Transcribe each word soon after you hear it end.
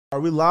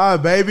We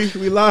live, baby.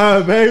 We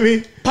live,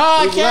 baby.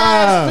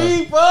 Podcast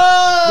people.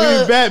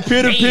 We back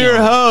peer-to-peer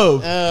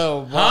hub.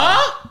 Oh,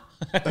 huh?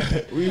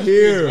 We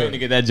here. Waiting to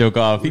get that joke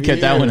off. He kept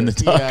that one in the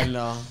tuck. Yeah, I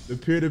know. The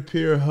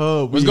peer-to-peer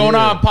hub. What's going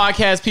on,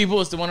 podcast people?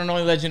 It's the one and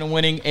only legend of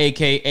winning,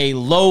 a.k.a.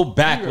 Low,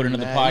 back with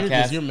another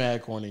podcast. You're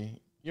mad corny.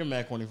 You're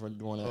mad corny for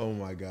doing that. Oh,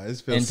 my God.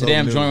 This And today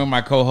I'm joined with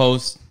my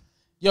co-host.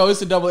 Yo,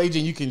 it's a double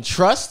agent you can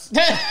trust.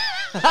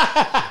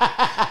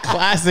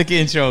 Classic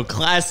intro.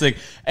 Classic.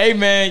 Hey,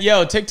 man.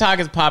 Yo, TikTok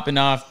is popping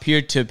off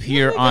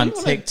peer-to-peer on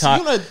TikTok.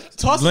 You want to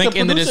toss Link the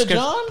in the producer,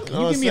 description.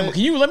 John? Can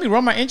you let me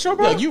run my intro,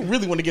 bro? Yo, you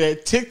really want to get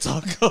that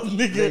TikTok up,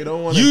 nigga.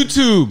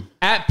 YouTube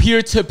at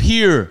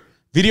peer-to-peer.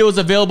 Videos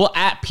available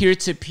at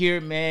peer-to-peer,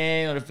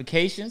 man.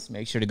 Notifications.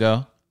 Make sure to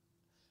go.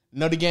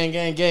 Know the gang.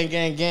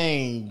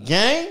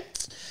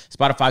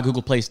 Spotify,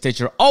 Google Play,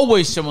 Stitcher,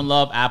 always showing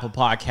love. Apple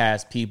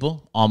Podcasts,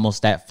 people,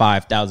 almost at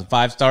 5,000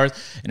 5 stars.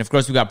 And of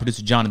course, we got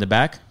producer John in the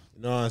back.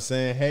 You know what I'm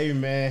saying? Hey,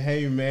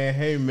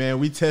 man.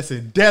 We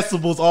testing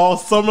decibels all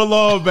summer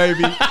long,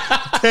 baby.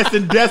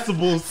 Testing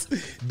decibels.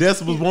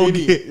 Decibels won't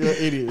get. You're an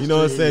idiot. You know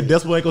what I'm saying?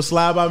 Decibel ain't gonna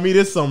slide by me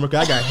this summer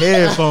because I got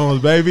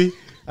headphones, baby.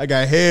 I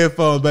got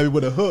headphones, baby,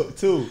 with a hook,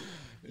 too.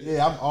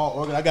 Yeah, I'm all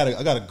organized.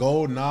 I got a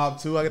gold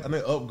knob, too. I need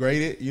to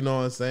upgrade it. You know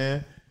what I'm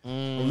saying?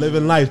 I'm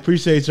living life.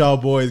 Appreciate y'all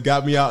boys.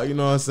 Got me out, you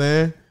know what I'm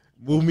saying?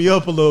 Move me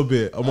up a little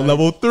bit. I'm on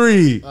level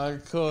 3.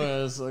 Of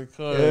course.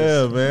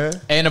 Yeah, man.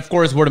 And of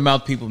course, word of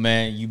mouth people,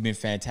 man, you've been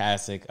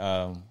fantastic.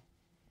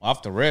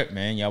 Off the rip,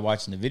 man, y'all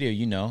watching the video,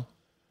 you know.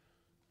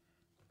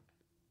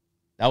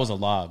 That was a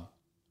lob.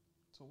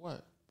 So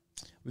what?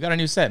 We got a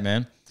new set,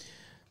 man.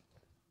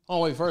 Oh,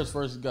 wait, first,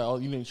 you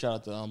didn't shout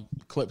out the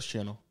Clips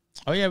channel.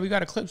 Oh, yeah, we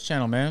got a clips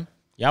channel, man.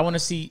 Y'all want to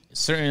see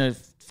certain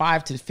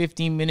 5 to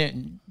 15 minute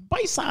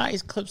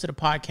bite-sized clips of the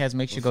podcast,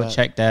 make sure you go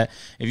check that.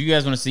 If you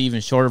guys want to see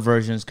even shorter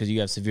versions because you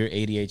have severe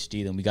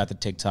ADHD, then we got the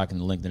TikTok and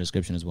the link in the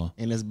description as well.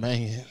 And it's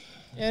banging.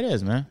 Yeah, it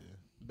is, man.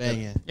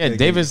 Banging. Yeah,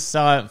 Davis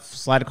saw it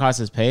slide across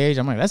his page.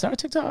 I'm like, that's our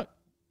TikTok.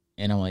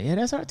 And I'm like, yeah,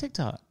 that's our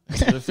TikTok. It's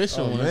the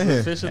official one. man.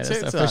 It's the official Yeah, that's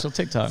TikTok. the official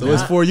TikTok. So man.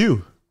 it's for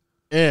you.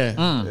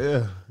 Yeah.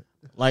 Yeah.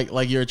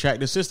 Like your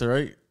attractive sister,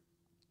 right?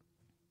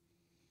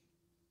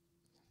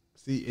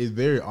 See, it's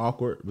very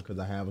awkward because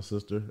I have a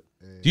sister.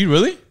 Do you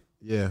really?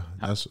 Yeah.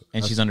 And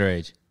she's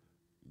underage.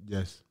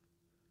 Yes.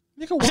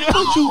 Nigga,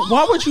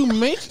 why would you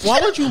make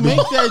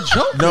that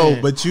joke? No,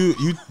 then? but you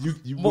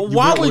But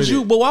why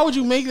would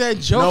you make that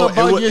joke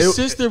about your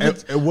sister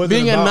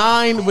being a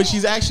 9 but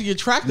she's actually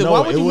attractive?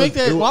 Why would you make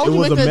that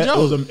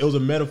joke? It was a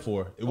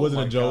metaphor. It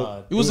wasn't a joke.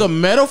 God. It was a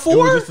metaphor? It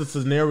was just a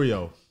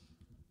scenario.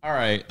 All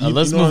right, You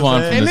let's know move what I'm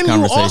on saying? from And this then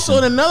you conversation. also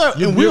in another.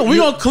 We're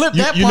gonna clip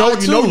that part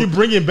too. You know, you're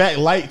bringing back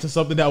light to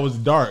something that was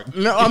dark.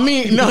 No, I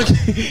mean no.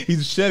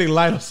 He's shedding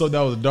light on something that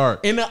was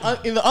dark. In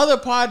the other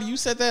pod, you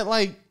said that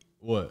like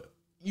What?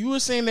 you were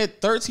saying that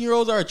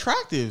 13-year-olds are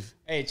attractive.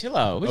 Hey, chill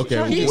out. What Okay,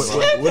 you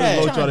trying to do? what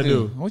is Lo trying to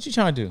do? What you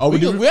trying to do? Oh,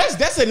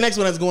 That's the next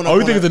one that's going on. Oh,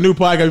 we think it's a new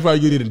podcast. We probably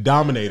get it and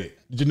dominate it.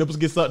 Did your nipples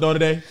get sucked on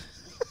today?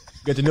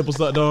 Got your nipples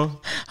sucked on?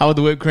 How with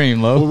the whipped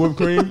cream, Lo? With whipped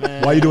cream?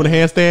 Why you doing a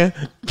handstand?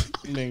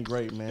 It's been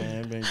great,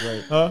 man. It's been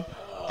great. Huh?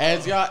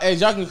 As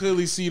y'all can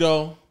clearly see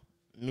though,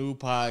 new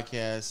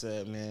podcast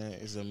set, man,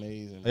 is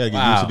amazing. I gotta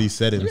get used to these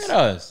settings. Look at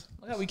us.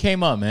 Look how we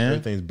came up, man.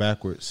 Everything's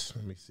backwards.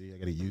 Let me see. I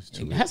gotta get used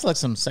to It it. has like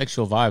some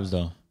sexual vibes,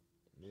 though.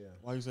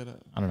 Why you say that?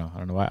 I don't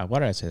know. Why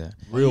did I say that?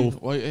 Real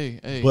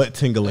Hey. butt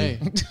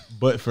tingling,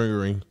 butt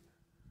fingering.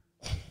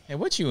 Hey,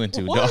 what you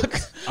into, What? dog?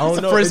 I don't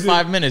It's know. the first It's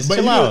 5 minutes. But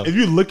Chill you know, out. if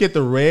you look at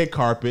the red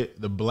carpet,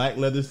 the black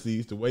leather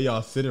seats, the way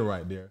y'all sitting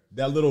right there,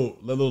 that little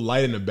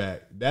light in the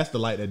back, that's the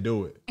light that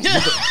do it.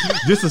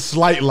 Just a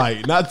slight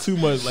light, not too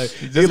much. Like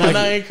it's not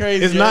ain't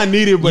crazy, It's yeah. not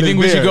needed, but You think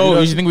it's we should there, go? You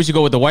know? You think we should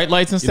go with the white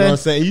lights You know what I'm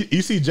instead? saying?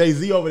 You see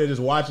Jay-Z over there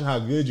just watching how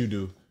good you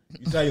do.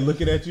 You see how he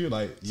looking at you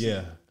like,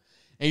 yeah.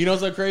 And you know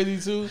what's so crazy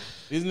too?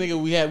 This nigga,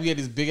 we had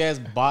this big ass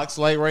box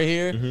light right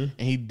here, and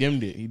he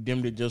dimmed it. He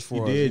dimmed it just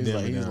for us. did He's dim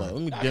like, it he was down. like,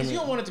 let me dim Because it. you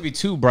don't want it to be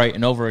too bright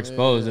and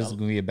overexposed. This is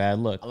gonna be a bad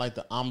look. I like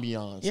the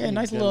ambiance. Yeah, Let me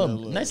nice dim it a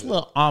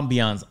little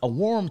ambiance, a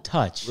warm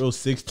touch. Real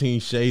 16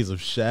 shades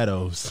of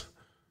shadows.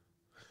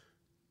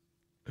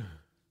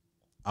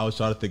 I was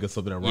trying to think of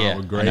something that rhymed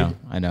with gray.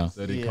 I know.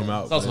 So they Yeah. come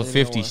out. It's also But-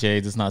 50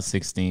 shades. It's not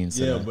 16.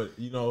 So. yeah, but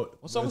you know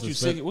What's up with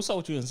you? What's up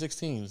with you in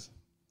 16s?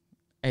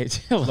 Hey,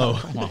 chill out.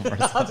 Come on, bro.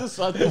 I just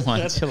Come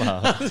on, chill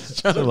out.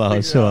 Chill Chill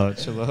out. Chill out.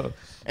 Chill out.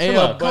 Hey, Chill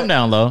out. Calm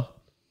down, Lo.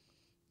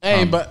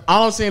 Hey, but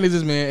all I'm saying is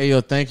this, man. Hey,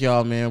 yo, thank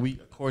y'all, man. We,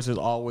 of course, as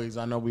always,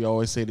 I know we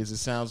always say this. It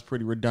sounds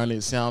pretty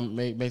redundant.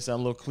 It may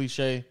sound a little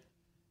cliche,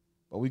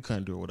 but we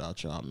couldn't do it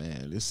without y'all,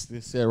 man. This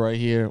set right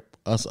here,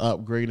 us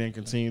upgrading,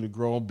 continue to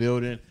grow and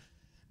building,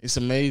 it's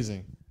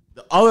amazing.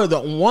 The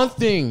one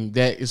thing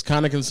that is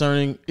kind of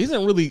concerning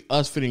isn't really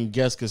us fitting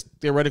guests, because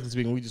theoretically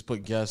speaking, we just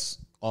put guests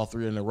all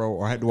 3 in a row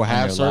or do a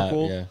half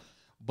circle. Yeah.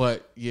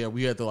 But yeah,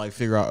 we had to like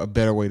figure out a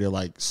better way to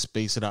like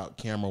space it out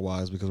camera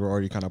wise, because we're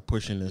already kind of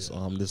pushing this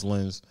this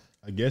lens.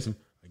 I guess man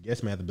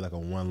have to be like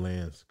on one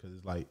lens because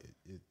it's like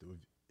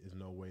there's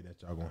no way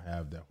that y'all gonna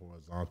have that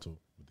horizontal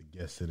with the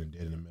guest sitting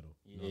dead in the middle.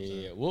 You know what I'm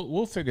saying? Yeah,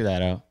 we'll figure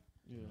that out.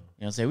 Yeah.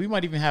 You know what I'm saying? We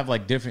might even have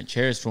like different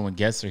chairs for when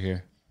guests are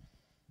here.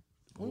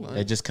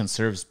 It just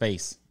conserves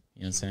space.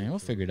 You know what I'm saying? We'll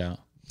figure it out.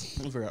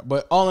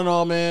 But all in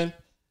all, man,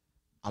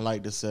 I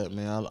like the set,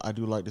 man. I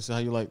do like the set. How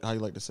you like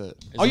the set?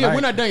 It's We're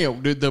not done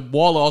yet. The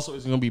wall also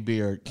isn't gonna be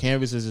bigger.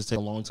 Canvases just take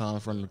a long time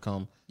for them to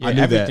come. Yeah, I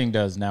knew everything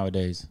does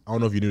nowadays. I don't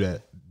know if you knew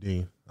that,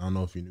 Dean. I don't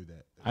know if you knew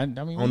that. I mean,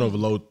 I don't know if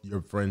Lo,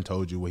 your friend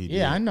told you what he did.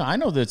 Yeah, I know. I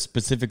know the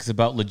specifics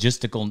about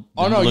logistical.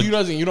 Oh no,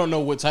 you don't know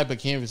what type of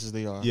canvases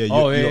they are. Yeah.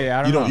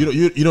 I don't know.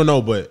 You don't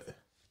know, but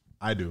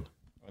I do.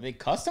 Are they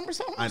custom or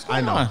something? What's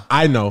I going know. on?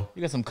 I know.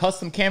 You got some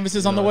custom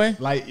canvases on the way.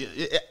 Like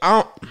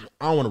I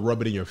don't want to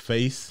rub it in your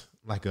face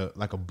like a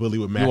bully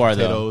with mashed You are,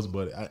 potatoes,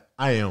 but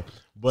I am.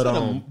 But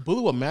a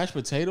bully with mashed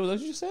potatoes.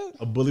 That's what you said.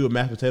 a bully with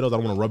mashed potatoes. I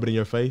don't want to rub it in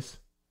your face.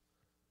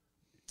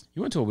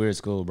 You went to a weird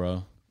school,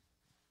 bro.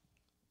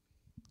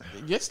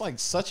 It's like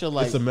such a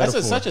It's a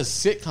metaphor. such a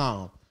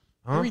sitcom.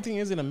 Everything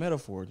isn't a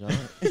metaphor, John.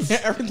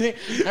 everything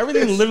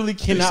literally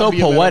cannot You're so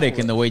be a poetic metaphor.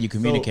 in the way you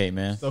communicate,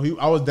 man. So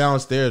I was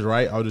downstairs,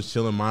 right? I was just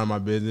chilling, minding my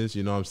business.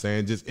 You know what I'm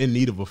saying? Just in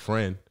need of a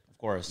friend. Of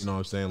course. You know what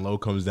I'm saying? Lo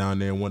comes down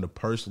there and wanted to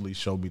personally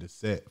show me the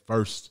set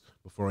first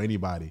before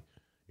anybody.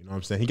 You know what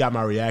I'm saying? He got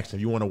my reaction.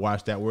 If you want to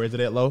watch that, where is it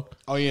at, Lo?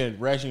 Oh yeah,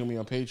 reaction gonna be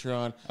on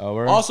Patreon. Oh,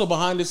 word? Also,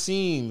 behind the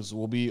scenes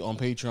will be on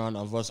Patreon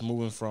of us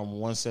moving from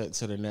one set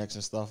to the next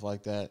and stuff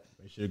like that.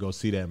 Make sure you go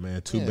see that,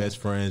 man. Two best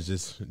friends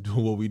just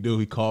doing what we do.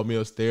 He called me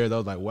upstairs. I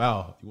was like,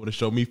 wow, you want to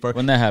show me first?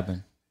 When that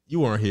happened,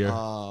 You weren't here.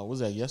 Was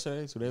that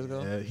yesterday? 2 days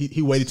ago? Yeah,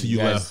 he waited till you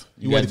left.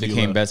 you waited guys till you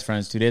became left. best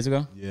friends 2 days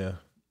ago. Yeah.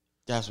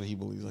 That's what he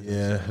believes. Like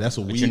Yeah, that's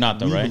what But we, you're not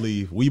though, we right?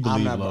 believe. We I'm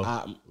believe, not.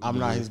 Lo. I'm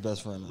not his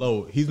best friend.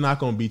 Lo, he's not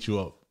going to beat you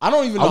up. I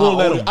don't even I know. won't How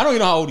let old, him. I don't even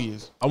know how old he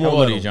is. I How won't old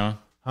let are you, him. John?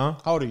 Huh?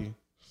 How old are you?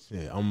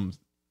 Yeah, I'm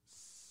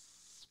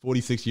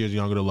 46 years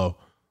younger than Lo.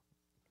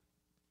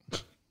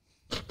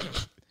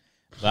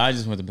 But I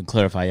just wanted to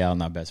clarify, y'all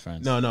not best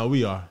friends. No,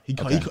 we are.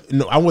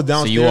 No, I was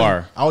downstairs. So you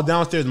are. I was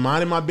downstairs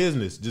minding my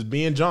business, just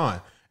being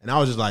John. And I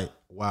was just like,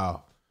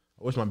 wow,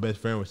 I wish my best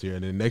friend was here.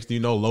 And then next thing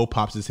you know, Lo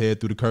pops his head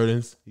through the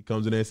curtains. He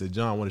comes in there and says,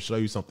 John, I want to show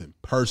you something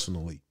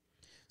personally.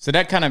 So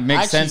that kind of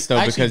makes sense though,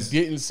 I because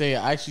didn't say it.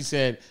 I actually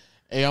said,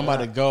 "Hey, I'm about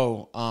to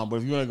go. But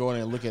if you want to go in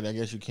there and look at it, I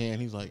guess you can."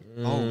 He's like,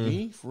 "Oh,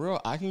 me for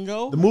real? I can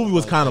go." The movie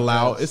was kind of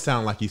loud. It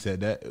sounded like he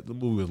said that. The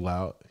movie was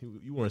loud.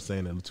 You weren't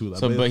saying that too loud.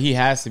 so, but he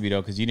has to be though,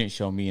 because you didn't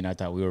show me, and I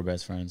thought we were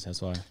best friends.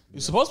 That's why.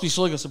 It's supposed to be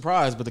showing a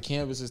surprise, but the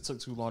canvases took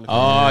too long to come.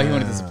 Oh, he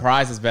wanted to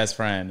surprise his best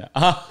friend.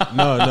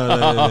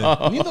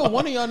 No. Neither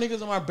one of y'all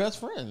niggas are my best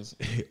friends.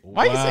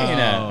 Why you saying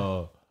that?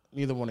 Wow.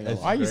 Neither one of y'all.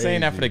 Why are you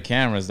saying that for the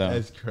cameras though?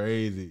 That's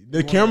crazy.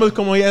 The cameras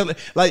come on. He had,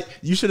 like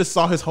you should have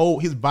saw his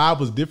vibe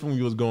was different when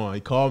he was going.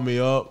 He called me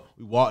up.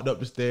 We walked up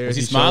the stairs. Was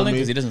he showed smiling? me.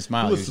 'Cause he doesn't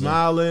smile He was usually.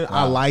 smiling.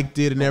 I liked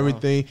it and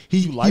everything.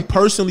 He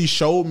personally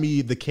showed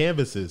me the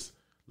canvases.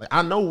 Like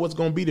I know what's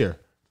gonna be there.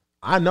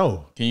 I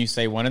know. Can you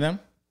say one of them?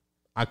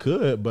 I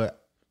could,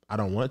 but I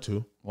don't want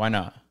to Why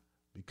not?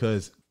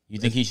 because You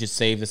think he should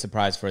save the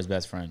surprise for his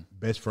best friend?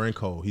 best friend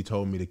code. He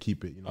told me to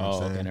keep it. You know what Oh, I'm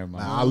saying? okay, never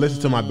mind. Like, I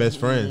listen to my best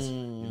friends.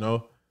 You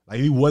know, like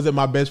if he wasn't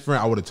my best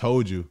friend, I would have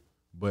told you.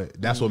 But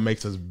that's what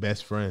makes us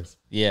best friends.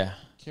 Yeah.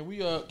 Can we?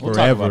 We'll Forever,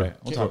 talk about it.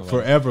 We'll talk about it.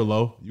 forever,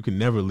 Lo. You can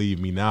never leave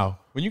me now.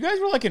 When you guys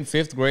were like in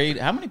 5th grade,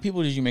 how many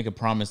people did you make a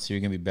promise to you're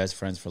gonna be best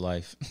friends for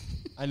life?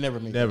 I never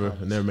made. Never, That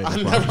promise. never made I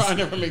that never. promise. I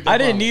never made. That I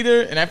didn't promise.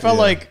 either, and I felt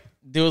Yeah. like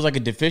there was like a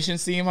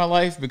deficiency in my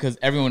life because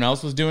everyone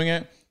else was doing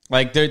it.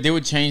 Like they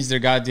would change their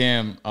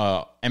goddamn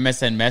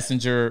MSN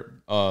Messenger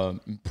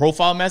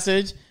profile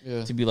message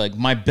to be like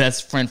my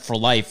best friend for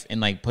life and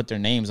like put their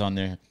names on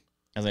there.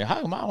 I was like,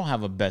 how come I don't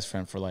have a best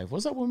friend for life?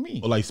 What's up with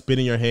me? Or like spit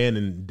in your hand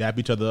and dap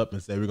each other up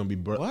and say we're gonna be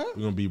What?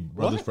 we're gonna be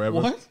brothers What?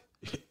 forever. What?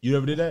 You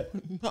ever did that?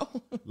 No.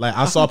 Like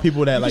I saw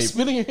people that You like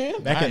spit in your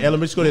hand. back in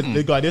elementary school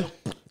they go like this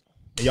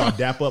and y'all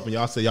dap up and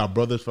y'all say y'all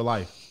brothers for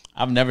life.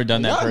 I've never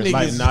done that Y'all personally.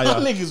 Like, niggas, now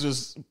y'all y'all- niggas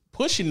was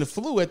pushing the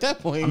flu at that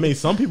point. I mean,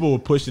 some people were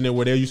pushing it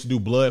where they used to do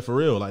blood for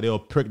real. Like they'll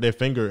prick their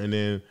finger and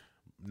then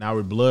now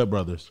we're blood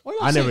brothers. What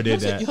y'all I never say-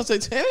 did y'all that. Y'all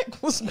satanic?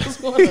 What's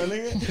going on,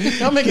 nigga?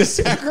 Y'all making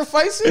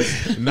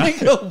sacrifices? Nah.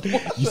 Nigga,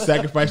 what? You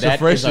sacrifice your That is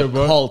a friendship,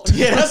 bro. cult.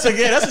 Yeah, that's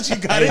what you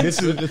got Hey, into.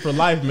 this is for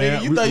life,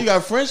 man. Nigga, you thought you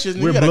got friendships,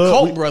 nigga. we're You got a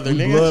cult brother, we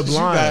nigga. blood That's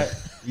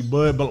what you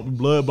blind. got. We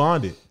blood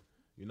bonded.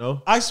 You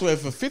know? I swear,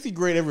 if a 50th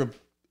grade ever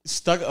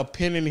stuck a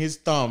pin in his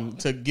thumb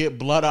to get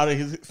blood out of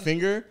his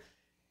finger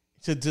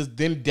to just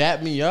then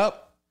dap me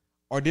up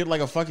or did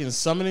like a fucking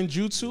summoning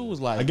jutsu, was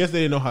like, I guess they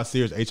didn't know how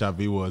serious HIV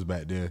was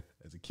back then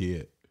as a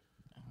kid.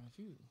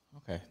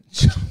 Okay.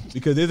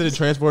 Because isn't it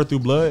transported through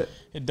blood?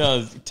 It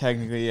does,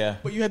 technically, yeah.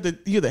 but you had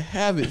to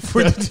have it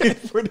for it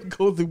to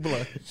go through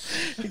blood.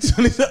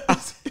 So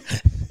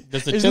The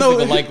statistical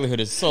no- likelihood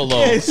is so low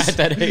Yes. at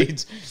that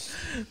age.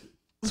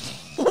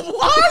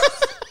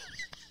 what?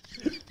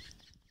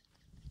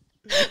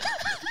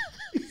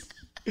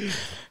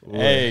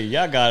 Hey,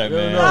 y'all got it,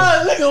 man.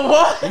 Ah, nigga,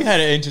 what? You had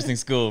an interesting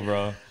school,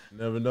 bro.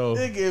 Never know.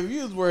 Nigga, if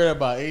you was worried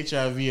about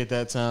HIV at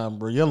that time,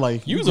 bro, you're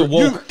like You was a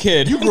woke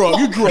kid. You grew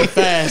up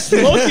fast.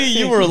 Loki,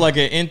 you were like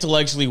an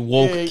intellectually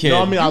woke Yeah, kid.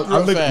 No, I mean, You grew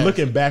up fast.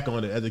 looking back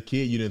on it as a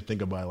kid, you didn't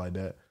think about it like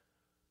that.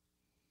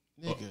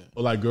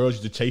 Or like girls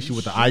used to chase you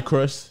with the eye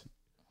crust.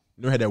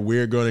 You know, had that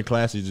weird girl in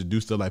class who used to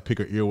do stuff like pick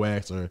her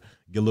earwax or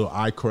get a little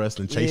eye crust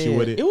and chase you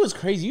with it. It was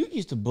crazy. You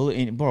used to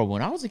bully, bro.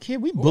 When I was a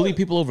kid, we bullied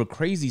people over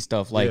crazy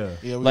stuff, like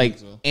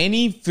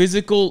any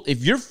physical.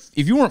 If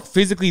you weren't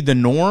physically the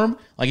norm,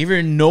 like if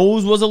your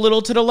nose was a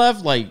little to the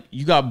left, like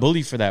you got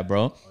bullied for that,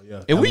 bro.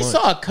 If we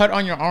saw a cut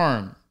on your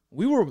arm,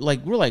 we were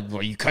like,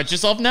 well, you cut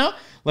yourself now,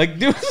 like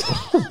dude.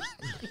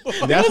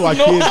 That's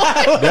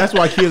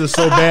why kids are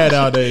so bad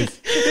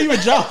nowadays. Even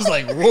John was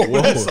like,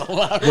 whoa. That's a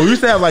lot. Well, we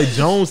used to have like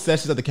Jones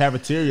sessions at the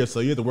cafeteria, so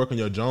you had to work on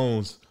your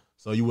Jones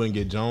so you wouldn't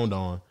get Joned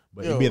on.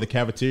 But you'd be at the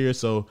cafeteria,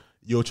 so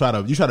you try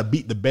to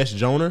beat the best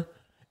Joner.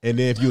 And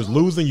then if you was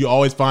losing, you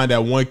always find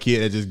that one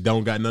kid that just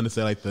don't got nothing to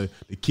say, like the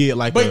kid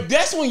like. But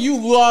that's when you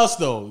lost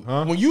though.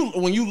 Huh? When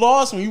you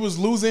lost, when you was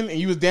losing and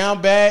you was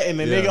down bad, and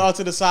the nigga off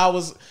to the side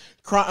was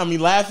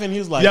laughing. He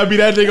was like, "Yeah, be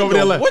that nigga over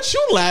there like, what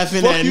you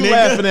laughing fuck at? You nigga?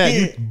 Laughing at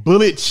you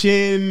bullet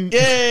chin,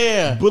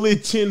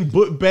 bullet chin,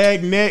 book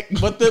bag neck."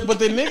 But the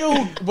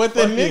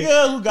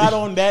nigga who got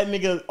on that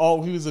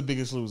nigga, he was the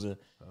biggest loser.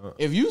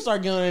 If you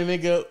start getting a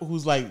nigga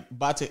who's like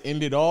about to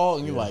end it all,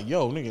 and you're like,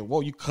 "Yo, nigga,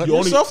 whoa, you cut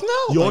yourself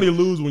now?" You only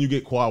lose when you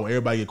get quiet. When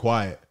everybody get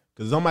quiet.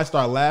 Because somebody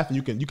start laughing,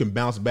 you can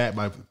bounce back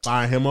by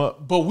firing him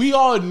up. But we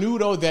all knew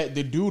though that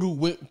the dude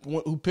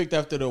who picked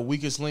after the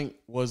weakest link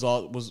was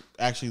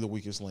actually the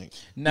weakest link.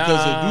 Nah.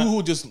 Because the dude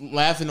who just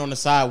laughing on the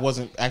side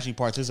wasn't actually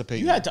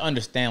participating. You had to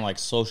understand like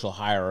social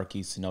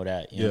hierarchies to know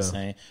that. You know what I'm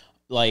saying?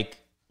 Like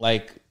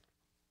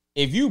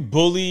if you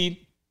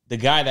bullied the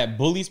guy that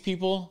bullies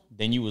people,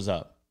 then you was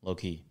up low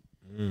key.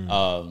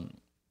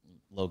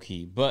 Low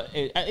key, but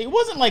it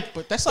wasn't like.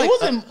 But that's like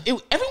everyone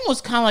was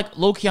kind of like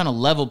low key on a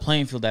level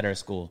playing field at our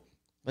school.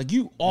 Like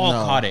you all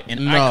caught it,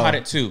 and I caught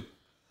it too.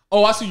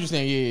 Oh, I see what you're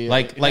saying. Yeah.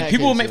 Like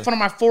people would make fun of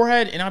my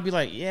forehead, and I'd be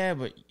like, "Yeah,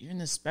 but you're in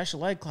this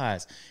special ed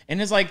class,"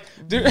 and it's like,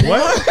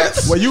 "What?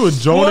 Well, you were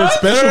joining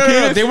special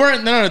kids?"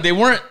 No, they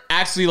weren't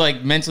actually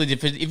like mentally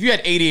deficient. If you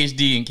had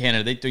ADHD in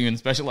Canada, they threw you in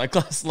special ed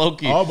class, low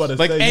key.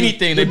 Like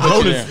anything, they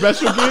put you there.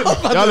 Special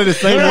kids? Y'all in the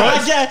same one?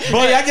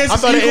 I guess I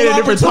thought they ate at a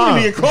different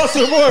time across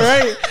the board,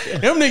 right?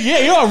 Them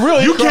niggas, y'all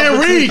really. You can't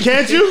read,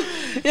 can't you?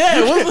 Yeah,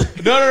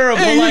 no.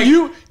 Hey, but like,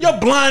 your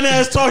blind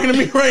ass talking to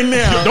me right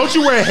now. Don't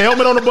you wear a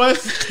helmet on the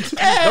bus?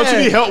 Hey. Don't you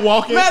need help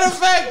walking? Matter of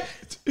fact,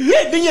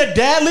 didn't your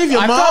dad leave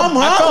your mom?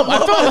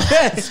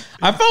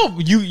 I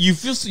felt you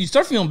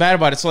start feeling bad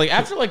about it. So like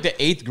after like the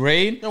 8th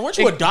grade, weren't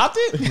you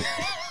adopted?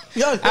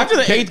 After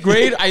the 8th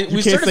grade,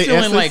 we started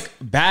feeling like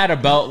bad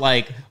about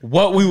like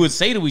what we would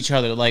say to each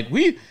other. Like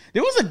there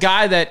was a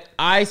guy that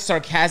I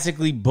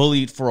sarcastically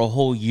bullied for a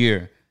whole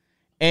year,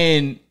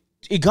 and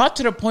it got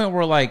to the point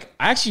where like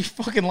I actually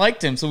fucking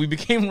liked him, so we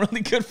became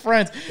really good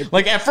friends.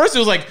 Like at first it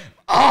was like,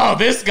 oh,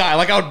 this guy,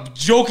 like I would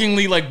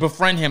jokingly like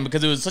befriend him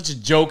because it was such a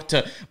joke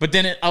but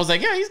then I was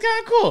like, yeah, he's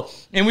kind of cool,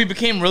 and we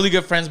became really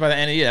good friends by the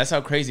end of the year. That's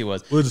how crazy it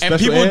was. And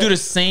people would do the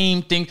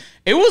same thing.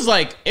 It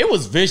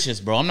was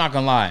vicious, bro. I'm not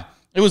gonna lie,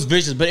 it was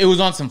vicious, but it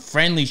was on some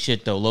friendly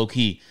shit though, low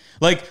key.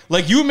 Like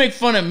you would make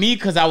fun of me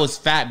because I was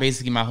fat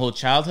basically my whole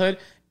childhood.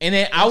 And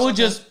then I'd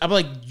be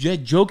like,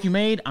 that joke you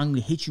made, I'm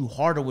going to hit you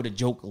harder with a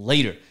joke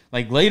later.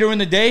 Like later in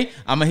the day,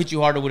 I'm going to hit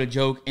you harder with a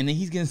joke. And then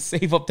he's going to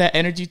save up that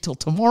energy till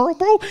tomorrow,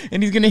 bro.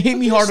 And he's going to hit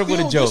me harder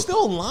with a joke. There's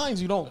still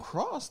lines you don't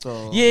cross,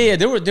 though. Yeah.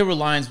 There were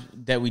lines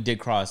that we did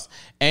cross.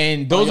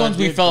 And those ones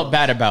we felt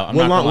bad about.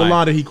 What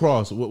line did he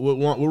cross?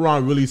 What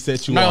line really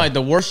set you off? Like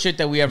the worst shit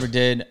that we ever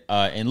did.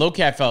 And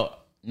low-key, I felt,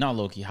 not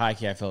low-key,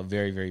 high-key, I felt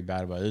very, very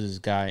bad about it. There was this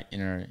guy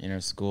in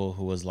our school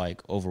who was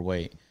like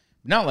overweight.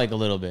 Not like a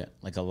little bit,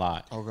 like a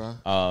lot.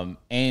 Okay.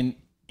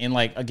 And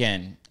like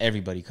again,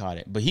 everybody caught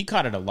it, but he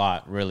caught it a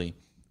lot, really.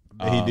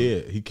 He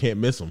did. He can't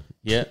miss him.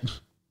 Yeah.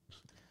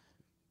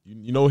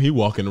 You know he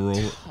walk in the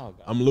room. Oh,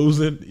 I'm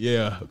losing.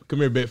 Yeah. Come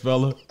here, big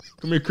fella.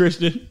 Come here,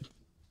 Christian.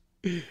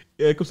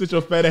 Yeah, come sit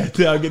your fat ass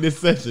down. Get this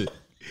session.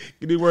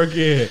 Get this work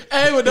in.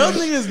 Hey, but those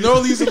niggas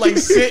normally used to like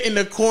sit in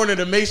the corner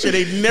to make sure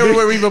they never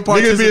were even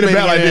participating. Niggas be in the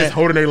back like this,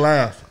 holding their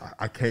laugh.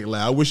 I can't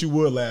laugh. I wish you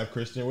would laugh,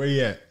 Christian. Where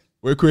you at?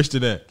 Where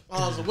Christian at?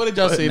 Oh, so what did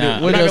y'all say?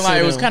 I'm not gonna lie,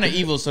 it was kind of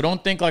evil. So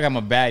don't think like I'm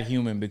a bad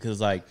human because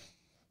like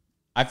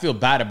I feel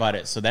bad about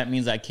it. So that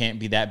means I can't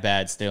be that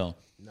bad still.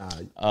 Nah,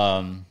 it's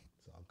all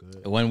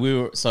good. When we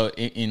were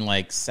in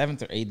like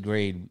 7th or 8th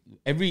grade,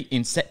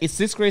 it's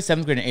 6th grade,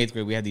 7th grade, and 8th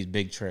grade, we had these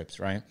big trips,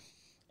 right?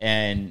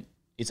 And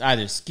it's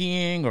either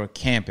skiing or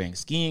camping.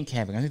 Skiing,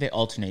 camping. I think they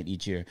alternate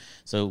each year.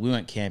 So we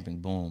went camping.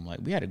 Boom! Like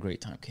we had a great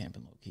time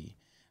camping, low key.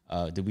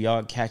 Did we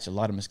all catch a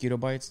lot of mosquito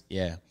bites?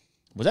 Yeah.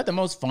 Was that the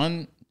most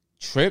fun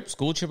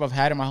school trip I've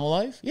had in my whole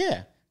life?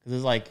 Yeah. Because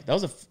it's like, that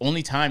was the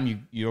only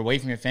time you're away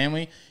from your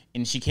family,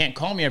 and she can't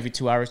call me every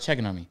 2 hours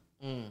checking on me.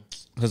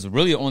 Because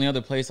really the only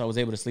other place I was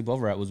able to sleep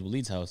over at was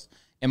Waleed's house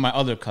and my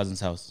other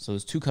cousin's house. So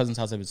there's 2 cousins'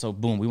 houses. So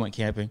boom, we went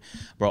camping.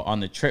 Bro,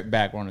 on the trip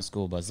back, we're on a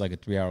school bus, like a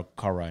 3-hour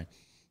car ride.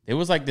 There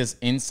was like this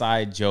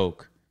inside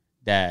joke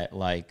that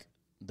like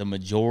the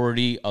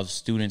majority of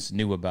students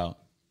knew about,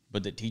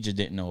 but the teacher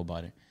didn't know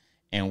about it.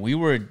 And we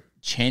were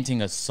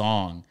chanting a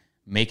song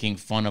making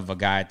fun of a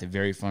guy at the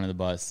very front of the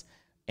bus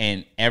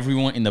and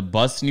everyone in the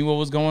bus knew what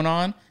was going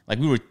on. Like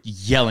we were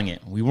yelling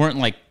it. We weren't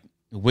like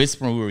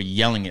whispering. We were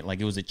yelling it like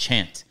it was a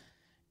chant.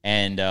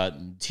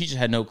 And teachers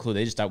had no clue.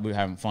 They just thought we were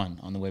having fun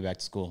on the way back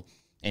to school.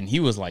 And he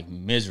was like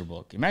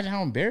miserable. Imagine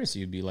how embarrassed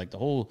you'd be. Like the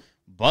whole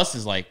bus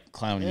is like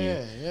clowning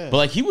you. Yeah. But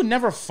like he would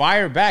never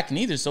fire back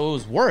neither. So it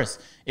was worse.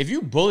 If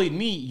you bullied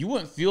me, you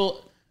wouldn't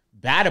feel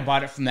bad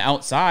about it from the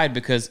outside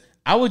because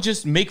I would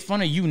just make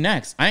fun of you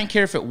next. I didn't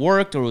care if it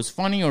worked or it was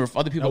funny or if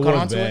other people caught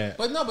onto it.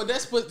 But no, but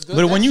that's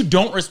But when you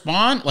don't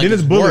respond, like then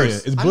it's bullying.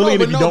 worse. It's bullying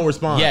but if you don't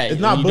respond. Yeah, it's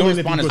not you don't bullying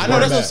if you respond as respond. I know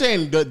that's what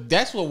I'm back.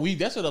 saying.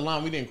 That's what the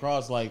line we didn't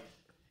cross. Like,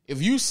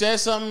 if you said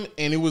something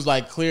and it was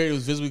like clear, it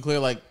was visibly clear,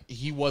 like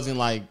he wasn't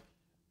like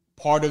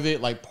part of it,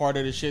 like part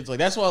of the shit. Like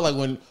that's why, like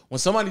when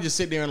somebody just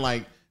sit there and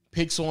like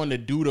picks on the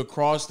dude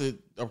across the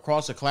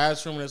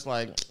classroom, and it's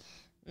like,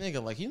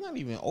 nigga, like he's not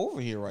even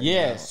over here right now.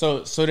 Yeah,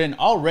 so then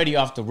already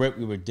off the rip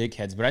we were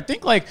dickheads, but I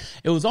think like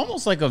it was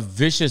almost like a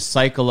vicious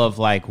cycle of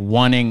like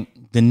wanting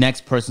the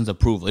next person's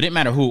approval. It didn't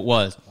matter who it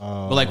was,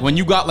 but like when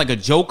you got like a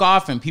joke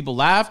off and people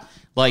laughed,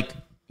 like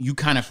you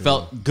kind of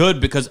felt good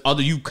because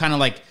you kind of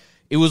like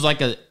it was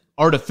like a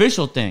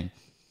artificial thing.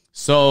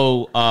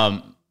 So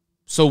I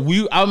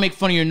would make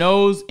fun of your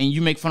nose and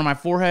you make fun of my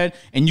forehead,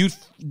 and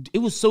it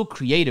was so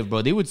creative,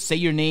 bro. They would say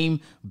your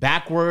name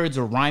backwards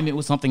or rhyme it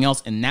with something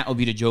else, and that would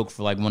be the joke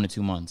for like 1 to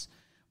 2 months.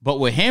 But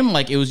with him,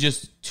 like it was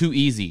just too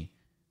easy,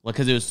 like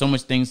because there was so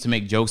much things to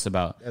make jokes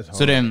about.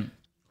 So then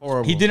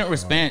he didn't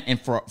respond,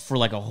 and for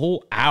like a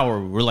whole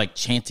hour, we're like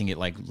chanting it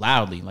like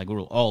loudly, like we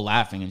were all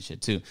laughing and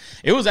shit too.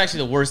 It was actually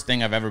the worst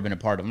thing I've ever been a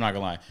part of. I'm not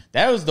gonna lie,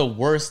 that was the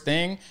worst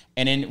thing.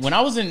 And then when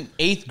I was in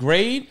 8th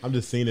grade, I'm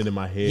just seeing it in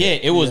my head. yeah,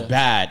 it was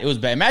bad. It was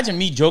bad. Imagine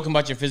me joking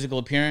about your physical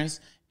appearance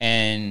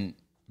and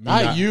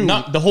Not you.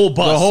 not the whole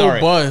bus. The whole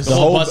sorry. bus. The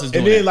whole bus is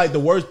doing and then it. like the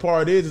worst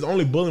part is it's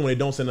only bullying when they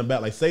don't send them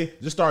back. Like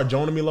just start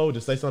joining me low.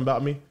 Just say something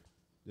about me.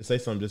 Just say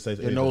something. Just say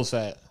Your nose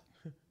fat.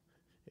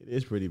 It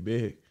is pretty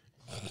big.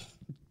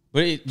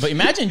 But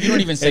imagine you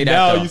don't even say And that.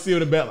 now though. you see it in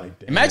the back like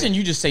damn, Imagine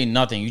you just say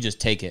nothing. You just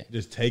take it.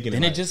 just taking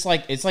And it. it just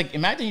like it's like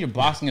imagine you're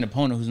boxing an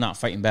opponent who's not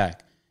fighting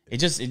back. It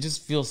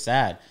just feels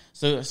sad.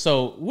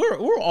 So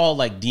we're all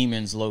like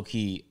demons, low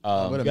key.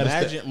 But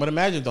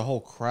imagine if the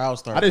whole crowd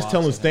started. I just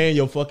tell them boxing stay in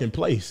your fucking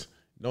place.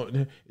 Don't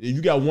if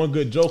you got one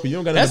good joke, you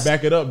don't got to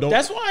back it up. Don't.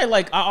 That's why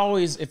like I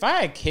always if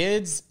I had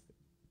kids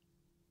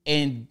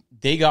and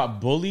they got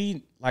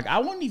bullied, like I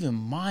wouldn't even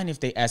mind if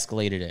they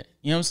escalated it.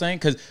 You know what I'm saying?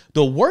 Because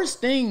the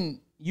worst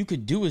thing you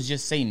could do is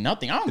just say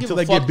nothing. I don't until give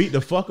a they fuck. get beat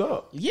the fuck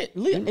up. Yeah,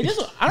 it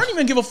is. I don't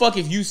even give a fuck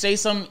if you say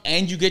something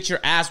and you get your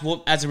ass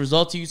whooped as a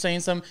result of you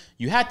saying something.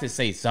 You had to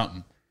say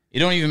something. It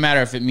don't even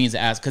matter if it means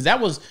ass, because that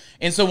was.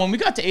 And so when we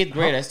got to 8th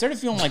grade, I started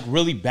feeling like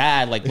really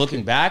bad. Like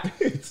looking back,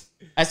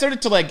 I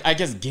started to like I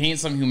guess gain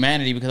some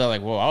humanity because I was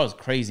like, whoa, I was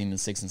crazy in the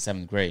 6th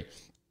and 7th grade.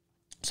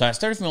 So I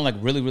started feeling like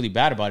really, really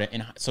bad about it.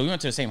 And so we went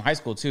to the same high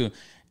school too.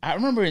 I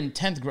remember in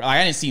 10th grade, like,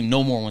 I didn't see him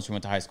no more once we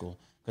went to high school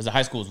because the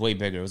high school was way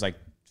bigger. It was like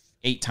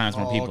 8 times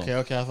more people.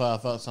 Okay. I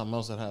thought something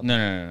else had happened.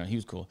 No. He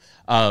was cool.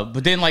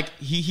 But then like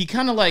he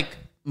kind of like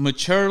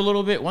matured a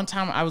little bit. One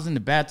time I was in the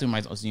bathroom.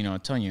 I'm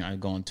telling you, I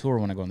go on tour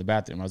when I go in the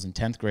bathroom. I was in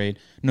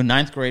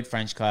 9th grade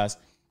French class,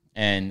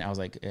 and I was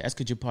like, "Est-ce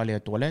que tu parles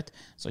à toilette?"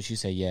 So she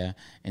said, "Yeah."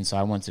 And so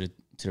I went to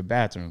the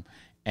bathroom,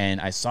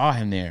 and I saw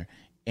him there,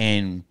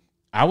 and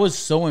I was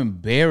so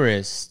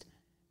embarrassed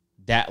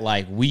that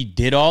like we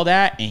did all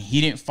that and he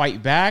didn't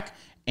fight back,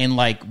 and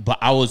like, but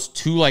I was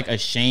too like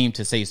ashamed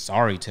to say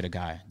sorry to the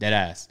guy, dead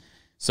ass.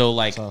 So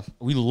like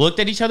we looked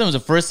at each other. It was the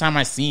first time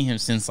I seen him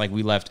since like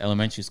we left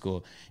elementary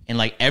school, and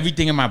like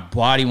everything in my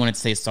body wanted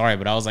to say sorry,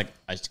 but I was like,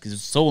 because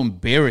it's so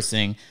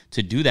embarrassing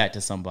to do that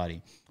to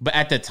somebody. But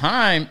at the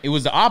time, it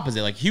was the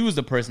opposite. Like he was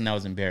the person that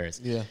was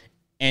embarrassed. Yeah.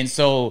 And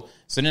so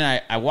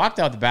then I walked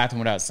out the bathroom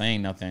without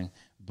saying nothing,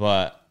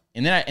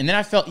 and then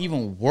I felt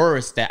even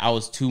worse that I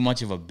was too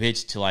much of a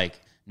bitch to like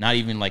not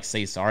even like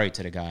say sorry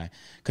to the guy,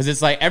 because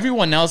it's like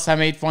everyone else I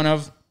made fun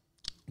of,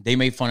 they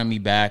made fun of me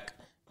back.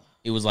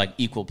 It was like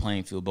equal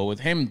playing field, but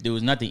with him there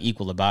was nothing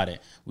equal about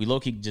it. We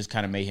low-key just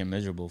kind of made him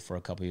miserable for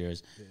a couple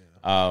years.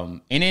 Yeah.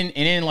 And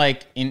then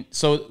like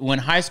so when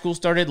high school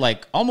started,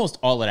 like almost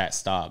all of that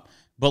stopped.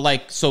 But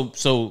like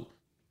so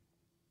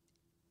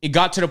it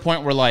got to the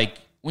point where like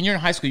when you're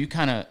in high school, you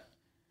kind of,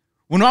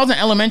 when I was in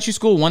elementary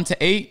school 1 to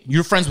 8,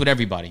 you're friends with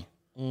everybody.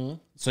 Mm-hmm.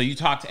 So you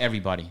talk to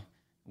everybody.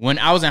 When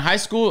I was in high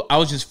school, I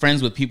was just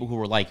friends with people who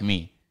were like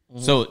me.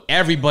 Mm-hmm. So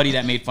everybody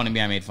that made fun of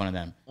me, I made fun of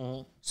them.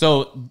 Mm-hmm.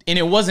 So, and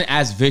it wasn't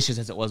as vicious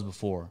as it was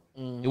before.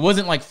 Mm-hmm. It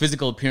wasn't like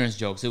physical appearance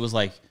jokes. It was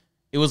like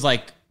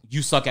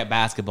you suck at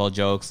basketball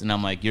jokes, and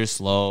I'm like, you're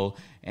slow,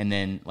 and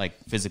then like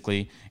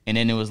physically, and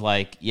then it was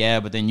like, yeah,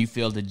 but then you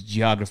failed the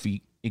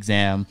geography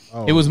exam.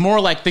 Oh. It was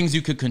more like things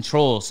you could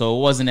control, so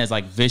it wasn't as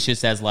like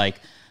vicious as like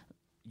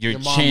your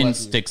chin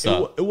sticks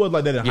up. It was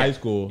like that in high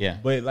school, yeah.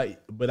 But like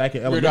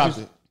in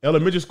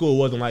elementary school, it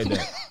wasn't like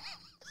that.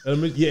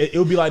 Yeah, it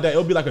would be like that. It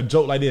would be like a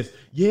joke like this.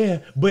 Yeah,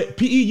 but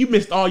PE, you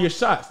missed all your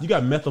shots. You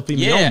got mesothelioma.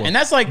 Yeah, and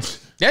that's like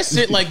That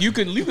shit, like you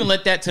can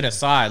let that to the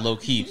side, low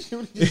key.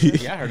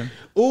 Yeah, I heard him.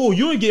 Oh,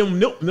 you ain't getting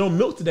no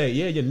milk today.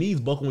 Yeah, your knees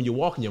buckle when you're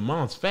walking. Your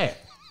mom's fat.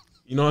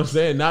 You know what I'm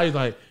saying? Now he's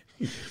like,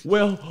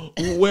 well,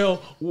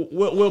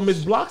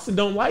 Miss Bloxton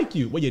don't like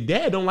you. Well, your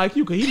dad don't like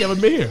you because he never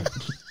been here.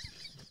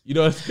 You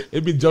know,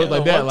 it'd be jokes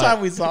like that. One time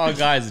we saw a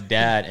guy's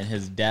dad, and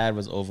his dad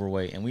was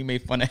overweight, and we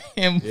made fun of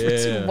him for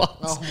 2 months.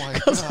 Oh my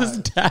Because God. his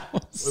dad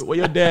was. Where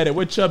your dad at?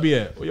 Where Chubby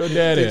at? Where your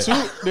dad at?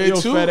 Your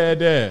fat ass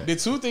dad. The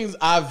two things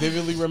I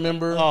vividly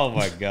remember Oh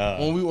my god!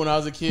 when I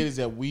was a kid is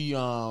that we it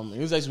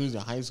was actually when we was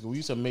in high school. We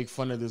used to make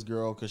fun of this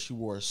girl because she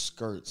wore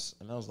skirts,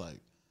 and I was like,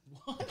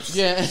 what?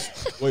 Yeah,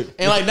 Wait,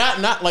 and like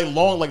not like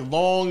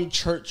long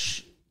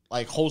church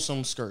like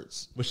wholesome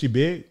skirts. was she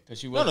big? Because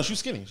she No, was. she was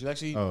skinny. She's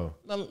actually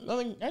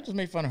nothing. I just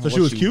made fun of So her.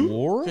 she what was cute?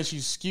 wore? Because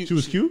she's cute. She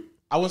was cute.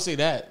 I wouldn't say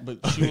that, but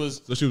she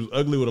was. So she was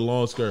ugly with a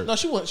long skirt. No,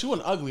 she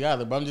wasn't ugly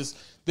either. But I'm just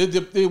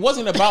it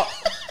wasn't about.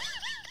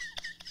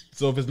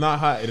 So if it's not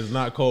hot, it is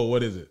not cold.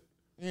 What is it?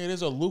 Yeah,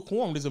 there's a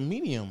lukewarm. There's a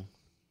medium.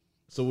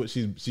 So what?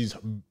 She's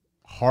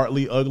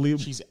hardly ugly.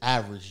 She's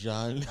average,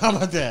 John. How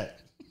about that?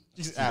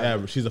 She's average.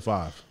 Average. She's a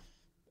 5.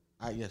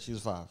 Yeah, she's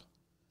a 5.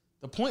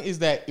 The point is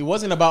that it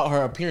wasn't about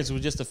her appearance. It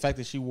was just the fact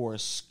that she wore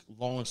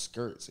long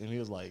skirts. And he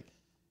was like,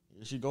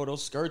 here she go,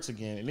 those skirts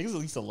again. And niggas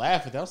used to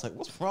laugh at that. I was like,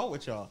 what's wrong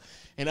with y'all?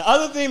 And the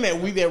other thing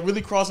that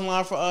really crossed the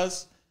line for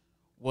us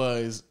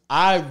was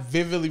I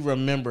vividly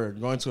remember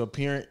going to a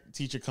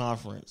parent-teacher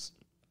conference.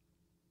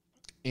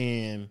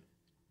 And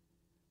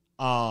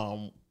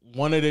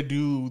one of the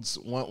dudes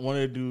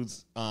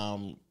was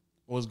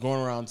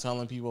going around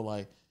telling people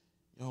like,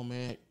 yo,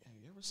 man, have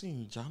you ever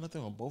seen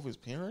Jonathan with both his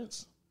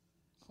parents?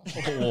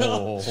 And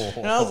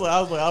I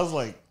was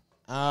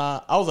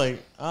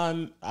like,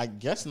 I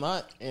guess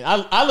not. And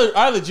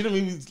I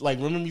legitimately like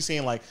remember me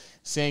saying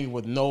it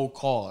with no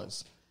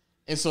cause.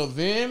 And so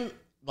then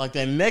like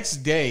that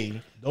next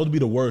day, Those would be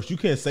the worst. You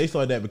can't say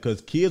something like that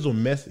because kids will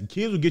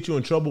get you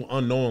in trouble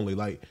unknowingly.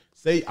 Like,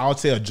 say I'll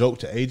say a joke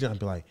to agent, I'd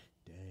be like,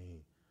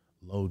 dang,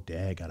 Lo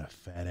dad got a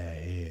fat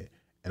ass head.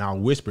 And I'll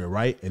whisper it,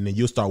 right? And then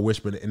you'll start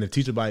whispering it. And the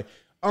teacher be like,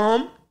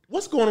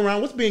 what's going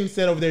around? What's being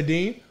said over there,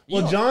 Dean?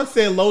 Well, John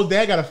said Lo's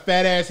dad got a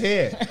fat ass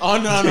head. oh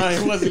no,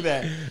 it wasn't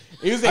that.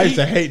 It was I used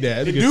to hate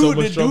that. The Get so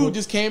much dude trouble.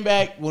 just came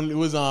back when it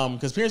was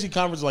because parents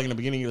conference was like in the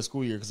beginning of the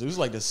school year because it was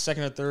like the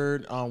second or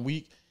third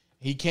week.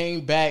 He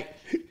came back,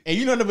 and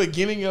in the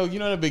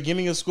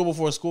beginning of school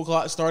before school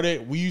class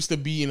started, we used to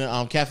be in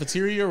a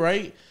cafeteria,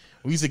 right?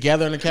 We used to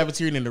gather in the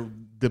cafeteria, and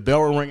then the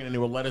bell would ring, and they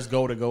would let us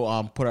go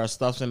put our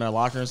stuffs in our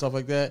locker and stuff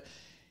like that.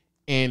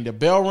 And the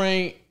bell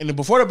rang, and then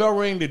before the bell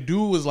rang, the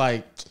dude was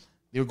like,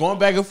 they were going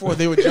back and forth.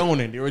 They were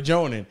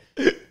joning.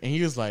 And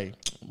he was like,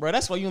 bro,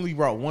 that's why you only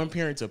brought one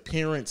parent to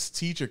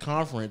parents-teacher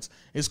conference.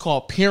 It's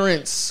called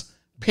parents,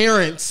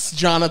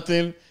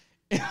 Jonathan.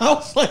 And I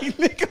was like,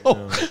 nigga,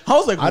 I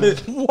was like,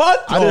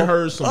 what? I done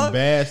heard some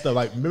bad stuff.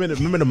 Like,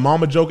 remember the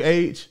mama joke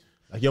age?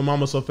 Like, your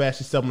mama's so fast,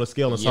 she's stepping on the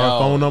scale and saw her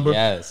phone number.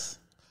 Yes.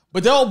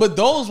 But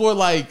those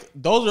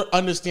are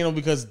understandable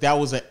because that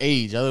was an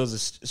age. That was a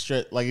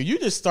straight, like, if you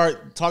just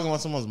start talking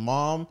about someone's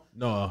mom.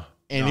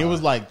 And it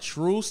was like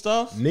true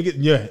stuff. Nigga,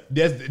 yeah,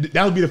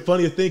 that would be the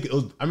funniest thing.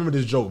 I remember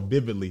this joke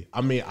vividly.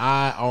 I mean,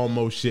 I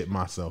almost shit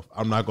myself.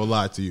 I'm not gonna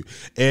lie to you.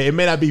 And it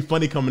may not be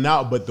funny coming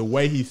out, but the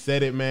way he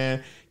said it,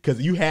 man,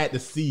 because you had to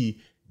see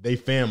they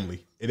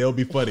family, and it'll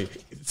be funny.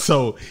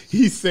 So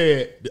he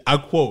said, I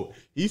quote,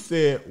 he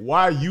said,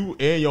 "Why you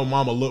and your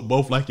mama look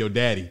both like your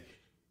daddy?"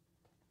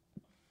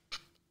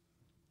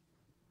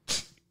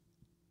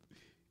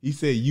 He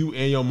said, "You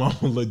and your mama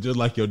look just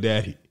like your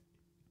daddy."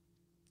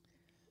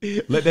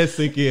 Let that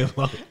sink in.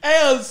 But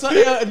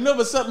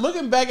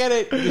looking back at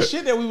it, the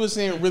shit that we were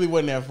saying really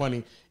wasn't that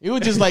funny. It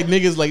was just like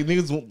niggas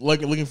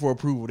looking for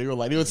approval. They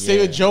would say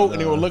a joke and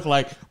they would look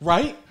like,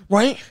 right,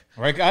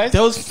 guys. that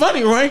was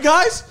funny, right,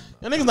 guys?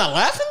 And niggas not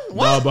laughing.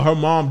 What? No, but her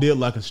mom did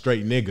like a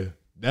straight nigga.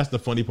 That's the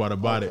funny part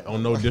about it.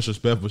 On no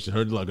disrespect, but she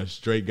heard like a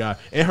straight guy.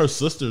 And his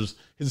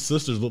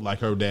sisters look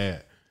like her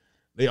dad.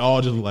 They all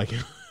just look like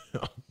him.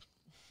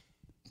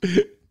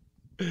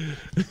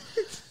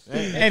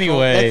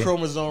 Anyway, that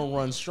chromosome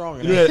runs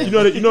strong. You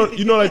know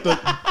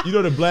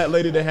the black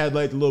lady that had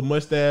like the little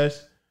mustache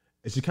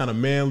and she kind of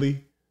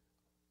manly.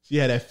 She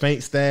had that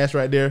faint stash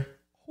right there.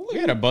 we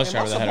had a bus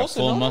driver that had a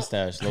full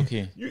mustache, low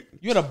key. You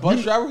had a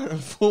bus driver with a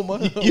full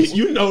mustache.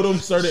 You know them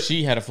certain.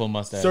 She had a full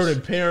mustache.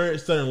 Certain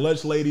parents, certain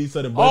lunch ladies,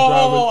 certain bus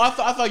drivers.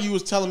 I thought you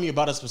was telling me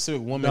about a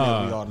specific woman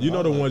that we all know. You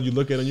know the ones you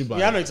look at and you like,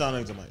 yeah, I know you're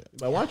talking about.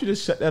 Like, why don't you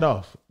just shut that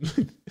off?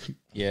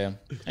 Yeah.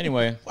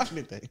 Anyway, Why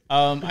didn't they?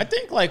 I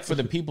think like for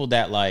the people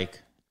that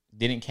like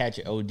didn't catch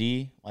it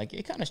OD, like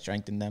it kind of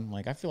strengthened them.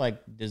 Like I feel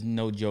like there's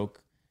no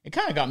joke. It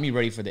kind of got me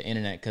ready for the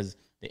internet because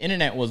the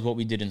internet was what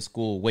we did in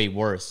school way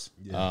worse.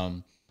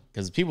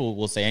 Because people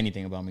will say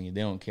anything about me.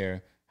 They don't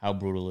care how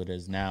brutal it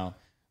is now.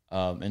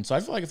 And so I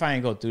feel like if I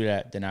didn't go through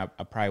that, then I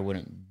probably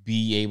wouldn't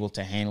be able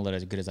to handle it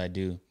as good as I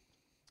do.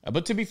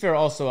 But to be fair,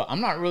 also, I'm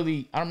not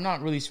really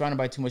surrounded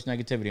by too much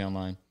negativity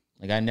online.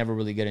 Like I never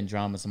really get in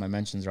drama, so my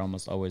mentions are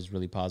almost always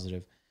really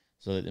positive.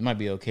 So it might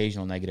be an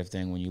occasional negative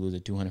thing when you lose a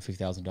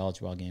 $250,000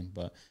 ball game.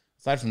 But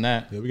aside from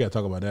that, Yeah, we gotta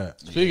talk about that.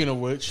 Speaking of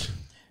which,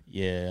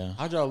 yeah.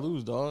 how'd y'all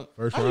lose, dog?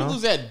 First How'd you round?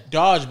 lose that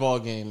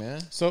dodgeball game,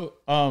 man? So,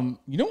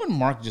 you know when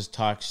Mark just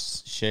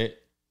talks shit?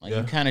 Like,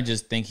 Yeah. you kind of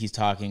just think he's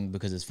talking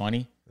because it's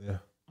funny. Yeah.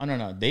 I don't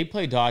know. They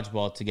play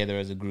dodgeball together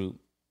as a group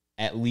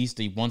at least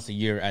once a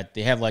year.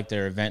 They have like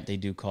their event they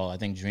do called, I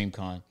think,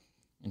 DreamCon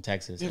in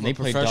Texas. They have And they a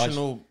play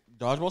professional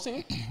dodgeball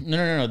team?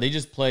 No. They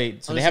just play.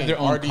 So they have their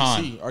own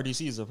con.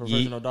 RDC is a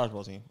professional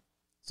dodgeball team.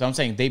 So I'm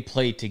saying they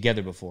played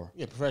together before.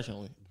 Yeah,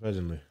 professionally.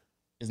 Presently.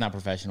 It's not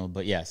professional,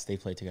 but yes, they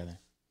play together.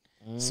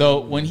 So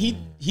when he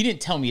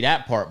didn't tell me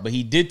that part, but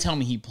he did tell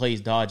me he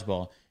plays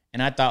dodgeball,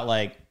 and I thought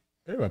like,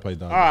 Everybody plays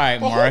dodgeball. all right,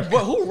 Mark,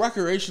 But who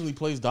recreationally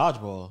plays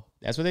dodgeball?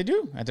 that's what they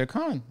do at their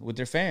con with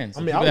their fans. I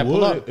mean, People I that pull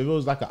would up. if it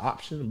was like an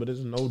option, but there's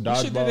no We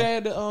should do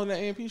dodgeball. that on the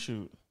AMP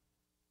shoot.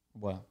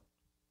 What?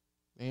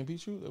 The AMP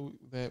shoot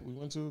that we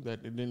went to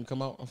that it didn't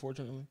come out,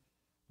 unfortunately.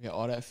 We had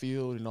all that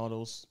field and all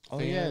those Oh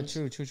fans.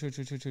 yeah,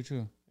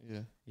 true. Yeah.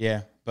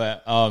 Yeah,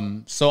 but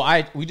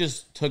so we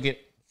just took it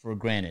for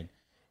granted,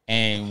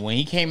 and when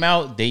he came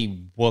out, they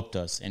whooped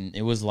us, and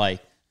it was like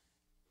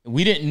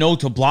we didn't know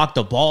to block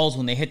the balls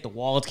when they hit the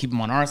walls, keep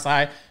them on our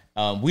side.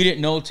 We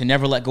didn't know to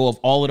never let go of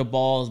all of the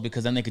balls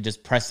because then they could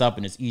just press up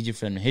and it's easier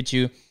for them to hit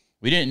you.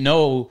 We didn't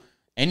know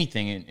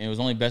anything, and it was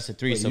only best of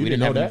three, Wait, so you we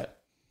didn't didn't know have that.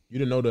 You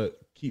didn't know to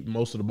keep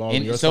most of the ball on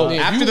And your so side.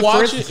 after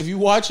If you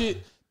watch it,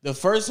 the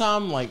first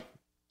time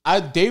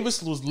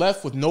Davis was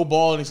left with no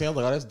ball in his hand. I was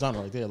like, oh, that's done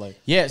right there. Like,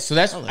 Yeah, so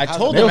that's like, I how-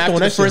 told They them was after throwing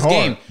the that shit first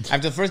game. hard.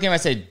 After the first game, I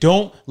said,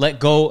 "Don't let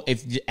go.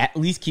 If at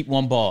least keep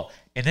one ball."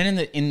 And then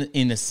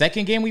in the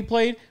second game we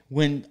played,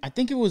 when I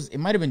think it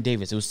might have been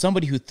Davis. It was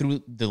somebody who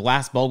threw the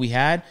last ball we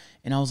had,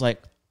 and I was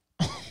like,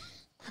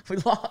 "We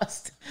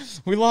lost,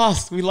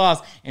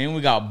 and then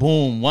we got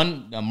boom.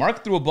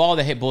 Mark threw a ball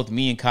that hit both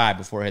me and Kai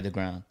before it hit the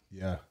ground.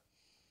 Yeah.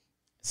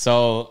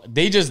 So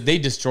they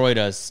destroyed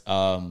us.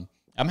 I'm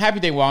happy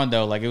they won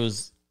though. Like it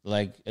was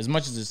like as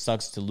much as it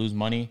sucks to lose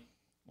money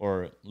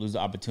or lose the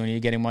opportunity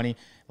of getting money,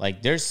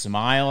 like their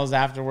smiles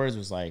afterwards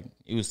was like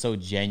it was so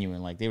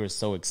genuine. Like they were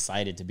so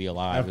excited to be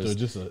alive. After It was,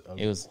 just a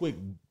it was- quick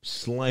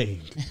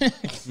slang,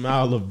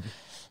 smile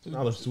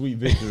of sweet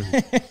victory.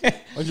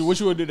 what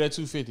you would do that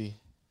 250?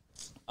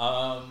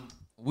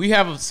 we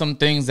have some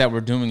things that we're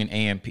doing in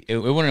AMP. It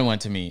wouldn't have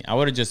went to me. I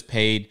would have just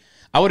paid.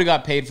 I would have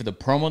got paid for the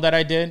promo that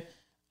I did.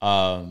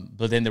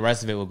 But then the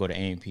rest of it will go to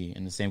AMP,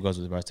 and the same goes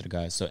with the rest of the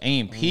guys. So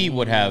AMP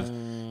would have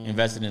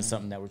invested in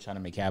something that we're trying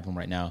to make happen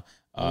right now.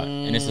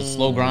 And it's a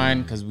slow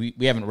grind because we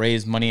haven't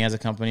raised money as a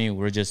company.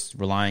 We're just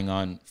relying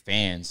on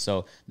fans.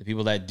 So the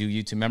people that do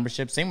YouTube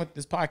membership, same with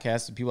this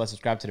podcast, the people that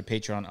subscribe to the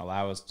Patreon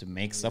allow us to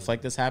make stuff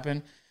like this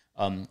happen.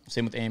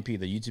 Same with AMP. The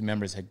YouTube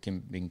members have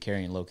been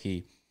carrying low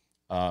key.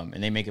 And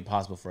they make it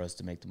possible for us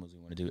to make the moves we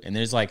want to do. And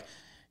it's like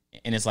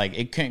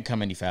it couldn't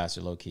come any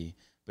faster, low key.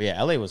 But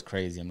yeah, LA was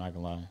crazy. I'm not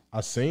gonna lie.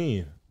 I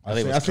seen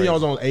was I crazy.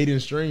 was on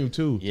Aiden's stream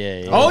too.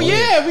 Yeah. Oh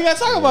yeah, we gotta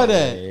talk about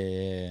that.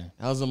 Yeah.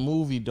 That was a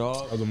movie,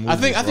 dog. That was a movie, I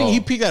think bro. he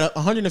peaked at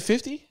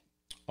 150.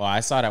 Oh, I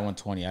saw it at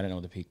 120. I didn't know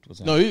what the peak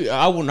was. At. No, he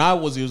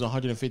was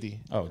 150.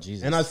 Oh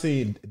Jesus. And I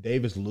seen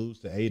Davis lose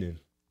to Aiden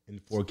in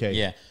 4K.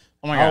 Yeah.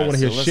 Oh my I god. don't want to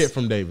So hear let's- shit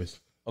from Davis.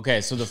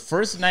 Okay, so the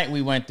first night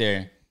we went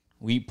there,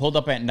 we pulled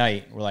up at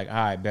night. We're like, all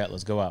right, bet,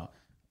 let's go out.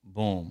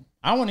 Boom.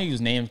 I don't want to use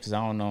names because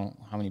I don't know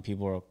how many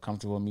people are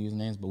comfortable with me using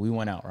names, but we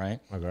went out, right?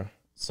 Okay.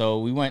 So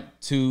we went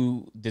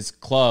to this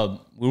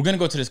club. We were going to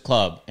go to this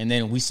club, and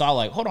then we saw,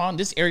 like, hold on,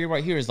 this area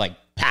right here is, like,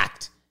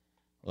 packed.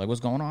 We're like, what's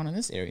going on in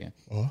this area?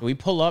 So we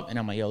pull up, and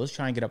I'm like, yo, let's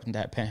try and get up in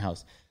that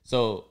penthouse.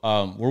 So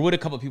we're with a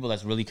couple of people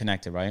that's really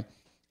connected, right?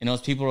 And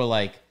those people are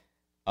like,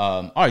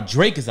 all right,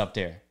 Drake is up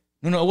there.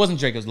 No, it wasn't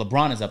Drake. It was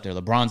LeBron is up there.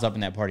 LeBron's up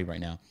in that party right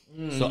now.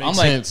 So I'm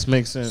like,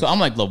 Makes sense. so I'm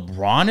like,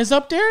 LeBron is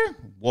up there?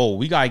 Whoa,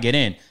 we gotta get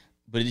in.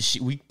 But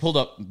we pulled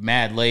up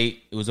mad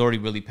late. It was already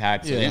really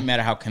packed. So it Yeah. didn't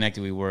matter how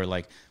connected we were.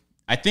 Like,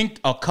 I think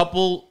a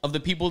couple of the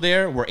people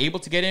there were able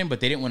to get in,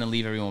 but they didn't want to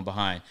leave everyone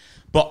behind.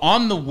 But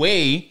on the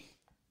way,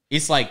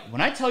 it's like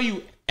when I tell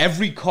you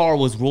every car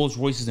was Rolls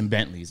Royces and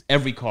Bentleys,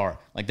 every car.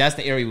 Like that's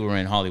the area we were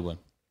in Hollywood.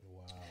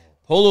 Wow.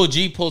 Polo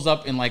G pulls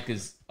up in like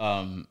his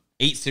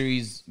 8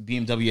 Series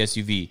BMW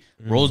SUV,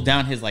 rolls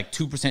down his like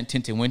 2%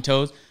 tinted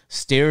windows,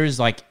 stares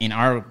like in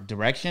our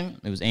direction.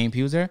 It was AMP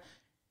was there.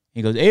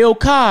 He goes, "Hey,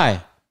 Kai,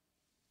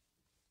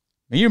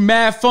 man, you're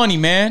mad funny,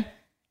 man,"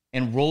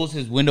 and rolls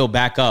his window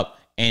back up.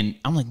 And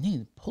I'm like,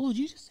 "Man, Polo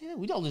G just said that?"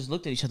 We all just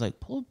looked at each other like,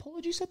 Polo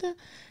G said that?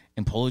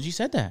 And Polo G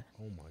said that.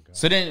 Oh my God.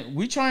 So then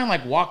we try and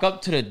like walk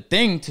up to the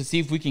thing to see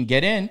if we can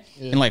get in.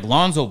 And like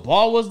Lonzo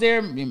Ball was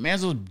there.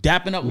 Man's was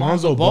dapping up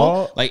Lonzo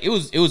Ball. Like it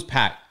was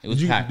packed. It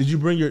was packed. Did you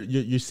bring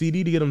your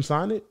CD to get him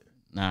signed it?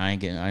 Nah, I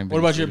ain't getting. What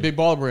about your big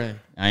ball brand?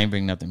 I ain't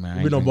bring nothing, man.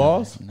 You bring no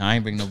balls? No, I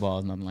ain't bring no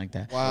balls, nothing like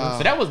that. Wow.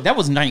 So that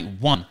was night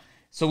one.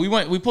 So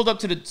we pulled up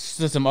to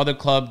some other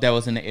club that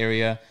was in the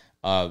area.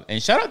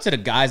 And shout out to the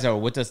guys that were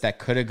with us that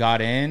could have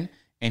got in.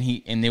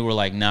 And they were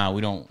like, nah, we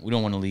don't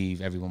want to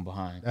leave everyone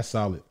behind. That's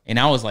solid. And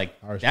I was like,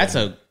 I respect that's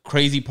a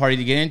crazy party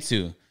to get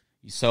into.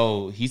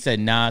 So he said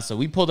nah. So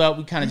we pulled up.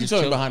 We kind of just tell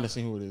me chilled. behind the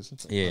scene who it is.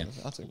 Yeah.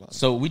 I'll tell you behind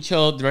So we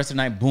chilled the rest of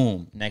the night.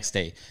 Boom. Next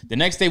day. The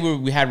next day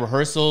we had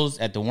rehearsals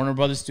at the Warner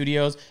Brothers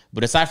studios.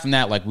 But aside from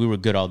that, like we were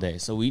good all day.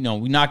 So we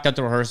knocked out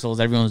the rehearsals.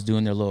 Everyone was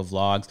doing their little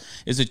vlogs.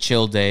 It's a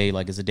chill day.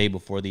 Like it's a day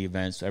before the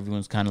event. So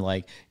everyone's kind of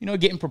like,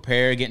 getting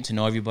prepared, getting to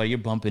know everybody. You're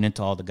bumping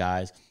into all the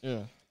guys.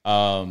 Yeah.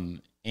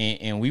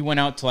 And we went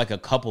out to like a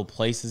couple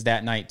places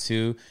that night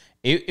too.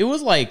 It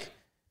was like,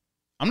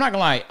 I'm not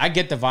gonna lie, I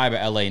get the vibe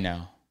of LA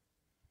now.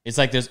 It's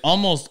like there's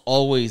almost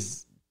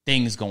always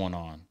things going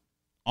on.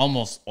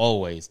 Almost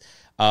always.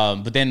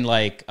 But then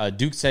like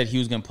Duke said he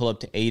was gonna pull up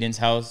to Aiden's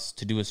house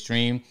to do a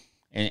stream.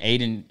 And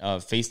Aiden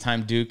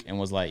FaceTime Duke and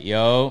was like,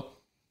 yo,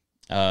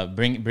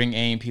 bring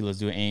AMP, let's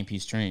do an AMP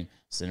stream.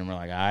 So then we're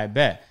like, I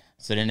bet.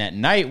 So then at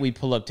night we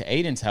pull up to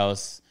Aiden's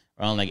house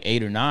around like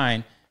 8 or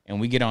 9, and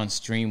we get on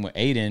stream with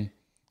Aiden,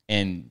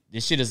 and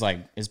this shit is like,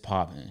 it's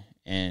popping.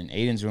 And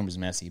Aiden's room is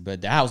messy,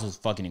 but the house was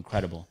fucking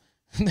incredible.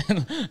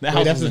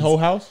 That's his whole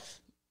house?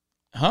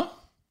 Huh?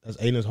 That's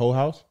Aiden's whole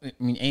house? I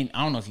mean,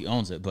 I don't know if he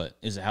owns it, but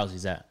it's the house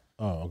he's at.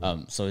 Oh,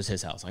 okay. So it's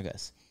his house, I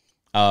guess.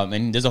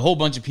 And there's a whole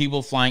bunch of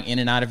people flying in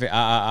and out of it.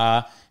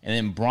 And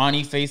then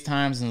Bronny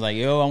FaceTimes and is like,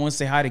 yo, I want to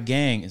say hi to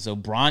gang. And so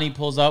Bronny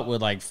pulls up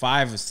with like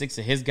 5 or 6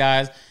 of his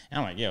guys. And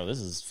I'm like, yo, this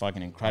is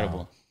fucking incredible.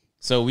 Wow.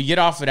 So we get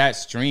off of that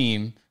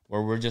stream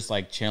where we're just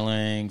like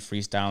chilling,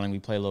 freestyling. We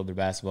play a little bit of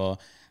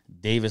basketball.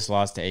 Davis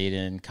lost to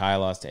Aiden. Kai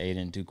lost to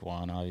Aiden. Duke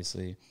won,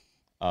 obviously.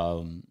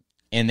 And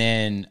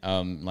then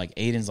like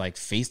Aiden's like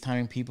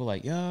FaceTiming people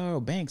like, yo,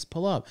 Banks,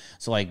 pull up.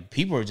 So like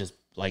people are just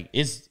like,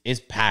 it's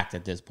packed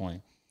at this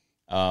point.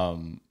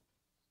 And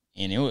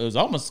it was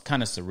almost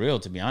kind of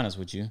surreal, to be honest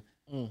with you.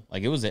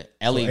 Like it was an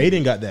LA. So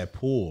Aiden got that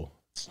pool.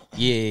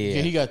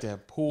 Yeah, he got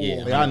that pool.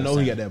 Yeah, Like, I know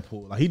he got that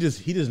pool. Like he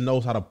just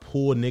knows how to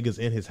pull niggas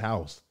in his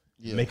house.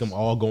 Yes. Make them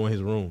all go in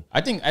his room.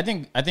 I don't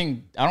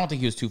think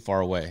he was too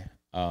far away.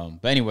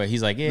 But anyway,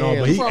 he's like, no,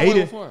 but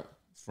Aiden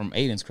from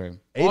Aiden's crib.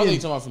 Aiden,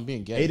 talking about from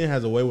being gay. Aiden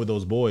has a way with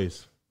those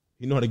boys.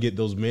 You know how to get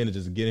those men to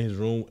just get in his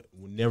room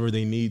whenever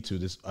they need to,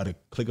 just at a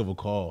click of a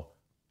call.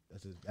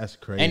 That's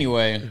crazy.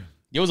 Anyway,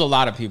 there was a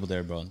lot of people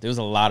there, bro. There was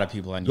a lot of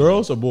people I knew.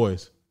 Girls or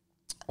boys?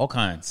 All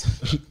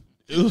kinds.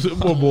 It was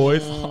more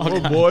boys.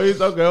 More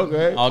boys.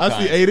 Okay. All I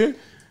kinds. see Aiden.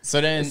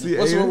 So then,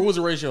 what was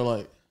the ratio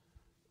like?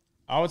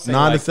 I would say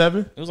 9 to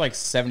 7. It was like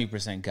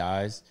 70%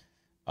 guys.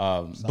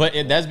 But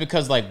that's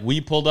because like we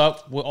pulled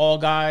up with all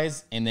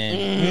guys, and then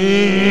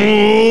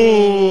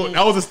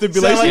that was a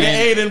stipulation. Sound like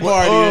an Aiden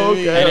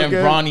party. And then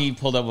Bronny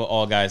pulled up with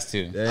all guys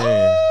too.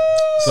 Damn.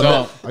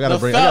 So I gotta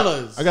bring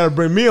fellas. I gotta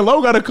bring me and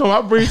Lo gotta come.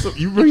 I bring some.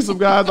 You bring some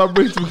guys. I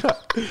bring some guys.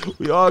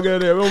 We all get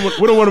there. We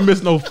don't want to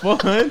miss no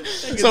fun.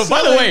 So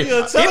by the way,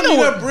 tell me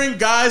to bring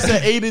guys to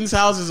Aiden's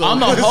houses on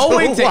the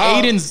hallway to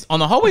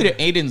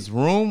Aiden's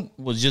room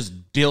was just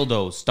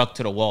dildos stuck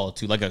to the wall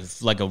too, like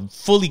a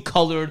fully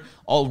colored,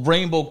 all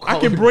rainbow colored. I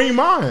can bring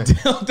mine.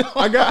 Dildo.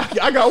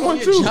 I got one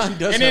too.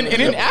 And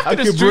then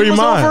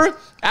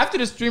after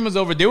the stream was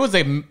over, there was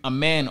a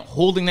man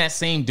holding that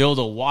same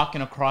dildo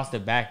walking across the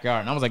backyard,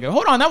 and I was like,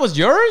 hold on, that was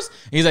yours?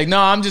 And he's like, no,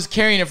 I'm just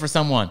carrying it for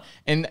someone.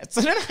 And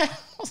so then I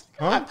was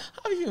like,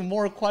 I have even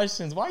more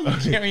questions. Why are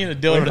you carrying a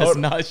dildo that's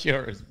not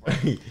yours, bro?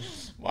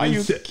 Why are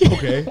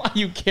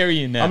you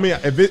carrying that? I mean,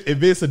 if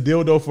it's a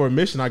dildo for a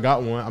mission, I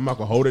got one. I'm not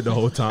gonna hold it the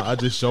whole time. I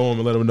just show him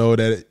and let him know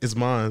that it's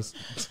mine.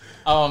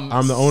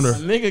 I'm the owner. A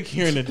nigga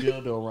carrying a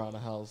dildo around the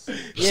house.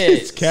 Yeah,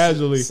 it's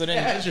casually. So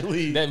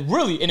then, that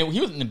really, and he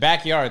was in the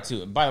backyard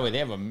too. And by the way, they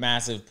have a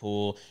massive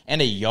pool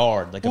and a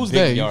yard, like Who's a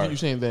big they? yard. You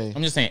saying they?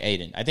 I'm just saying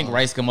Aiden. I think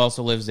Rice Gum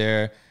also lives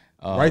there.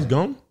 Rice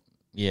Gum?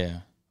 Yeah.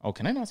 Oh,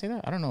 can I not say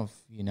that? I don't know if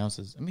he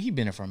announces. I mean, he's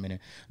been there for a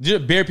minute.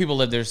 Bear people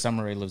live there.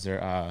 Summer Rae lives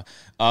there.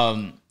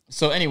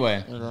 So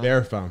anyway,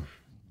 Bear fam,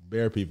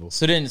 Bear people.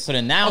 So then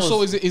now.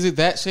 So is it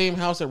that same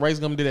house that Rice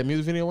Gum did that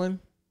music video in?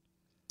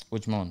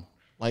 Which one?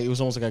 Like it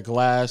was almost like a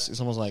glass. It's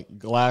almost like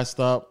glassed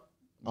up.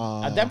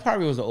 That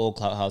probably was the old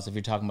Clout House. If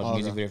you're talking about the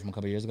music video from a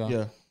couple years ago.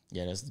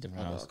 Yeah, that's a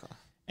different house. Okay.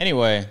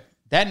 Anyway,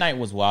 that night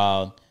was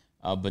wild.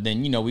 But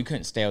then we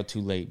couldn't stay out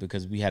too late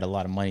because we had a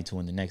lot of money to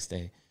win the next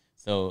day.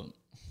 So.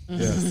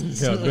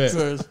 Yeah, bet.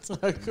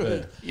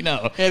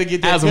 Had to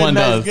get that as one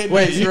does.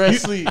 Wait, you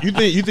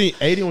think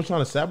Aiden was trying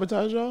to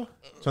sabotage y'all?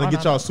 Trying to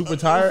get y'all super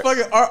tired?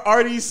 Fucking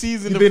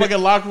RDC's in the fucking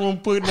locker room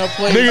putting up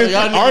plays.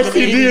 Niggas,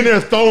 RCD in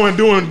there throwing,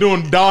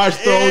 doing dodge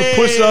throws,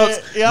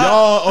 push-ups.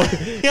 Y'all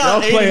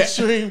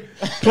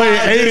playing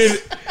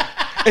Aiden.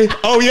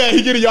 Oh yeah,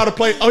 he getting y'all to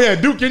play. Oh yeah,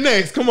 Duke, you're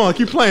next. Come on,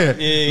 keep playing.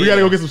 We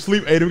gotta go get some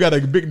sleep, Aiden. We got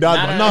a big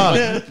dodgeball.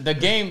 Nah. The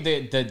game,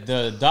 the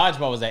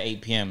dodgeball was at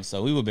 8 p.m.,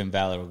 so we would have been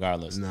valid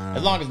regardless.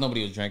 As long as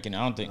nobody was drinking. I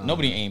don't think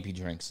nobody in A&P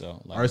drinks.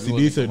 So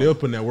RCD said they were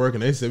putting that work,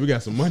 and they said we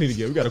got some money to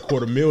get. We got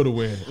 $250,000 to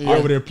win. Yeah.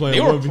 Over there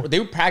playing. They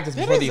were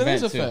practicing before the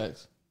event too.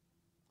 Fact.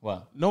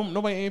 What?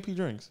 Nobody in A&P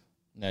drinks.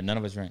 No, none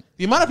of us drink.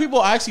 The amount of people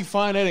I actually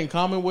find that in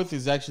common with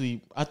is actually.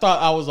 I thought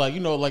I was like,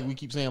 like we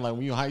keep saying, like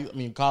when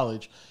you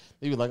college.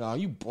 They be like, "Oh,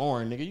 you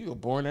boring, nigga. You a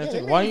boring ass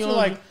nigga. Why you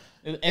like?"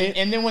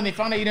 And then when they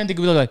found out you didn't think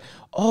it was like,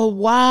 oh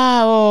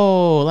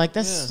wow, like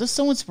that's just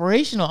so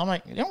inspirational. I'm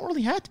like, you don't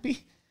really have to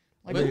be.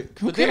 Like,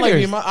 but then like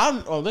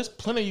there's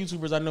plenty of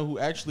YouTubers I know who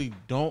actually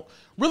don't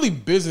really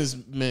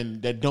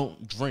businessmen that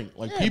don't drink.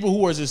 Like people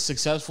who are just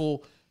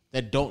successful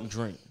that don't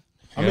drink.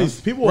 I mean,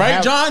 people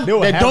right, John,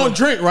 that don't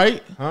drink,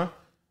 right? Huh?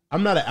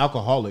 I'm not an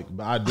alcoholic,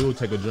 but I do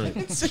take a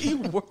drink. See, you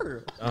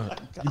were.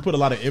 You put a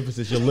lot of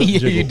emphasis. Your lips you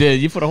jiggle.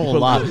 did. You put a whole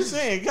lot. I'm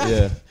saying, God.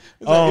 Yeah.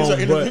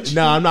 But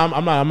no, I'm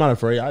not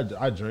afraid.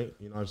 I drink.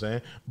 You know what I'm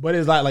saying? But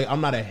it's like I'm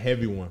not a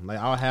heavy one. Like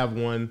I'll have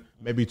one,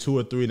 maybe 2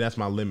 or 3. That's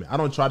my limit. I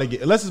don't try to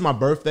get unless it's my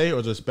birthday or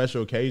it's a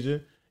special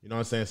occasion. You know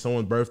what I'm saying?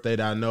 Someone's birthday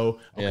that I know.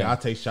 Okay, I'll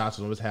take shots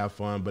with them. Let's have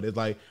fun. But it's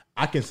like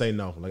I can say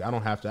no. Like I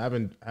don't have to. I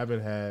haven't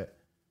had.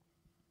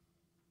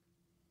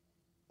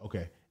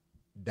 Okay.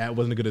 That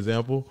wasn't a good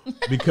example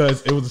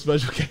because it was a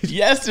special occasion.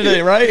 Yesterday,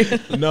 right?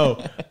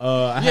 No.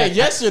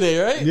 Yesterday,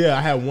 right? Yeah,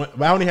 I had one.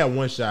 But I only had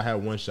one shot. I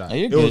had one shot. Oh,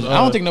 you're good. I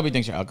don't think nobody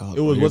thinks you're alcoholic.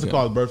 It was what's it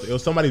called? Birthday. It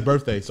was somebody's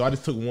birthday, so I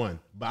just took one.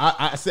 But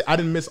I said I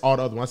didn't miss all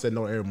the other ones. I said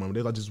no to everyone.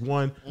 There's like just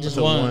one. Just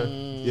one.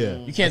 Yeah.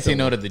 You can't say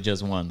no to the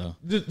just one though.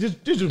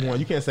 Just one.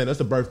 You can't say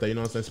that's a birthday. You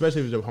know what I'm saying?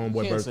 Especially if it's your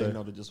homeboy Can't birthday. say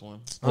no to just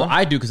one. Well,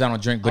 I do because I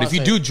don't drink. But I'll if you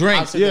say- do I'll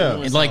drink, say that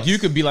Yeah. it's like you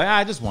could be like,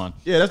 I just one.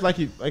 Yeah, that's like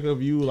if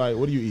you like,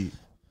 what do you eat?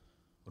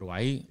 What do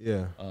I eat?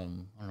 Yeah. I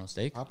don't know,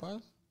 steak.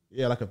 Popeyes?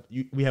 Yeah, like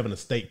we having a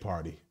steak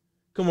party.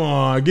 Come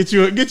on, get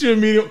you a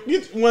medium.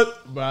 Get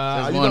what?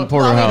 There's You one know,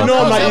 porterhouse. you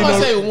know I'm not I'm eating gonna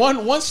no.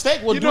 say one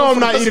steak will You do know it I'm for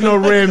not the- eating no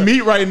red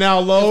meat right now,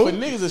 Lo. If a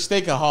nigga's a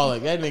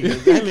steakaholic, that nigga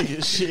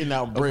shitting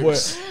out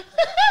bricks.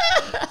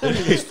 That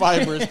nigga's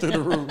fibers through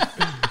the roof.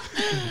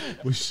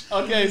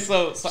 Okay,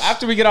 so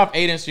after we get off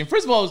Aiden's stream,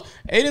 first of all,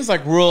 Aiden's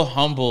like real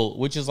humble,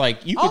 which is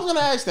like you. I was gonna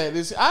ask that.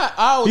 I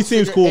always He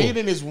seems figure cool.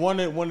 Aiden is one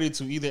of the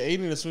two. Either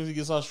Aiden, as soon as he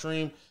gets off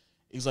stream,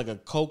 he's like a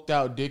coked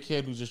out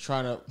dickhead who's just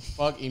trying to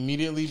fuck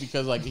immediately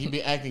because like he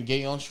been acting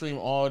gay on stream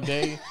all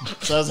day.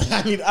 So I was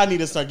like, I need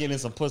to start getting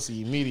some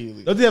pussy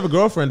immediately. Does he have a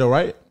girlfriend though?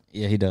 Right?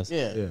 Yeah, he does.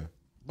 Yeah. Yeah.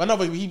 But no,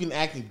 but he been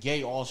acting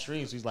gay all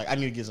stream, so he's like, I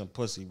need to get some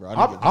pussy, bro.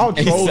 I'll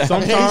troll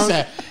sometimes.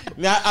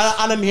 Now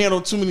I didn't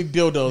handle too many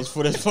dildos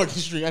for this fucking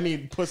stream. I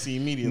need pussy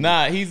immediately.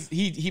 Nah,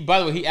 he.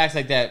 By the way, he acts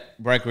like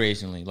that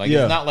recreationally. Like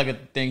Yeah. it's not like a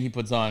thing he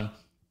puts on.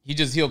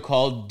 He'll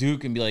call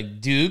Duke and be like,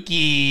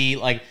 Dookie.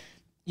 Like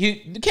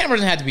the camera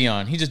doesn't have to be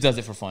on. He just does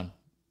it for fun.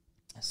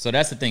 So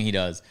that's the thing he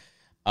does.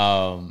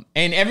 And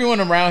everyone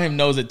around him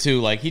knows it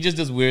too. Like he just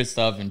does weird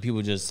stuff, and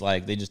people just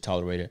like they just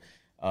tolerate it.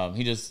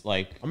 He just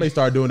like I may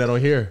start doing that on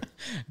here.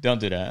 don't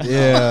do that.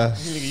 Yeah.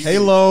 Hey,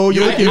 Lo,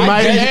 you looking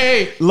mighty.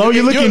 Hey, Lo,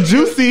 you looking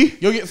juicy.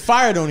 You'll get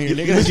fired on here,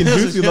 nigga. Looking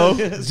juicy, Lo.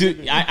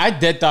 Dude, I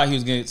dead thought he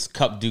was gonna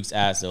cup Duke's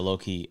ass though, low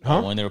key,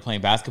 when they were playing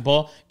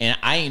basketball, and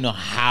I didn't know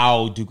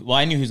how Duke. Well,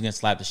 I knew he was gonna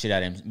slap the shit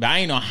out of him, but I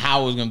didn't know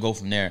how it was gonna go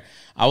from there.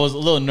 I was a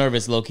little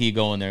nervous, low key,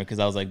 going there because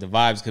I was like, the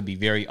vibes could be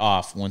very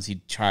off once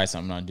he tries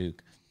something on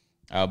Duke,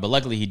 but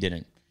luckily he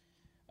didn't.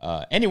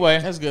 Anyway,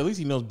 That's good. At least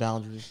he knows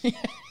boundaries.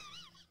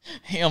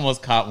 he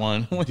almost caught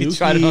one when he Dookie.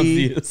 tried it on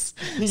Zeus.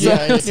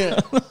 Yeah.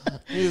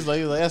 He was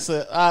like, that's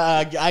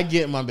I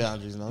get my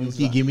boundaries now.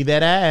 You give me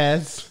that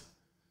ass.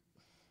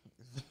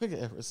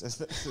 Nigga ever says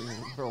that to me,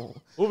 bro.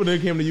 What when they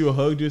came to you and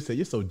hugged you and said,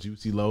 "You're so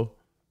juicy, Lo."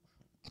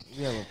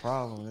 You have a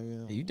problem,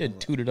 nigga. You did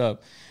toot it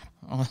up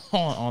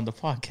on the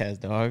podcast,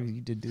 dog. You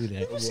did do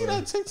that. You see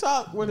that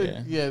TikTok when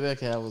that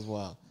cat was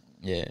wild.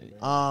 Yeah.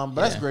 But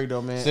that's great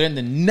though, man. So then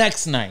the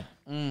next night.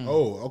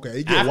 Oh, okay.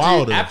 It get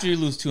wilder. After you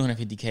lose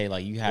 250K,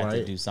 like you had to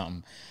Right. do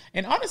something.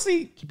 And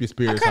honestly, Keep your I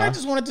spirits kind high. of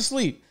just wanted to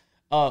sleep.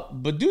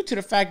 But due to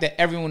the fact that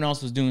everyone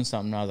else was doing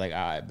something, I was like, all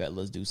right, bet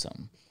let's do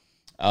something.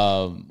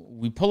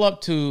 We pull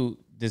up to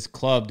this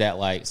club that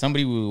like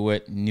somebody we were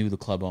with knew the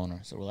club owner.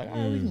 So we're like, all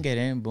right, we can get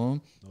in,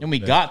 boom. Then we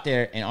got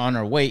there and on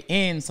our way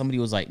in, somebody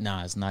was like,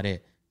 nah, it's not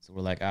it. So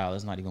we're like,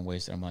 let's not even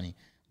waste our money.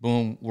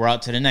 Boom, we're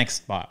out to the next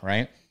spot,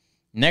 right?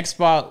 Next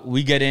spot,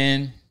 we get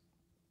in,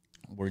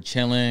 we're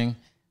chilling.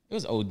 It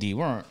was OD.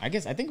 I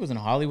think it was in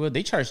Hollywood.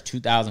 They charged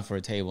 $2,000 for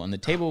a table, and the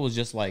table was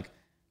just like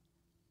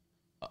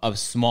a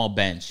small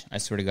bench. I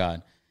swear to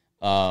God.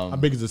 How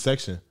big is the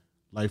section?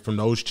 Like from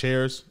those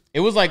chairs?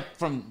 It was like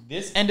from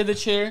this end of the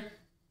chair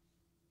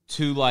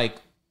to like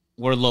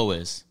where Lo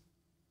is.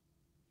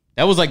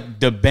 That was like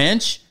the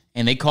bench,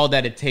 and they called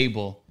that a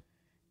table.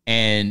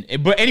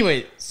 But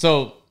anyway,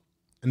 so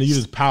And then you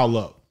just pile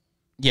up.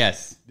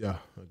 yes. Yeah.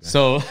 Okay.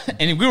 So,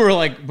 and we were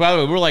like, by the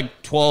way, we were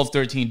like 12,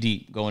 13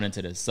 deep going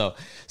into this. So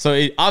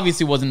it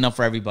obviously wasn't enough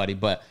for everybody,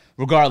 but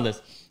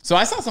regardless. So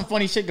I saw some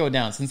funny shit go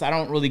down since I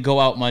don't really go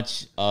out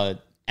much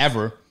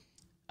ever.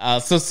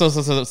 So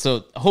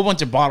a whole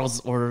bunch of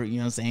bottles order, you know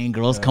what I'm saying?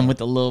 Girls come with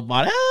a little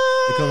bottle.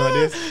 They come like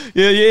this?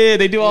 Yeah,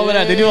 they do all of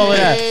that. They do all of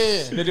that.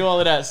 Yeah. They do all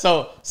of that.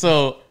 So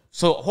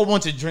a whole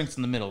bunch of drinks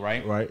in the middle,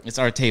 right? Right. It's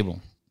our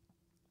table.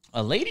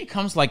 A lady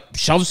comes, like,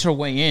 shoves her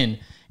way in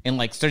and,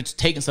 like, starts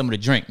taking some of the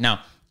drink. Now,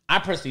 I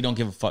personally don't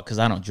give a fuck because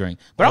I don't drink.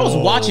 But I was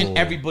watching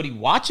everybody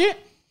watch it.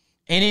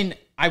 And then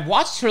I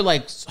watched her,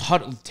 like,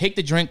 take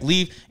the drink,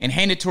 leave, and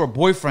hand it to her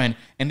boyfriend.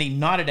 And they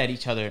nodded at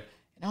each other.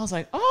 And I was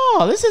like,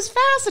 oh, this is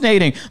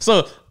fascinating.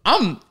 So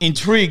I'm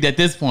intrigued at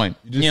this point.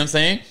 You know what I'm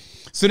saying?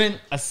 So then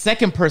a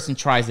second person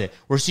tries it,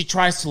 where she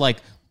tries to like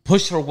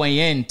push her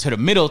way in to the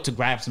middle to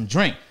grab some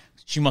drink.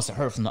 She must have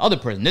heard from the other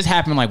person. This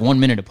happened like 1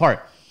 minute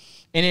apart.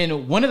 And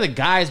then one of the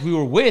guys we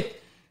were with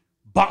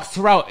boxed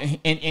her out,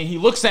 and he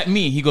looks at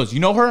me. He goes, you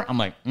know her? I'm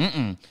like,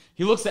 mm-mm.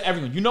 He looks at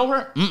everyone. You know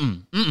her?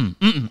 Mm-mm, mm-mm,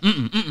 mm-mm,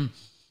 mm-mm, mm-mm. And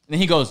then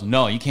he goes,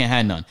 no, you can't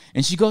have none.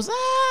 And she goes,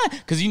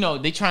 because, you know,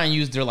 they try and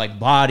use their, like,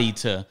 body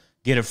to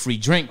get a free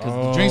drink, because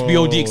the drinks be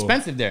OD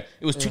expensive there.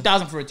 It was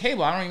 $2,000 for a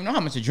table. I don't even know how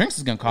much the drinks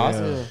is going to cost.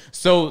 Yeah.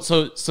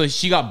 So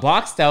she got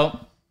boxed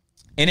out,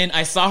 and then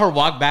I saw her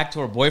walk back to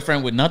her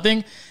boyfriend with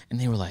nothing, and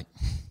they were like...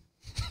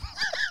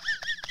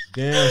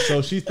 Damn,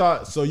 so she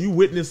thought, so you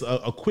witnessed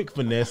a quick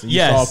finesse and you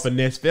saw a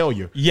finesse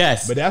failure.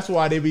 Yes. But that's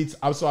why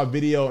I saw a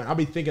video, and I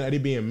be thinking that they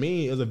being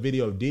mean. It was a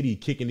video of Diddy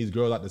kicking these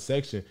girls out the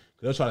section.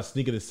 They'll try to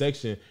sneak in the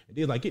section. And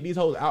they're like, get these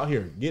hoes out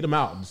here. Get them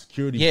out. The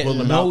security pull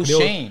them out. No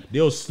shame.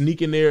 They'll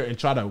sneak in there and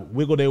try to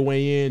wiggle their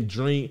way in,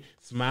 drink,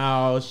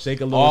 smile,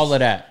 shake a little. All of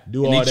that.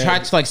 Do all that. They try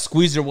to like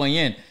squeeze their way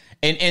in.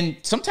 And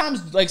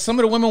sometimes like some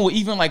of the women will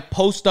even like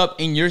post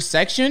up in your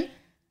section.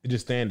 They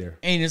just stand there.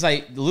 And it's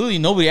like, literally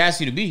nobody asked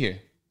you to be here.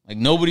 Like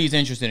nobody's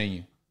interested in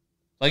you.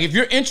 Like if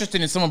you're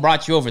interested and someone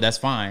brought you over, that's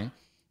fine.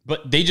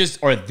 But they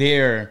just are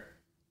there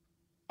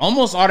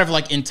almost out of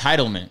like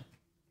entitlement.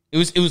 It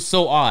was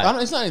so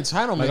odd. It's not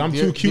entitlement. Like I'm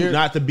too cute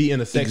not to be in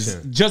a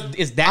section.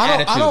 It's that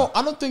attitude.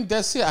 I don't think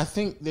that's it. I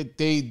think that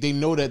they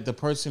know that the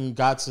person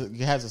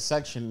has a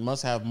section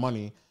must have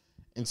money,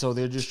 and so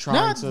they're just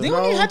trying to. They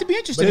don't even have to be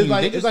interested.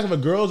 But it's like if a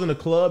girl's in a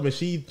club and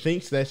she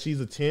thinks that she's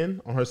a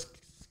 10 on her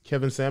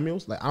Kevin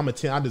Samuels, like I'm a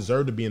 10. I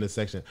deserve to be in a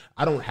section.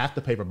 I don't have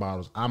to pay for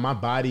bottles. My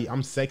body,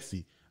 I'm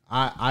sexy.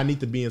 I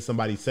need to be in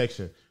somebody's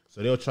section.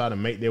 So they'll try to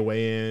make their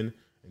way in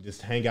and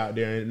just hang out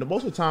there. And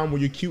most of the time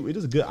when you're cute, it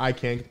is good eye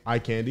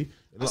candy.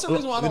 That's the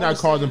reason why they're not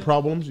causing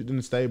problems. You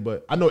didn't stay,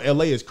 but I know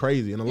LA is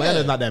crazy and Atlanta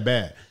is not that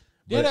bad.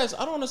 Yeah,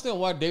 I don't understand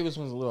why Davis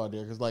wants to live out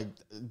there, because like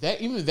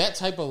that, even that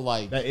type of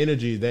like that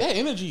energy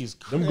is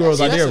crazy. Them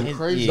girls out there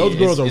crazy. Those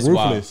girls are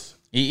ruthless.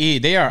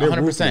 They are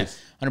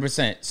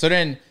 100%. So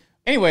then.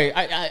 Anyway,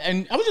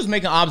 I was just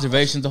making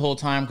observations the whole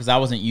time because I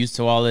wasn't used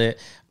to all of it.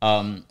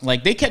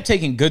 Like they kept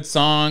taking good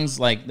songs,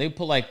 like they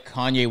put like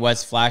Kanye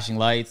West Flashing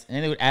Lights, and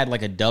then they would add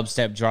like a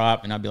dubstep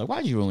drop, and I'd be like,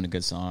 why'd you ruin a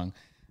good song?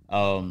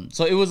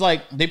 So it was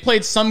like they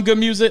played some good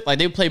music, like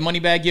they would play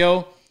Moneybagg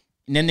Yo,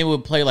 and then they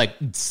would play like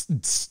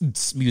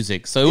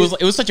music. So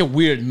it was such a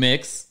weird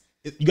mix.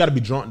 You got to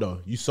be drunk though.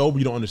 You sober,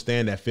 you don't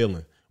understand that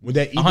feeling. When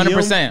that EDM,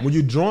 100%. When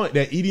you drunk,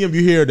 that EDM,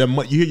 you hear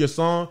your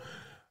song.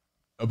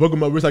 I broke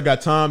my wrist. I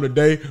got time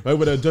today. Right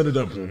with that,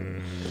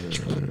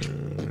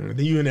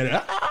 then you in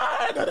there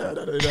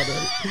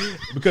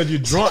because you're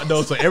drunk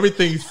though, so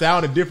everything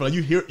sounded different.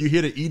 Like you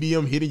hear the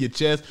EDM hitting your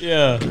chest.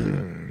 Yeah,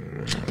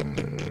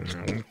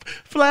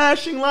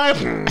 flashing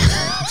light.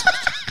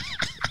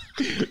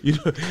 You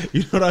know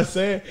what I'm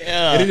saying?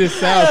 Yeah, and it just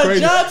sounds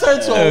crazy. John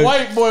turned to a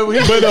white boy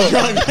when he was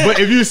drunk. But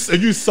if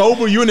you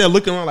sober, you in there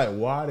looking around like,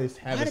 why is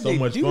having so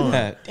much fun?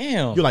 That?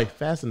 Damn, you're like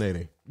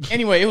fascinating.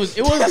 Anyway, it was.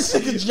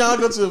 John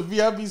go to the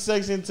VIP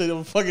section to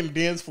the fucking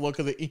dance floor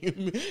because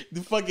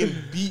the fucking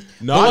beat.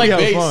 No, I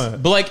like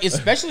fun. But like,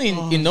 especially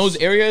in those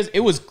areas, it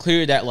was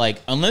clear that like,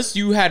 unless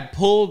you had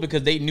pulled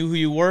because they knew who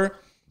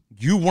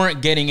you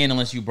weren't getting in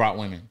unless you brought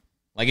women.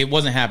 Like it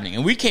wasn't happening,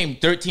 and we came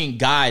 13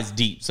 guys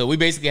deep, so we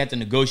basically had to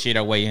negotiate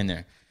our way in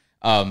there,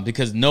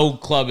 because no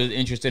club is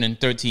interested in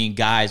 13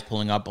 guys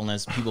pulling up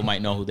unless people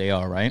might know who they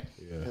are, right?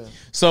 Yeah.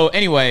 So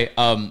anyway,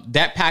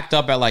 that packed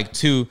up at like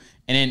 2.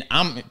 And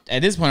then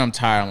at this point I'm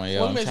tired. I'm like,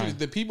 yo,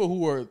 the people who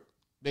were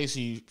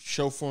basically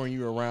chauffeuring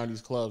you around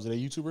these clubs, are they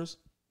YouTubers?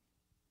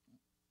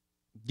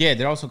 Yeah,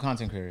 they're also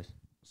content creators.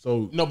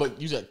 So no,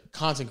 but you said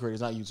content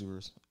creators, not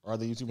YouTubers. Are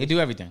they YouTubers? They do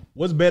everything.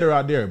 What's better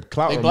out there,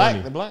 clout or black?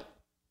 money? They black?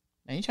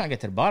 Man, you trying to get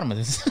to the bottom of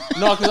this?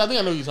 No, because I think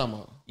I know what you're talking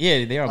about.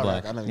 Yeah, they are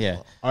black. Right, yeah.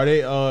 Are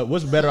they?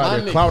 What's better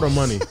out there, clout or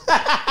money?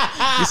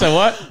 You said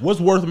what?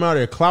 What's worth them out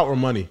there, clout or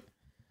money?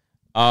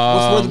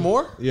 What's worth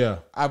more? Yeah,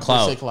 I would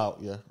say clout.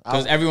 Yeah,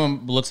 because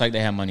everyone looks like they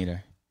have money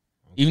there,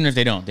 even if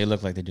they don't. They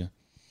look like they do.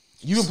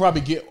 You can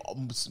probably get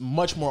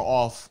much more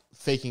off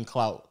faking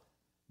clout,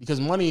 because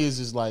money is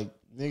just like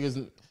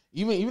niggas.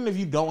 Even if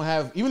you don't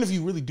have, even if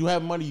you really do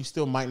have money, you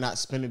still might not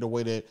spend it the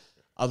way that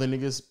other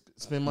niggas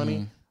spend money.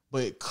 Mm-hmm.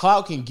 But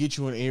clout can get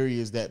you in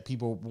areas that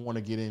people want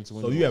to get into.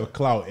 So you have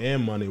clout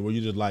and money, where you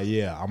just like,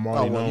 yeah, I'm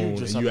already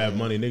known, and you have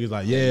money. Niggas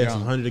like, yeah, it's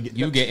 100 to get.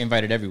 You get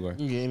invited everywhere.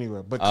 You get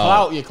anywhere, but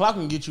clout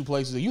can get you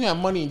places. You have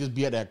money and just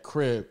be at that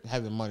crib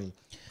having money.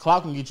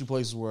 Clout can get you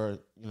places where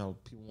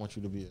people want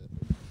you to be at.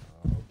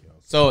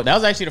 So that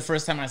was actually the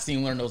first time I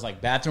seen one of those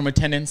like bathroom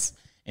attendants,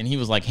 and he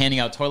was like handing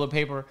out toilet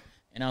paper.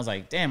 And I was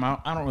like, damn, I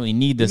don't really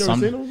need this. You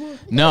never seen those?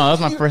 No, that was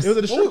my first. It was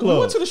at the strip club. We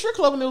went to the strip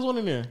club and there was one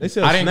in there. They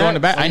said I didn't go in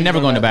the bathroom. I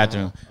never go in the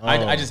bathroom. Oh.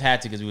 I just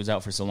had to because we was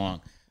out for so long.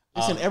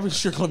 It's in every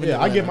strip club.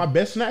 Yeah, I get my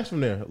best snacks from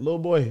there. Little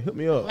boy, hit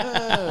me up.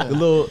 The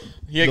little.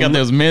 He got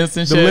those mints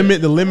and shit.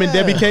 The lemon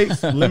Debbie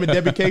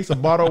cakes, a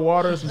bottle of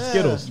water, some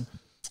Skittles.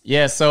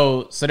 Yeah,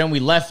 so then we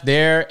left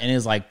there, and it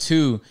was like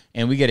 2,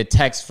 and we get a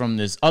text from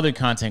this other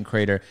content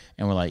creator,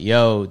 and we're like,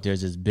 yo,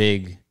 there's this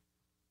big,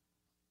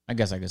 I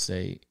guess I could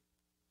say,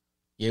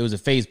 yeah, it was a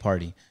phase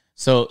party.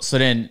 So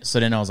then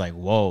I was like,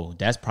 whoa,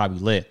 that's probably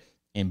lit.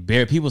 And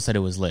bare people said it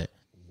was lit.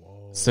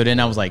 Whoa. So then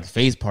I was like,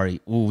 phase party,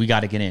 ooh, we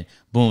got to get in.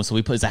 Boom, so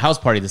it's a house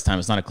party this time,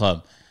 it's not a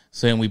club.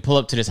 So then we pull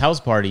up to this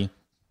house party,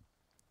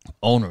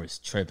 owner is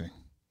tripping.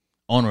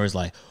 Owner is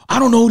like, I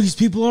don't know who these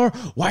people are.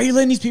 Why are you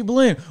letting these people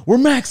in? We're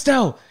maxed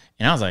out.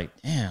 And I was like,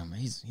 damn,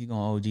 he's going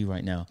OD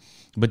right now.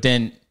 But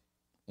then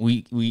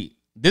we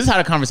this is how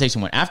the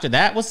conversation went. After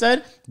that was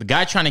said, the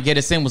guy trying to get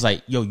us in was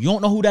like, yo, you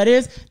don't know who that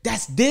is?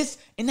 That's this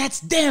and that's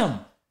them.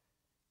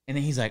 And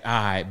then he's like, all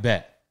right,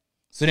 bet.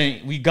 So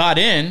then we got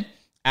in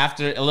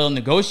after a little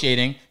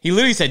negotiating. He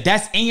literally said,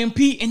 that's AMP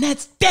and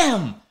that's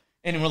them.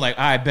 And then we're like,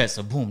 all right, bet.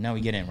 So boom, now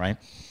we get in, right?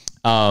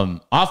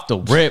 Off the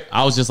rip,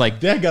 I was just like,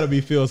 that gotta be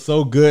feel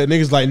so good.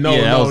 Niggas like, no.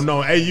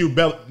 Hey, you,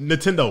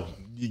 Nintendo,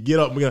 you get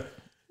up.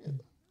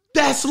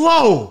 That's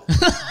low.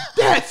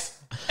 That's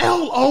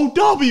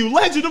LOW,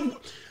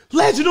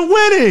 Legend of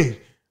Winning.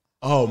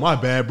 Oh, my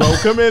bad, bro.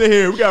 Come in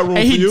here. We got room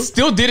and for you. He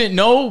still didn't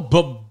know,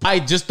 but by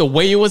just the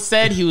way it was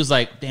said, he was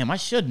like, damn, I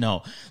should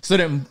know. So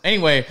then,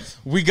 anyway,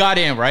 we got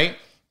in, right?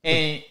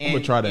 And I'm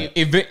gonna try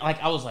that.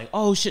 I was like,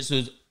 oh shit. So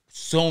there's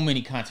so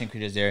many content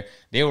creators there.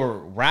 There were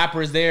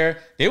rappers there.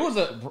 There was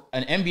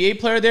an NBA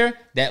player there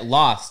that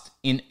lost.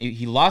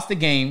 He lost the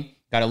game,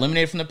 got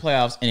eliminated from the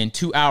playoffs, and in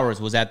 2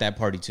 hours was at that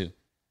party too.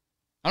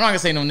 I'm not gonna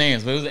say no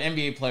names, but it was an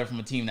NBA player from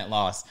a team that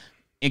lost.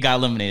 It got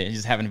eliminated. It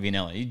just happened to be in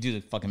LA. You do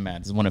the fucking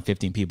math. It's one of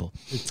 15 people.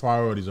 His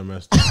priorities are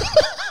messed up.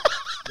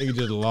 Nigga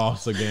just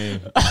lost a game.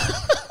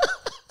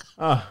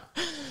 I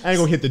ain't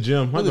gonna hit the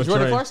gym. Was it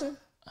Jordan Clarkson?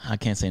 I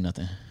can't say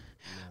nothing.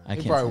 I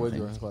He can't probably say was nothing.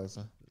 Jordan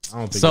Clarkson. I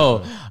don't think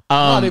So,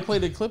 No, they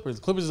played the Clippers.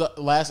 Clippers is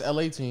the last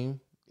LA team,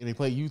 and they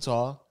played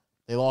Utah.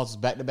 They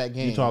lost back-to-back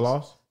games. Utah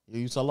lost? Yeah,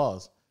 Utah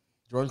lost.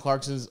 Jordan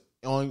Clarkson's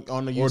on the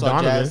Or Utah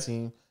Donovan. Jazz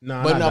team.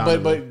 Nah, but not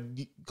Donovan.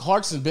 but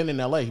Clarkson's been in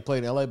LA. He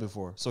played in LA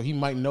before, so he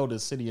might know the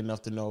city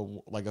enough to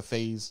know like a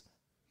phase.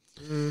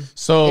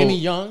 So And he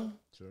young.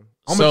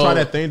 I'm gonna try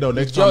that thing though.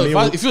 Next time me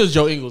and If it was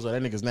Joe Ingles,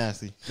 that nigga's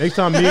nasty. next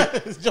time me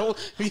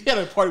He had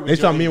a party with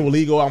next Joe time me and Ingles.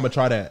 Willie go, I'm gonna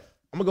try that.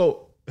 I'm gonna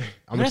go.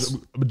 I'm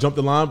gonna jump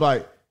the line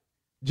like,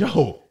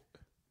 Joe,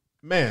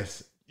 man,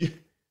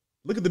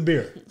 look at the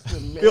beer.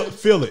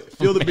 Feel it.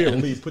 Feel the beer.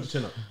 Waleed, put your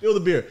chin up. Feel the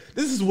beer.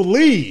 This is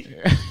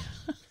Waleed.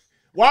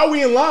 Why are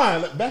we in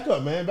line? Back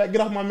up, man. Get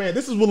off my man.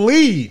 This is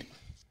Waleed.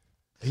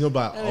 He'll be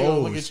like, That nigga gonna oh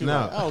look at you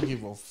like, snap. I don't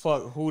give a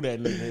fuck who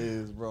that nigga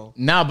is, bro.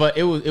 Nah, but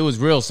it was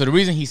real. So the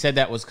reason he said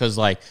that was because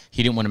like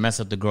he didn't want to mess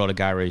up the girl to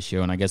guy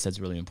ratio, and I guess that's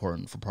really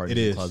important for parties It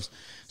and is. clubs.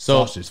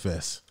 So, Sausage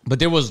fest. but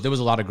there was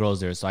a lot of girls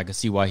there, so I could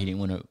see why he didn't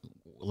want to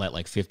let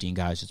like 15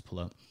 guys just pull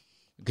up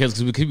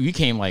because we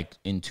came like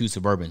in 2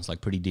 Suburbans,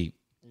 like pretty deep.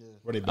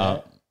 Were they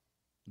bad?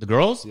 The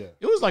girls, Yeah.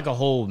 it was like a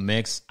whole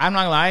mix. I'm not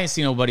gonna lie, I didn't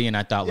see nobody, and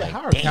I thought Yeah, like,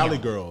 how are damn. Cali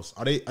girls?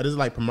 Are they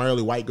like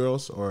primarily white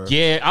girls or?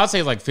 Yeah, I would say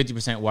it's like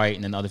 50% white,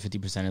 and then the other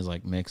 50% is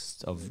like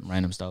mixed of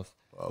random stuff.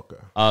 Okay.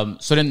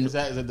 So then Is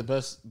that the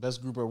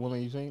best group of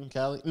women you've seen?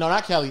 Cali? No,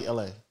 not Cali.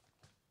 LA.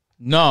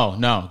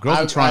 no, girls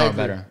in Toronto are agree.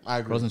 better. I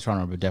agree. Girls in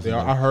Toronto are They definitely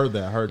are, better. I heard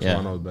that. I heard Yeah.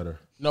 Toronto's better.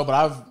 No, but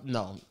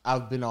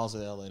I've been also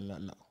to LA.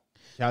 No.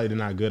 Cali, they're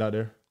not good out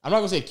there. I'm not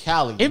gonna say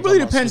Cali. It I'm really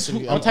talking about depends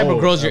specifically what type LA.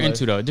 of girls you're LA.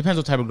 into, though. It depends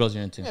what type of girls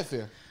you're into. Yeah,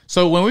 fair.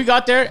 So when we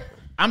got there,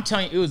 I'm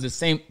telling you, it was the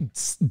same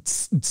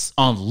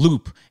on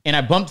loop.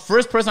 And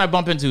first person I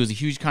bumped into was a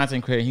huge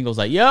content creator. He goes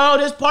like, yo,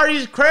 this party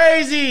is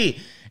crazy.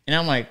 And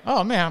I'm like,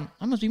 oh man,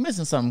 I must be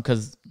missing something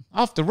because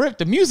off the rip,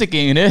 the music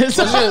ain't it. Is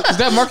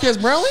that Marquez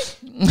Brownlee?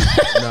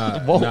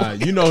 Nah,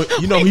 you know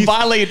He he's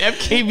violated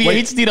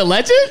FKBHD the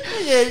legend?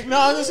 Yeah, no,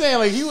 I'm just saying,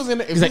 like he was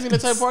in. If he's like, in the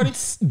type party,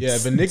 yeah.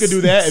 If a nigga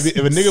do that, if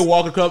a nigga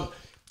walk a cup,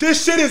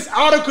 this shit is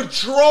out of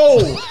control.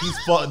 He's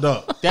fucked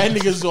up. that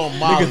nigga's on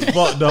Molly. Niggas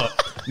fucked up.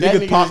 That Niggas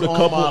nigga's popped a on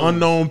couple Molly.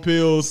 unknown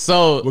pills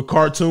So with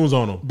cartoons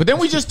on them. but then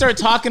we just start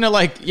talking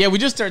we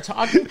just start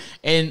talking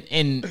and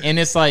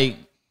it's like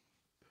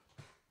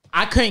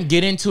I couldn't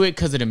get into it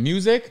because of the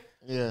music.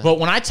 Yeah. But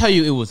when I tell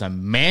you it was a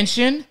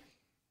mansion,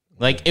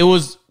 like it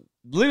was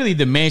literally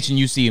the mansion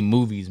you see in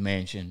movies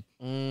mansion.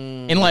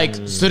 And like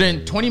so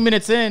then 20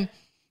 minutes in,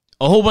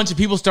 a whole bunch of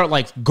people start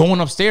like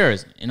going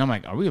upstairs. And I'm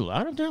like, are we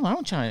allowed up there? Like,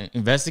 I'm trying to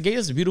investigate.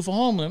 It's a beautiful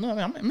home.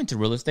 I'm into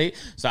real estate.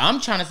 So I'm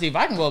trying to see if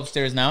I can go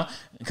upstairs now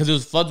because there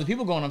was floods of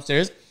people going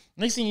upstairs.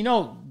 Next thing you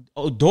know,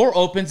 a door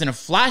opens and a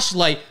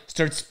flashlight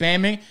starts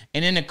spamming,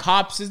 and then the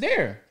cops is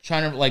there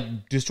trying to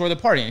like destroy the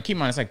party. And keep in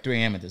mind, it's like 3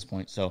 a.m. at this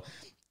point. So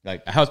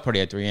like a house party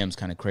at 3 a.m. is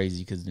kind of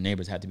crazy because the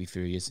neighbors had to be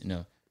furious in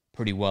a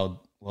pretty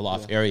well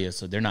off area.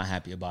 So they're not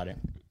happy about it.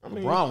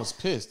 LeBron was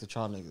pissed. The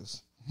Tron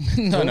niggas.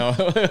 No.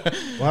 What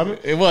happened?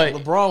 It was.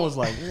 LeBron was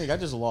like, nigga, I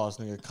just lost,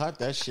 nigga. Cut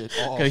that shit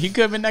off. He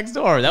could have been next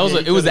door. That was Yeah,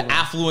 it was he an could've been.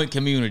 affluent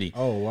community.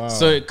 Oh, wow.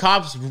 So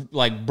cops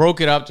like broke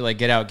it up to like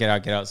get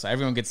out. So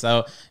everyone gets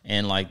out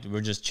and like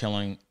we're just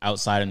chilling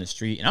outside in the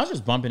street. And I was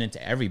just bumping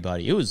into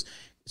everybody. It was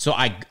so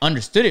I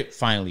understood it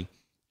finally.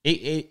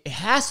 it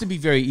has to be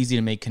very easy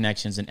to make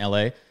connections in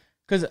LA.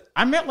 Because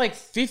I met like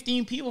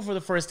 15 people for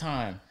the first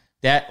time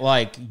that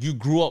like you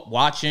grew up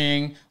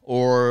watching,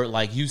 or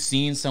like you've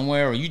seen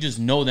somewhere, or you just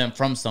know them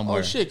from somewhere.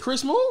 Oh shit,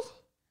 Chris Move?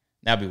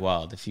 That'd be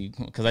wild if you,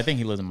 because I think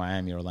he lives in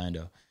Miami,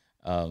 Orlando.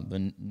 But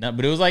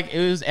it was like,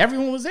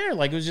 everyone was there.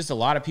 Like it was just a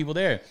lot of people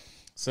there.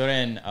 So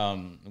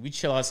then we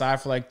chill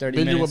outside for like 30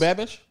 Benjamin minutes.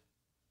 Babish?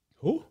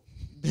 Who?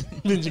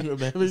 Benjamin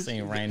Babish.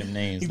 Saying random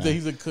names.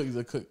 He's a cook. He's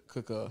a cook.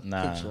 Cook show.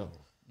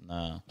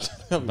 Nah.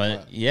 That'd be But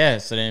fine. yeah,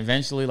 so then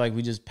eventually like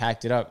we just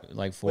packed it up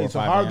like 4 or 5 So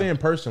how are a.m. they in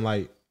person?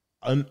 Like,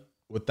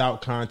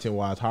 without content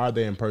wise, how are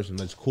they in person?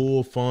 It's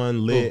cool,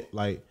 fun, lit.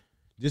 Like,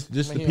 just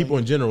the people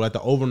in general. Like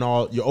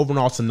your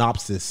overall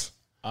synopsis.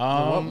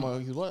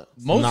 He's what?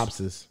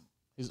 Synopsis.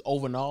 He's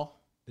overall.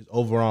 It's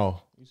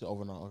overall. You said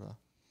overall.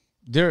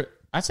 Okay.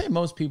 I'd say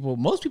most people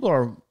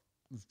are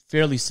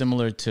fairly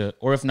similar to,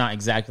 or if not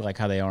exactly like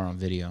how they are on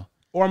video.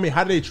 Or I mean,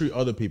 how do they treat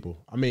other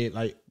people? I mean,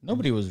 like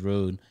Nobody was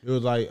rude. it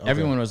was like okay.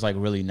 Everyone was like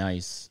really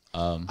nice.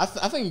 I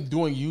think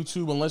doing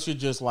YouTube, unless you're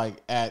just like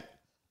at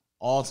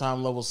all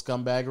time level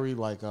scumbaggery,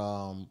 like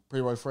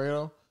Pretty Boy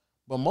Fredo,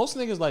 but most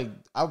niggas like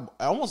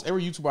almost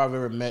every YouTuber I've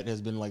ever met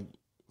has been like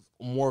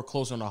more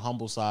closer on the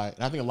humble side,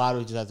 and I think a lot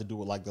of it just has to do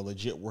with like the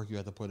legit work you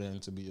have to put in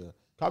to be a.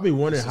 Probably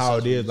wondering how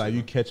it is. Like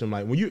you catch them.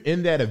 Like when you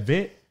in that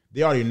event,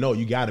 they already know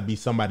you got to be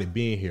somebody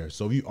being here.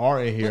 So if you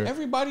are in here, But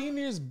everybody in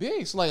there is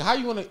big. So like, how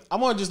you gonna?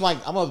 I'm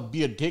gonna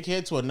be a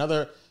dickhead to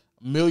another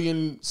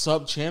million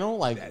sub channel.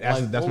 Like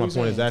that's my point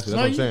exactly. That's what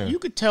I'm saying. You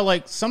could tell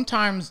like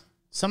sometimes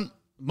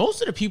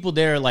most of the people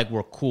there like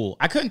were cool.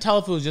 I couldn't tell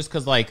if it was just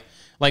because like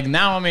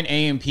now I'm in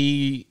AMP.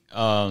 You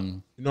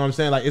know what I'm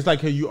saying? Like it's like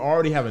hey, you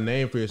already have a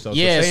name for yourself.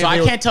 Yeah, so I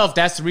there- can't tell if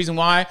that's the reason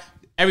why.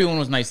 Everyone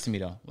was nice to me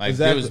though. Like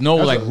there was no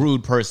That's like a-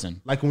 rude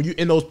person. Like when you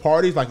in those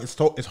parties, like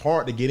it's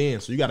hard to get in.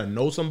 So you got to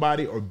know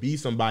somebody or be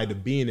somebody to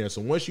be in there.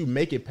 So once you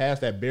make it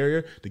past that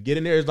barrier to get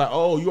in there, it's like,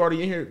 oh, you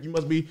already in here. You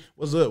must be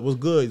what's up? What's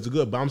good? It's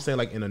good. But I'm saying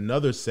like in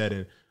another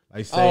setting,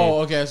 like say,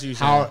 Oh, okay. That's what you're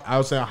saying. how I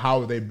was saying how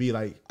would they be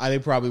like? They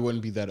probably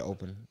wouldn't be that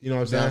open. You know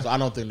what I'm saying? I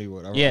don't think they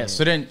would. Yeah.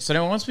 So then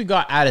once we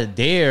got out of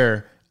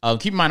there,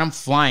 keep in mind I'm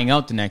flying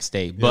out the next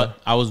day, but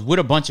I was with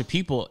a bunch of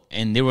people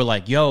and they were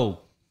like, "Yo,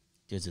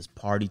 there's this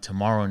party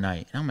tomorrow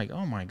night," and I'm like,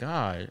 "Oh my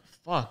god,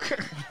 fuck,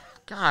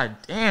 god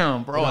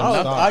damn,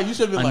 bro." You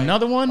should be like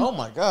another one? Oh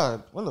my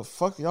god, when the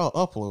fuck y'all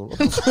upload? What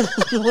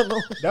the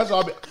fuck? That's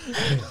all.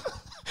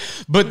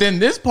 But then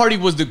this party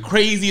was the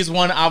craziest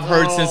one I've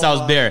heard since I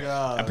was there.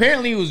 God.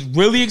 Apparently, it was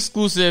really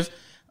exclusive.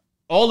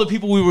 All the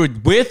people we were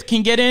with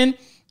can get in.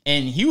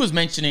 And he was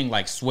mentioning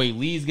like Sway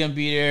Lee's gonna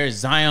be there,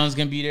 Zion's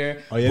gonna be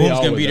there, Oh, yeah, Boom's they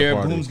gonna always be at there,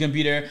 parties. Boom's gonna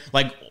be there.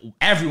 Like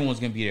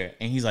everyone's gonna be there.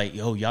 And he's like,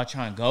 "Yo, y'all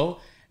trying to go?"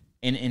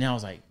 And I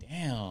was like,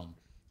 "Damn!"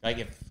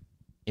 Like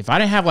if I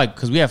didn't have like,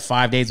 because we have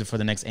 5 days before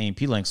the next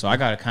AMP link, so I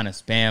gotta kind of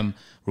spam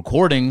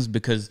recordings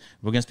because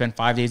we're gonna spend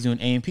 5 days doing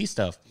AMP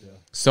stuff. Yeah.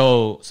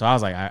 So I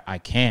was like, I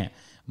can't.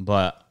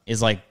 But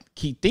it's like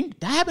that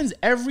happens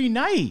every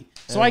night.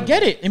 So I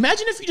get it.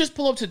 Imagine if you just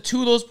pull up to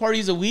 2 of those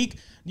parties a week.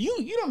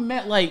 You done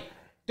met like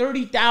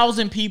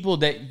 30,000 people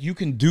that you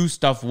can do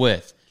stuff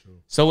with. True.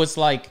 So it's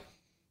like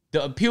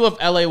the appeal of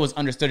LA was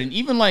understood. And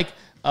even like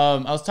I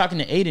was talking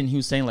to Aiden, he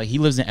was saying like he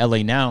lives in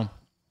LA now.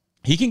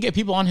 He can get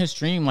people on his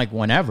stream like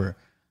whenever.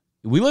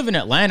 We live in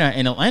Atlanta,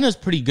 and Atlanta's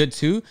pretty good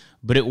too,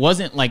 but it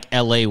wasn't like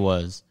LA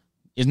was.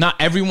 It's not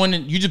everyone,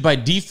 you just by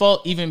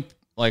default, even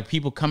like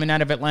people coming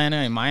out of Atlanta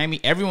and Miami,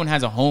 everyone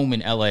has a home in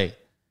LA.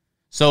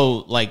 So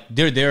like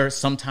they're there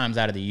sometimes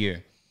out of the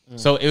year.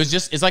 So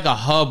it's like a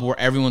hub where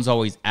everyone's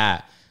always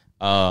at.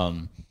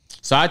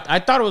 So I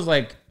thought it was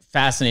like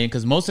fascinating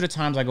because most of the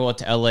times I go out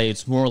to LA,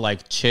 it's more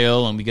like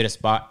chill and we get a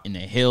spot in the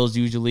hills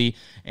usually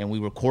and we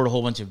record a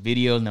whole bunch of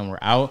videos and then we're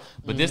out.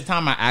 But this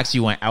time I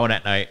actually went out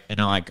at night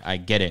and I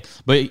get it.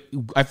 But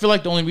I feel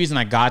like the only reason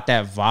I got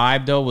that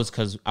vibe though was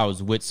because I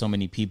was with so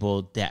many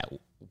people that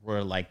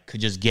were like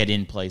could just get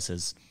in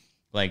places.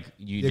 Like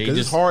because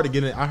it's hard to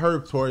get in. I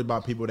heard stories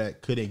about people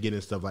that couldn't get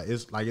in stuff.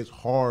 It's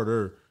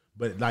harder,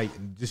 but like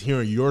just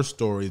hearing your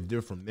story is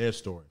different from their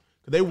story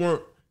because they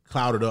weren't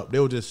clouded up. They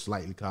were just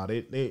slightly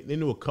clouded. They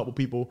knew a couple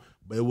people,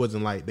 but it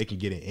wasn't like they can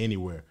get in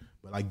anywhere.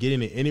 But like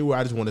getting in anywhere,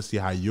 I just want to see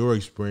how your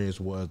experience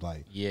was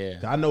like. Yeah,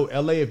 I know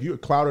LA. If you're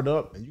clouded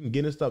up and you can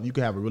get in stuff, you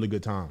can have a really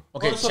good time.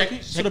 Okay,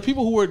 so the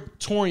people who were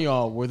touring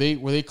y'all were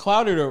they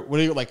clouded or were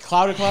they like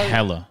clouded?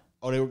 Hella.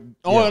 Oh, they were.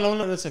 Oh, yeah.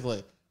 No, that's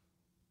like.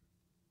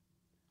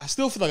 I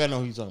still feel like I know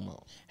who you're talking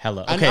about.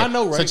 Hella. Okay, I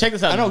know, right? So check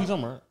this out. I know who you're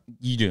talking about.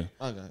 You do.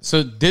 Okay.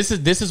 So this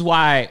is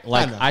why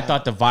like I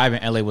thought the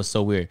vibe in LA was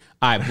so weird.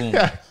 All right, boom.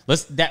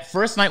 That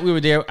first night we were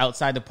there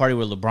outside the party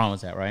where LeBron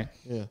was at, right?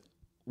 Yeah.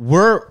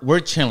 We're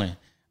chilling.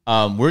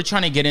 We're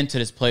trying to get into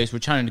this place. We're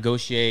trying to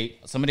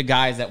negotiate. Some of the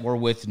guys that we're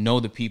with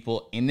know the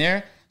people in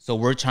there, so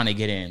we're trying to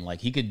get in.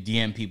 Like he could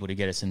DM people to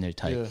get us in there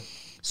tight. Yeah.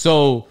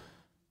 So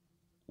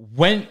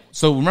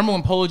remember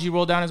when Polo G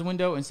rolled down his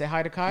window and said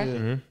hi to Kai? Yeah.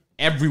 Mm-hmm.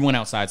 Everyone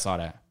outside saw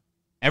that.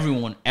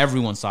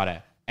 Everyone saw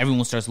that.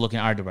 Everyone starts looking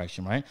our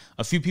direction, right?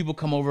 A few people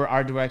come over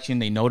our direction.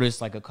 They notice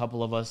like a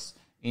couple of us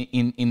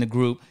in the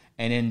group,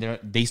 and then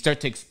they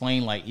start to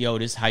explain like, yo,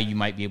 this is how you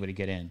might be able to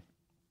get in,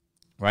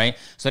 right?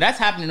 So that's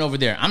happening over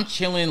there. I'm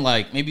chilling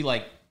like maybe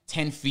like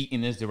 10 feet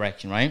in this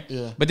direction, right?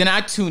 Yeah. But then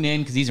I tune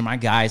in because these are my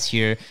guys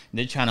here.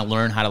 They're trying to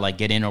learn how to like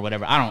get in or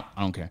whatever. I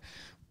don't care.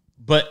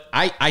 But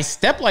I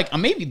step like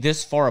I'm maybe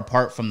this far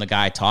apart from the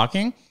guy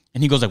talking,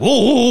 and he goes like,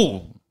 whoa,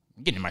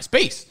 I'm getting in my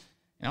space.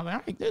 And I'm like,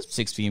 all right, there's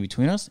 6 feet in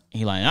between us. And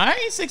he like, I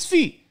ain't 6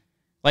 feet.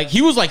 Like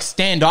he was like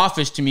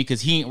standoffish to me because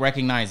he didn't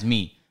recognize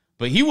me.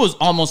 But he was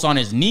almost on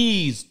his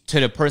knees to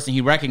the person he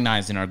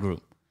recognized in our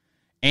group.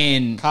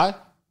 And Kai?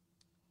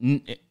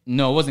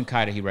 No, it wasn't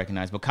Kai that he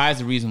recognized, but Kai's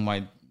the reason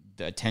why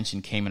the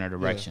attention came in our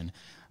direction.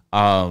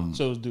 So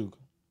it was Duke.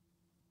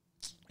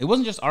 It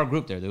wasn't just our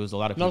group there. There was a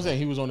lot of people. No, I'm saying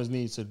he was on his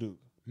knees to Duke.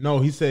 No,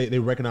 he said they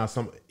recognized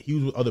some. He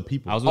was with other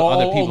people. I was with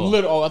other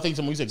people. I think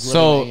someone said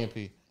So- Glenn and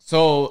AMP.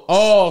 So,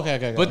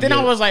 Okay. but then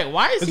I was like,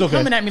 why is he okay.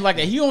 coming at me like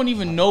that? He don't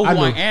even know who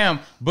I I knew. am.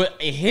 But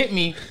it hit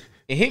me.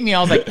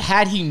 I was like,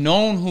 had he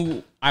known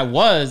who I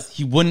was,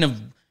 he wouldn't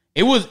have.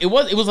 It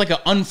was like an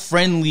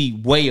unfriendly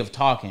way of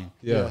talking.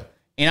 Yeah.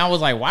 And I was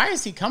like, why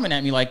is he coming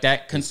at me like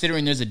that,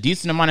 considering there's a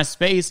decent amount of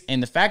space?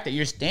 And the fact that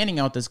you're standing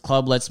out this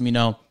club lets me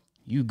know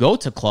you go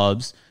to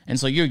clubs. And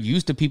so you're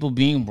used to people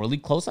being really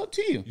close up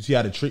to you. You see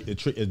how to treat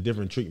a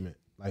different treatment.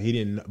 Like he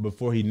didn't know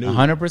before he knew.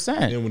 100%.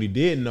 And then when he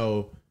did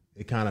know,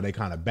 they kind of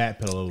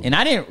backpedal a little. And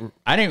I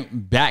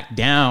didn't back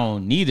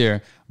down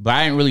neither, but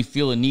I didn't really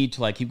feel a need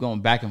to like keep going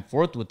back and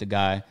forth with the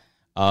guy.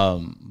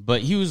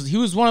 But he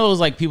was one of those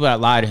like people that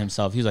lie to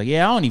himself. He was like,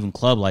 yeah, I don't even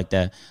club like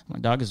that. I'm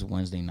like, dog, it's a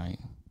Wednesday night.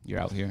 You're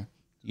out here.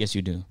 Yes,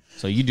 you do.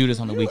 So you do this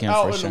on the weekend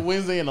out for in sure. the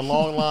Wednesday in the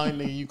long line,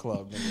 nigga, you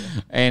club,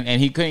 nigga.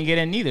 And he couldn't get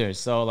in neither.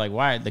 So like,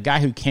 why the guy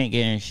who can't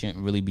get in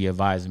shouldn't really be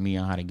advising me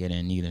on how to get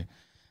in neither.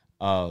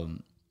 But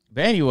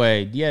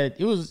anyway, yeah,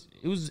 it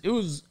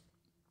was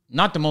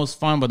not the most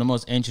fun, but the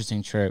most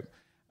interesting trip.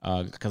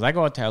 Because I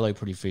go out to LA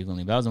pretty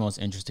frequently, but that was the most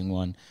interesting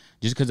one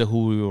just because of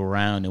who we were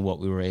around and what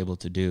we were able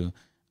to do.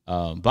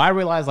 But I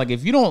realized like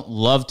if you don't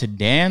love to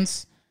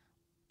dance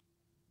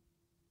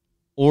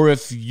or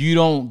if you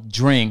don't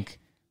drink,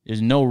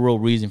 there's no real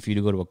reason for you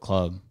to go to a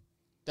club.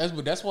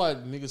 That's why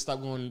niggas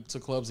stopped going to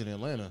clubs in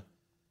Atlanta.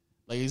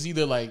 Like it's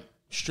either like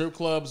strip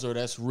clubs or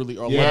that's really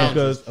or Yeah, lounges.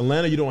 because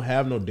Atlanta, you don't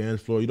have no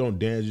dance floor. You don't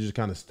dance. You just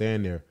kind of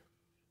stand there.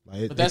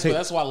 Like, But that's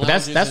why But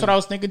lounges. that's what I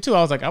was thinking too.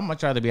 I was like, I'd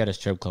much rather be at a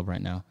strip club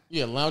right now.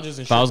 Yeah, lounges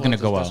and If I was strip gonna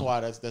clubs, go that's out. why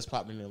that's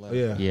popping in Atlanta.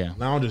 Yeah, Yeah.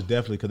 Lounges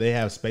definitely because they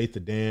have space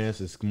to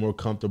dance. It's more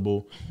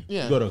comfortable.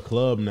 Yeah. You go to a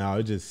club now,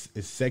 it's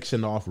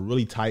sectioned off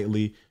really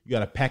tightly. You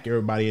got to pack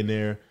everybody in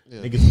there.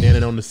 Niggas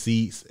standing on the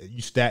seats.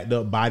 You stacked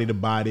up body to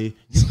body.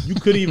 You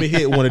could even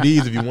hit one of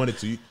these if you wanted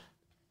to.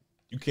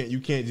 You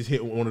can't just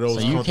hit one of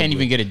those. So you can't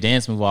even get a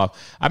dance move off.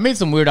 I made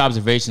some weird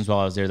observations while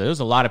I was there. There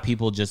was a lot of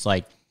people just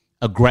like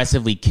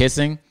aggressively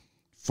kissing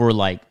for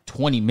like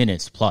 20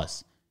 minutes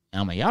plus.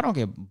 And I'm like, y'all don't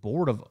get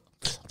bored of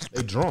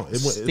They drunk. It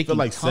sticky felt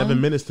like tongue? 7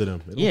 minutes to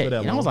them. It don't yeah. feel that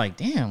And I long. was like,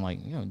 damn, like,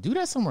 do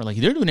that somewhere. Like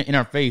they're doing it in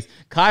our face.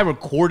 Kai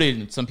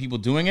recorded some people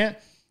doing it.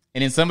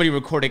 And then somebody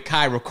recorded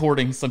Kai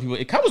recording some people.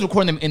 Kai was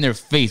recording them in their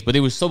face, but they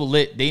were so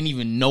lit, they didn't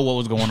even know what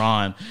was going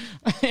on.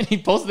 And he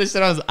posted this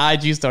shit on his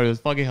IG story. It was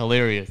fucking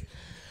hilarious.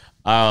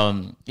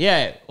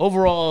 Yeah,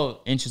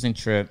 overall, interesting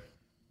trip.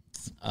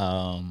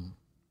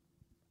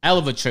 Hell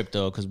of a trip,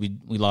 though, because we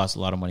lost a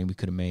lot of money we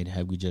could have made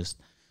had we just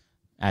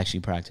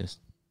actually practiced.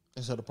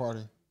 Instead of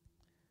party.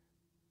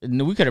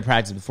 No, we could have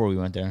practiced before we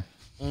went there.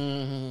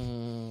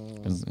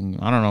 'Cause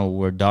I don't know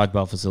where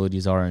dodgeball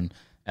facilities are in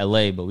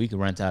LA, but we could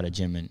rent out a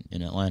gym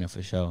in Atlanta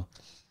for sure.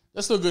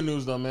 That's still good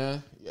news though,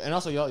 man. And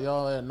also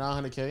y'all at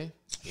 900K.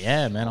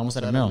 Yeah, man, almost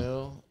at a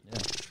mil.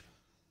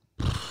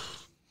 Yeah.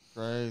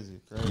 Crazy.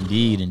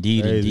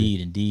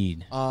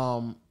 Indeed.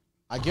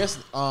 I guess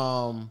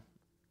oh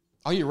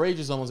yeah, Rage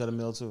is almost at a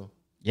mil too.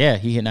 Yeah,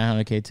 he hit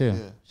 900K too.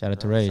 Yeah. Shout out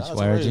to Rage, Shout out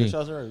to YRG. Rage.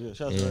 Shout out to Rage. Yeah.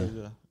 Shout out to Rage.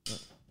 Yeah.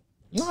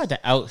 You don't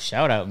have to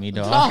shout out me,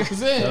 dog. No, I'm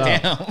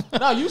saying. Damn.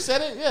 No, you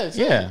said it.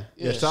 Yeah.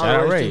 Yeah. shout Shout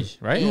out Rage, Rage,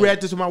 too. right? You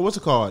reacted to my what's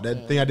it called?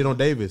 That thing I did on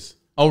Davis.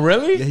 Oh,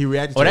 really? Yeah, he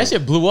reacted. Oh, to that it.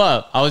 shit blew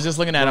up. I was just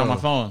looking at it on Bro.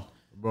 my phone.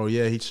 Bro,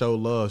 yeah, he showed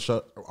love.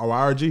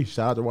 YRG.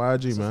 Shout out to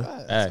YRG, man.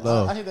 Facts.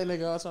 Love. I hate that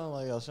nigga all the time.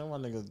 Like, yo, show my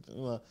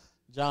nigga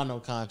John no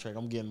contract.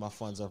 I'm getting my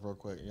funds up real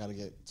quick. You gotta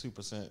get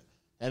 2%.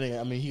 That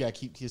nigga, I mean, he gotta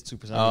keep his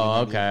 2%. Oh,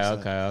 I get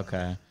 98%.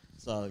 okay.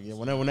 So yeah,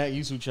 when that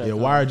YouTube check, Yeah,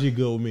 comes, YRG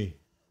good with me.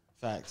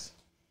 facts.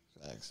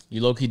 You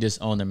low key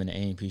disowned them in the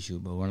A&P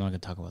shoot, but we're not gonna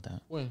talk about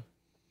that. When?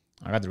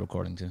 I got the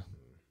recording too.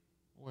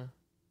 Where?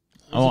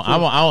 I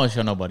won't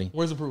show nobody.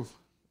 Where's the proof?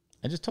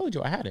 I just told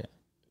you I had it.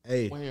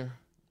 Hey, Where?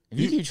 If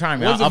you keep trying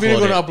me, When's I'll the video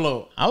upload gonna it.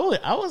 upload?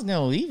 I was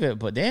gonna leave it,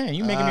 but damn,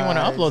 you making me want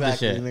to upload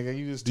exactly, this shit. Nigga,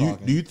 you just do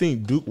talking. you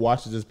think Duke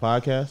watches this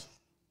podcast?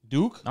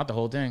 Duke? Not the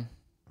whole thing.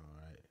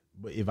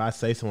 But if I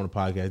say something on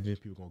the podcast, then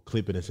people gonna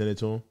clip it and send it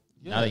to him.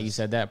 Now that you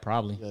said that,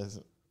 probably. Yes.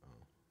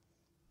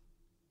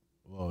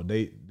 Well,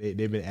 they've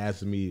been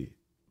asking me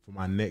for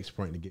my next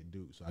prank to get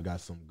Duke, so I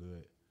got some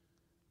good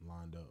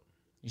lined up.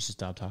 You should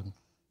stop talking.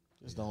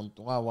 Just don't.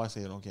 Why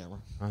say it on camera?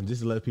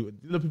 Just to let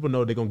people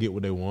know they're gonna get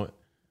what they want.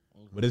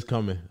 But it's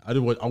coming. I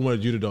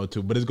wanted you to know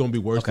too, but it's gonna be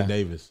worse than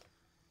Davis.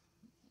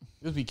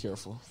 Just be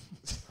careful,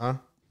 Huh?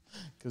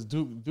 Because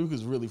Duke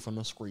is really from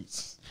the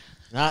streets,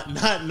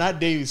 not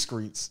Davis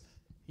streets.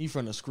 He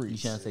from the You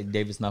streets. trying to say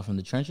Davis not from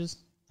the trenches?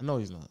 I know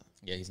he's not.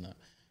 Yeah, he's not.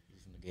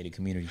 He's from the gated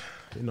community.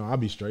 You know, I'll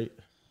be straight.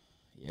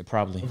 Yeah,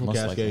 probably. I'm from Most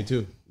Cascade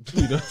likely. too.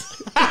 You know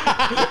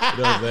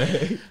what I'm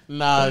saying?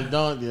 Nah,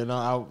 don't. Yeah,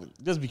 no.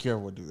 Just be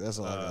careful with Duke. That's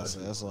all I gotta say.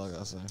 That's all I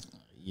gotta say.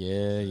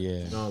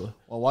 Yeah. No,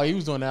 Well, while he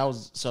was doing that, I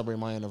was celebrating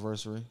my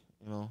anniversary.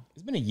 You know.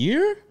 It's been a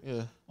year?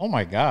 Yeah. Oh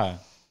my God.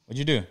 What'd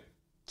you do?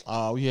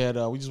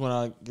 We just went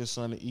out and get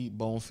something to eat,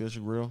 Bonefish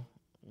Grill.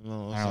 You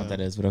know what I don't know what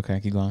that is, but okay,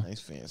 keep going. Nice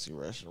fancy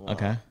restaurant.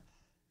 Okay.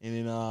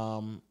 And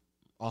then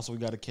also we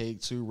got a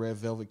cake too, red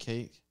velvet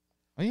cake.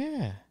 Oh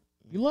yeah.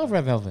 You love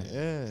red velvet.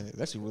 Yeah, it's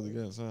actually really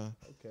good. So.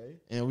 okay.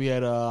 And we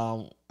had we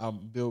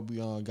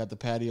got the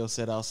patio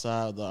set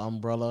outside, the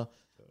umbrella.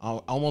 I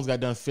almost got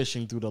done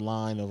fishing through the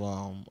line of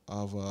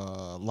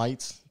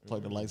lights.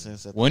 Plug the lights in.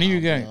 Set When the are you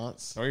getting?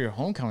 ambiance. Or your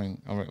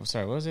homecoming?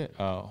 Sorry, what was it?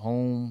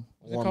 Home.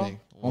 What's it called? Warming.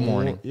 Home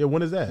morning. Yeah,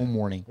 when is that? Home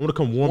morning. I want to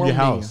come warm your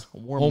house.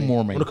 Home Warming. I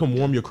morning. want to come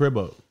warm your crib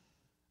up.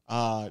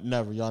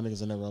 Never. Y'all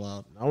niggas are never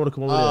allowed. I want to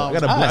come over there. I'll I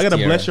ask gotta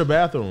Tiara. bless your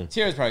bathroom.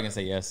 Tiara's probably gonna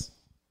say yes.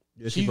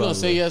 Yeah, She's probably gonna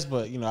say will. yes,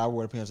 but I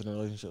wear the pants in a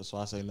relationship, so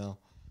I say no.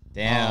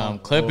 Damn.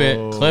 Clip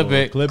it. Clip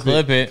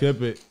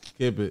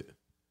it.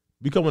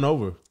 Be coming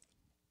over.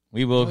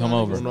 We will come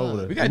over. Coming over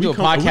there. We gotta do a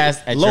come-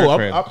 podcast at Lo, your I-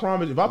 crib. I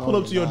promise. If I pull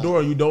up to your door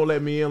and you don't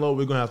let me in, Lo,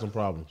 we're gonna have some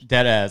problems.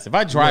 Dead ass. If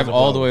I drive a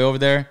all the problem. way over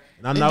there,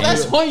 And I'm not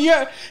That's gonna- one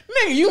year,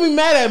 nigga. You be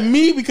mad at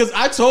me because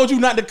I told you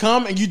not to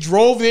come and you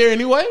drove there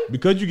anyway.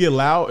 because you get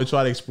loud and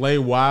try to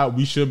explain why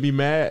we should be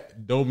mad.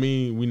 Don't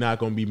mean we not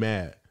gonna be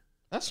mad.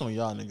 That's on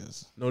y'all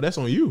niggas. No, that's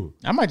on you,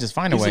 I might just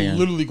find a It's way in.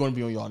 literally going to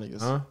be on y'all niggas.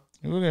 huh?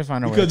 We're gonna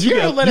find a way. Because you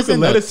Tiara can- let you us can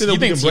in, let though. us in and You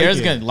we think can break Tiara's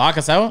in. gonna lock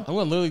us out? I'm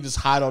going to literally just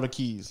hide all the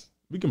keys.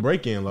 We can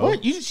break in, Lo.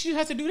 What? She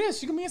has to do this.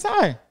 She can be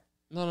inside.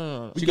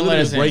 No. She can let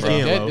us in. break bro.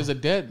 in. There's a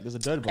dead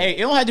bro. Hey, it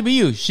don't have to be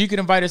you. She could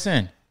invite us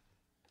in.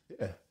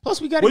 Yeah. Plus,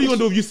 we got. What are you gonna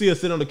do if you see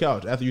us sit on the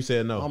couch after you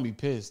said I'm no? going to be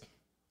pissed.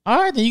 All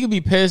right, then you could be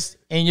pissed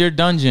in your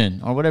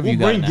dungeon or whatever We'll you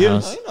got. bring In the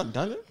gifts. house. Ain't no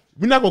dungeon.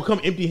 We're not gonna come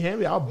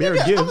empty-handed. I'll bear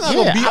gifts. not gonna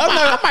Yeah, be-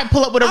 I might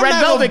pull up with a red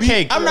velvet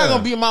cake. I'm not going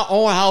to be in my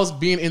own house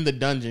being in the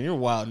dungeon. You're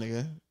wild,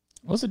 nigga.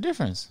 What's the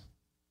difference?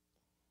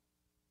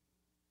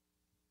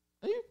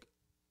 Are you-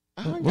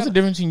 I ain't What's got- the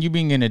difference between you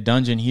being in a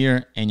dungeon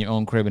here and your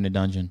own crib in a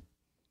dungeon?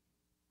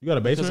 You got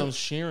a Because basement?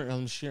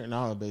 I'm sharing,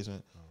 now in a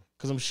basement.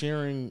 Because I'm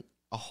sharing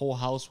a whole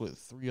house with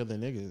 3 other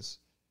niggas.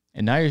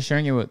 And now you're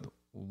sharing it with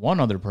one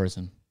other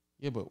person.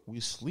 Yeah, but we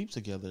sleep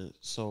together,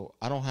 so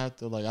I don't have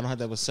to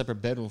have a separate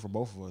bedroom for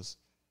both of us.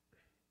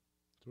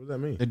 What does that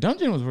mean? The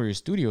dungeon was where your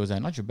studio was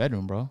at, not your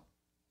bedroom, bro.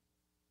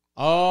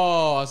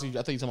 Oh, I see. I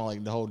thought you talking about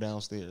like the whole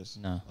downstairs.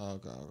 No. Oh,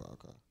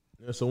 okay.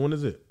 Yeah, so when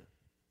is it?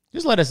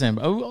 Just let us in.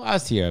 I'll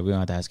ask Tiara. We don't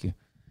have to ask you.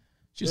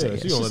 She'll Yeah, say she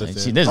yes. gonna She'll let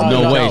us say- in. There's Oh,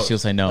 no yeah. way No. she'll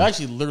say You no.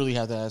 actually literally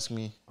have to ask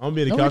me. I'm gonna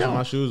be in the No, we couch with don't.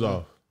 my shoes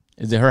off.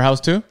 Is it her house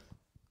too?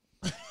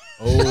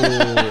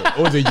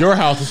 Oh, is it your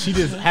house? And she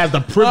just has the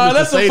privilege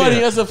to say that.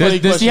 That's a funny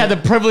Does she question. have the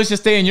privilege to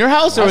stay in your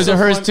house, or is it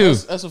hers too?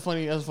 That's a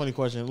funny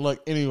question.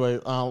 Look, anyway,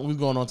 we're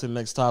going on to the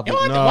next topic.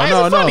 Why No, is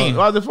no, it funny? no.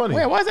 Why is it funny?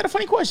 Wait, why is that a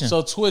funny question?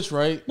 So Twitch,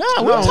 right? no,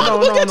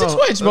 we'll get to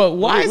Twitch, but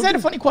why is that a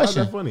funny Why is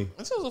question? that funny?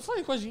 This is a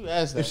funny question you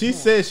asked. That. If she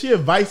says she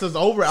invites us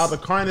over out the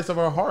kindness of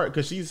her heart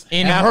because she's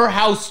In her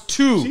house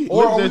too. She-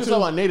 or lives we there can too. talk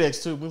about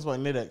Nadex too. We can talk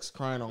about Nadex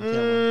crying on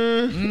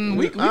camera.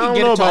 We I can don't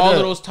get know into about all that.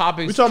 of those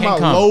topics. We talking Can about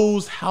come.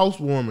 Lowe's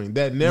housewarming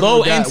that never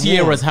Low got and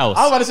Tierra's warmed. house.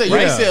 I was about to say you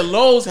Yeah. ain't said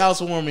Lowe's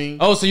housewarming.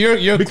 Oh, so you're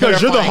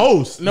Because you're the clarifying-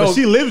 host. No. But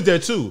she lives there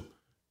too.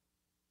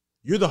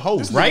 You're the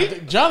host.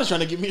 Right? John is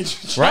trying to get me in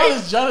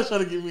Right? John is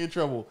trying to get me in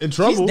trouble. In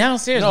trouble. She's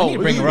downstairs. No, we need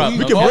to bring her up.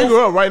 We can bring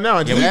her up right now.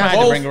 And Yeah, just we might ask have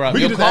to her. bring her up. We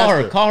Yo, can just call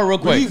ask her. Call her real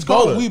quick.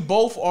 Call her. We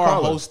both are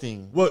Call her.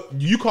 hosting. Well,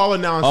 you call her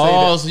now and say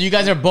Oh, that. so you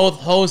guys are both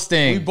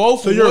hosting. We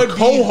both So you're would be-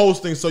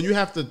 co-hosting, so you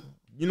have to,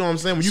 you know what I'm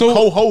saying? When you So,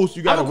 co-host,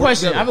 you I got have to a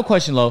question. I have a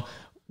question, Lo.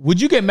 Would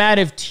you get mad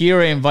if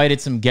Tiara invited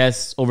some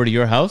guests over to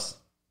your house?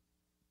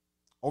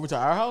 over to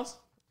our house.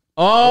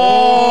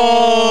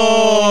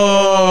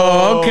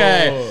 Oh,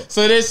 okay.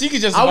 So then she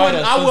could just I invite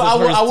would, us. I since would, it's I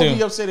would, hers I would too.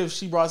 be upset if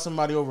she brought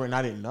somebody over and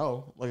I didn't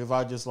know. Like if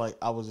I just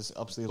I was just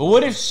upstairs. But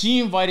what if she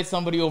invited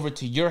somebody over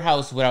to your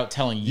house without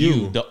telling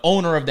you, the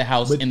owner of the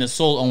house and the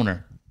sole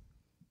owner?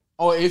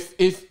 Oh, if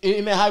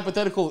in that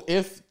hypothetical,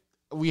 if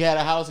we had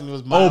a house and it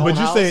was my Oh, own but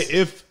you house, say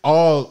if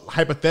all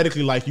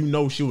hypothetically, like you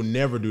know, she would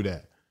never do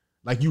that.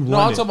 Like you no,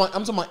 run I'm it.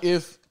 talking about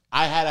if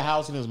I had a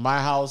house and it was my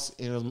house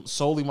and it was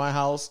solely my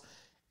house,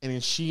 and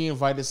then she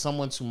invited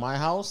someone to my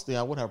house, then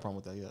I would have a problem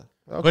with that.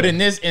 Yeah. But in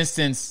this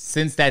instance,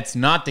 since that's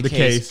not the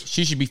case,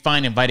 she should be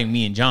fine inviting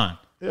me and John.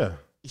 Yeah,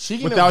 She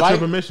can without invite, your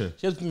permission.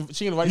 She can invite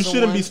You someone.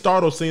 shouldn't be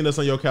startled seeing us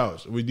on your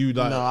couch. We do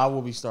like No, I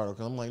will be startled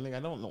because I'm like, nigga, I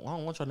don't know. I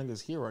don't want y'all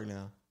niggas here right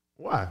now.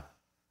 why?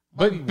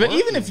 But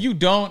even if you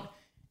don't,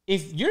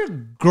 if your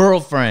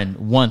girlfriend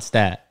wants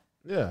that,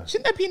 Yeah,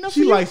 shouldn't that be enough?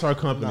 she for you? likes our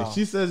company. No.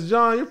 She says,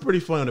 "John, you're pretty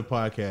funny on the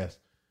podcast."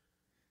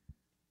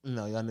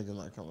 No, y'all niggas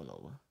not coming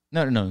over.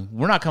 No.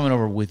 We're not coming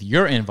over with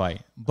your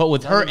invite, but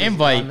with her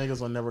invite.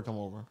 Niggas will never come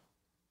over.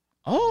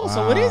 Oh,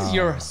 so it is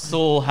your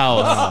soul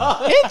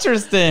house.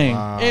 Interesting.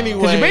 Anyway,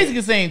 because you're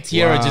basically saying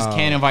Tierra just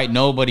can't invite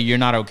nobody you're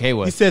not okay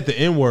with. He said the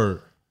N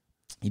word.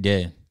 He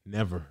did.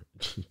 Never.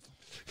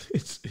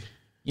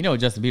 You know what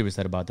Justin Bieber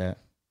said about that?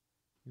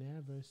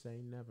 Never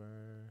say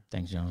never.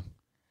 Thanks, John.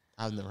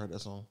 I've never heard that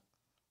song.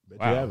 Bet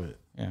you haven't.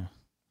 Yeah,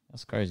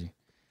 that's crazy.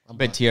 I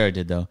bet Tierra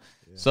did though.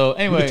 Yeah. So We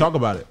anyway, can talk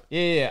about it.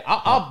 Yeah.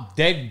 I'll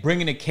dead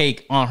bringing a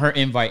cake on her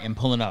invite and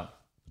pulling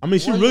up. I mean,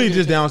 she really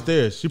just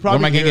downstairs. She probably.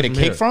 Where am I gonna get a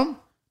cake here. from?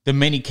 The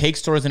many cake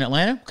stores in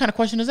Atlanta. What kind of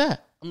question is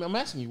that? I mean, I'm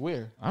asking you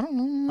where. I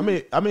don't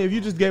know. I mean, if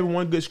you just gave her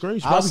one good screen,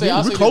 she I'll probably say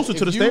we're closer if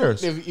to the you-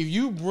 stairs. If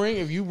you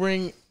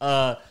bring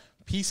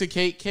piece of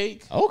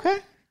cake, Okay.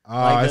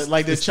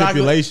 like the it's chocolate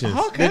stipulations.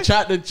 Okay.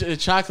 the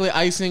chocolate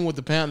icing with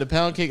the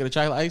pound cake or the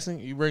chocolate icing,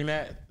 you bring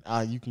that,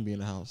 you can be in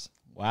the house.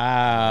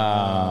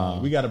 Wow.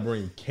 We got to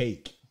bring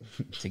cake.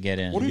 To get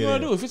in. What are you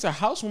gonna do if it's a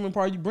housewarming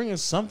party? You bringing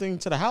something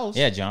to the house?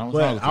 Yeah, John.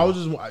 What's wrong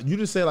But with you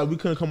just said like we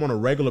couldn't come on a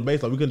regular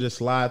basis. Like we couldn't just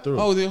slide through.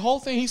 Oh, the whole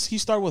thing. He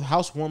started with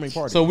housewarming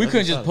party. So we That's couldn't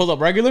what's just up. pull up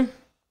regular? How you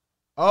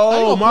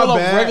Oh, gonna my pull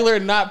bad. up regular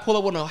and not pull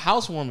up with a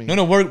housewarming.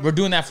 No, we're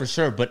doing that for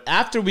sure. But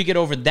after we get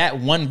over that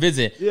one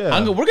visit, Yeah.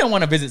 we're gonna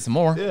want to visit some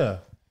more. Yeah.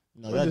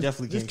 No, that Just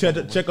definitely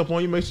can't. check up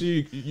on you. Make sure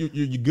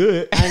you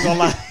good. I ain't gonna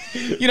lie.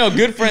 You know,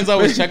 good friends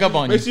always check up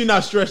on Make you. sure you're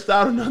not stressed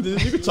out or nothing.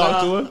 You can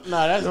talk to her.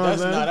 Nah, You know what I'm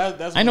saying?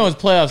 that's. I know it's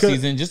playoff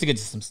season, just to get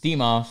some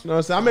steam off. You know what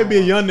I'm saying? I may be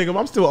a young nigga, but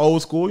I'm still old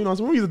school. You know what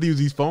I'm saying? We used to use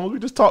these phones. We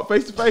just talk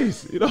face to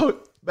face. You know,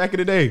 back in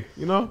the day.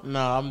 You know,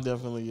 Nah, I'm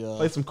definitely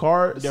play some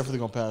cards, definitely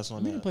gonna pass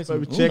on that. Play some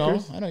Maybe Uno.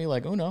 checkers. I know you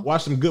like Uno.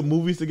 watch some good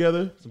movies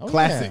together, some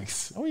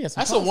classics. Oh yeah. Some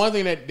That's the one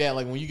thing that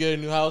like when you get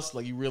a new house,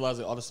 like you realize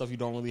that all the stuff you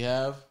don't really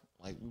have,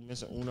 like we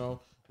missing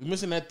Uno. We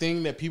missing that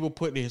thing that people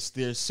put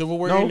their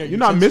silverware in. No, their you're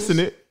not utensils.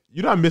 missing it.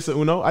 You're not missing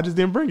Uno. I just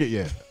didn't bring it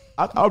yet.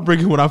 I'll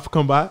bring it when I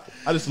come by.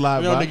 I just slide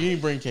You know, by. nigga, you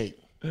didn't bring cake.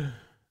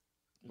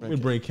 Let me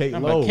bring cake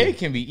But low. cake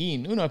can be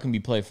eaten. Uno can be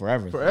played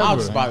forever. Forever. I'll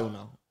just buy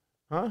Uno.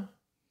 Huh?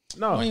 Don't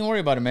No. even worry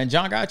about it, man.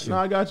 John got you. No,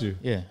 I got you.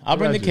 Yeah, I'll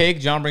bring the got you.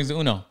 cake. John brings the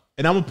Uno.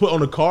 And I'm gonna put on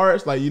the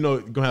cards, like, you know,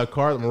 you're gonna have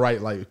cards. I'm gonna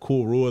write like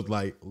cool rules,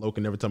 like Lo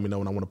can never tell me no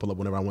when I want to pull up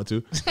whenever I want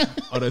to.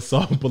 Or that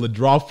song, pull a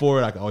draw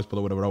for it. I can always pull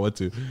up whenever I want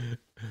to.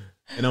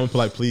 And I'm gonna put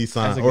like please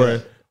sign, That's a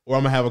good- or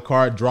I'm gonna have a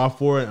card draw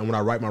for it, and when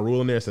I write my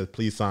rule in there, it says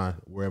please sign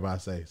wherever I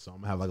say. So I'm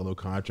gonna have like a little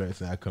contract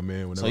saying I come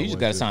in whenever. So you I just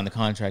want got to to. sign the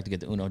contract to get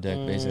the Uno deck,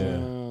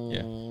 basically.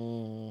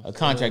 Yeah. A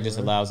contract just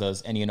allows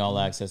us any and all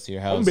access to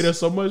your I'm house. gonna be there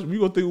so much. We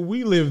gonna think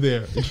we live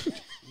there.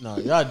 No,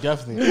 y'all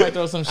definitely. Might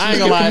throw some shit I ain't in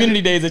gonna lie.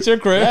 community days at your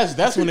crib.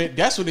 That's when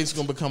it's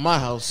gonna become my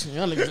house.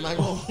 Y'all niggas not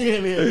gonna get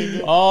in there.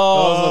 Nigga.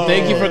 Oh, so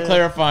thank you for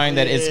clarifying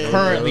that it's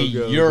currently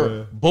Okay, your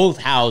okay. both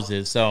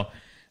houses. So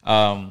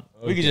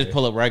we could just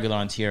pull up regular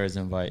on Tierra's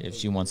invite if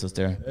she wants us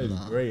there.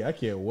 That's great. I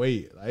can't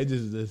wait. Like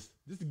just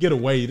to get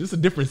away. Just a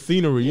different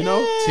scenery, you know.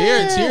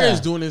 Tierra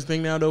is doing this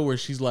thing now though, where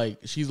she's like,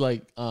 she'll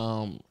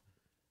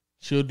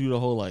do the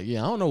whole like,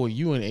 yeah, I don't know what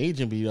you and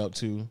Agent be up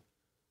to,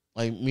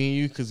 like me and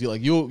you, because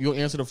you'll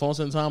answer the phone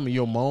sometime and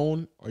you'll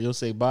moan or you'll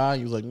say bye.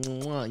 You was like,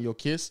 mwah, and you'll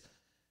kiss.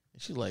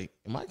 And she's like,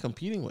 am I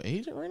competing with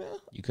Agent right now?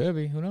 You could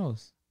be. Who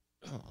knows?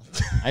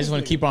 I just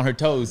want to keep her on her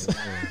toes.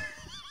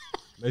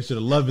 Make sure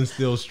the loving's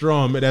still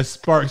strong, man. That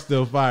spark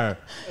still fire.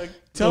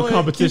 Tell her,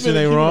 competition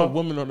keeping ain't a wrong.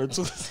 woman on her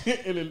toes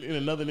in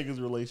another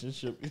nigga's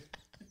relationship.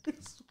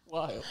 It's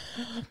wild.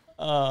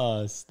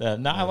 Stuff.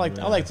 No, I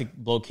like to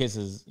blow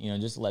kisses,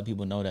 just to let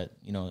people know that,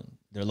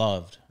 they're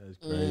loved. That's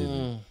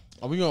crazy.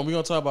 Are we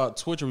gonna talk about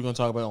Twitch or we gonna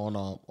talk about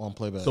it on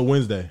Playback? So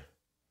Wednesday,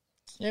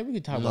 Yeah, we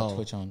could talk about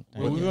Twitch on.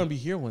 We're gonna be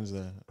here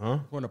Wednesday. huh?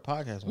 We're on a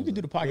podcast. We could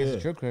do the podcast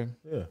at your crib.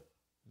 Yeah.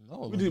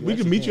 No, We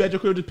can meet you at your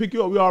crib, just pick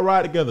you up. We all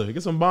ride together.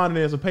 Get some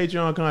bonding and some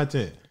Patreon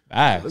content.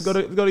 Facts.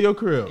 Let's go to your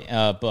crib.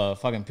 But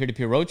fucking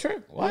peer-to-peer road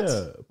trip? What? Yeah.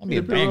 That'd be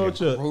a Peer-to-peer banger. road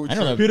trip. Road I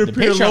know the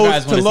Peer-to-peer Patreon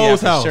guys to want to see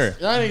Lowe's that house. for sure.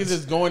 Y'all niggas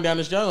just going down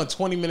the street. Y'all going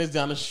 20 minutes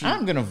down the street.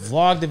 I'm going to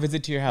vlog the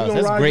visit to your house. We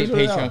gonna That's ride great to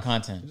your Patreon house.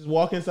 content. Just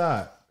walk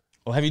inside.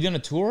 Oh, have you done a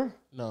tour?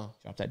 No.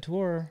 Drop that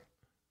tour.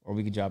 Or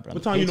we could drop it on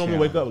What the time you normally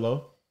Patreon. wake up,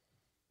 Lo?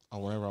 Oh,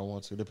 whenever I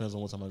want to. Depends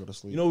on what time I go to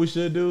sleep. You know what we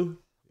should do?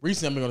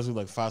 Recently, I've been going to sleep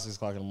like 5, 6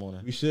 o'clock in the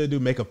morning. We should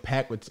make a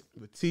pack with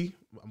T.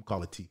 I'm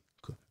calling it T.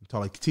 I'm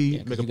calling it T. Yeah,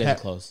 'cause make a you guys are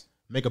pack. close.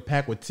 Make a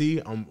pack with T.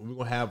 We're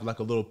gonna have like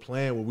a little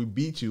plan where we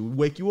beat you. We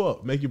wake you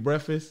up, make you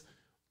breakfast.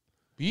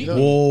 Beat?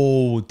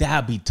 Whoa,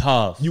 that'd be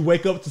tough. You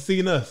wake up to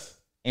seeing us.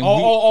 And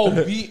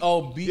Beat.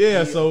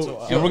 Yeah,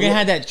 so- and we're going to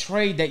have that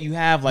trade that you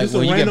have, like Just a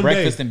where you get random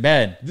breakfast day. in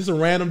bed. Just a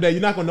random day.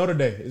 You're not gonna know the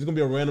day. It's gonna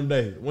be a random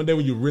day. One day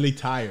when you're really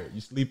tired,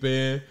 you sleep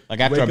in. Like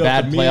you after a wake up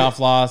bad to playoff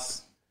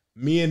loss.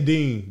 Me and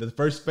Dean, the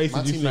first faces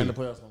My you team not in see. the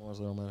playoffs no more,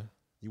 so it don't matter.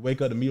 You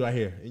wake up to me right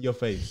here in your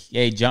face.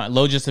 Yeah, John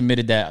Lowe just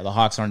admitted that the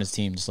Hawks aren't his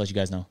team. Just to let you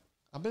guys know.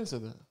 I've been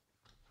said that.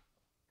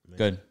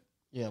 Good.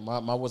 Yeah,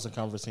 my Western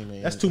Conference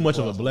team. That's too much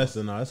of a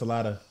blessing. No, that's a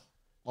lot of.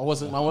 My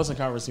Western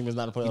Conference team is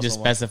not in the playoffs. You just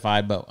no more.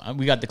 specified, but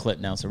we got the clip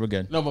now, so we're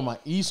good. No, but my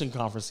Eastern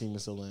Conference team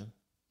is still in.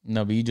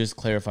 No, but you just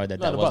clarified that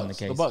that wasn't the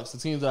case. The Bucks, the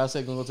teams that I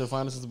said going to go to the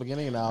finals since the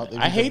beginning, and now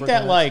I hate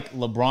that like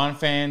LeBron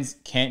fans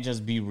can't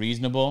just be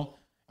reasonable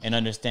and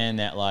understand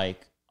that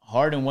like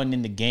Harden wasn't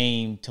in the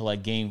game till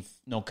like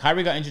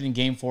Kyrie got injured in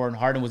game 4 and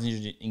Harden was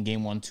injured in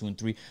game 1, 2, and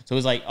 3. So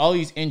it's like all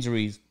these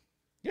injuries,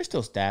 they're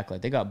still stacked.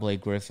 Like they got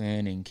Blake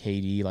Griffin and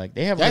KD. Like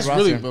they have. That's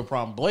really the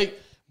problem.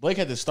 Blake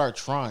had to start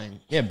trying.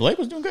 Yeah, Blake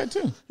was doing good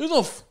too.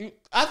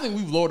 I think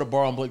we've lowered the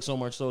bar on Blake so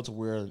much so to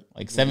where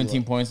like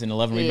 17 points and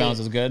 11 rebounds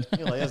is good.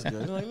 Yeah, like that's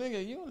good. Like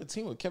nigga, you on the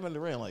team with Kevin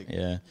Durant. Like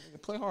yeah,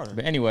 play harder.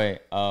 But anyway,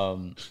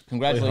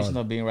 congratulations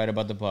on being right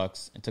about the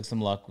Bucks. It took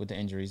some luck with the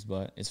injuries,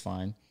 but it's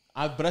fine.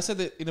 But I said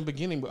that in the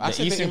beginning. But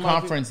the Eastern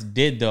Conference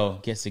did though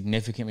get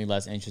significantly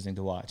less interesting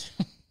to watch.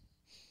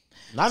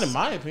 Not in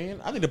my opinion.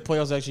 I think the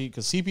playoffs actually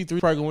because CP3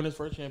 probably gonna win his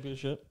first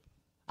championship.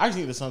 I just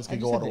think the Suns can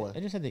go all the way. I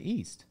just said the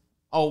East.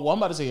 Oh, well, I'm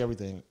about to say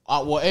everything.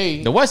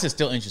 The West is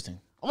still interesting.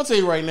 I'm gonna tell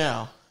you right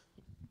now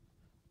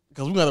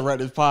because we gotta wrap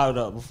this pod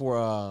up before.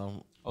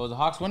 Is the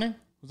Hawks winning?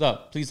 What's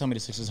up? Please tell me the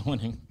Sixers are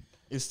winning.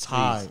 It's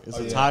tied. It's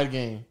a tied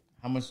game.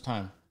 How much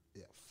time?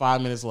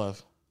 5 minutes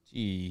left.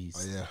 Jeez.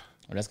 Oh yeah.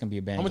 Oh, that's gonna be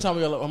a bang. How much time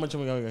we got? How much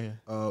time we got here?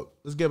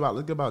 Let's get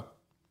about.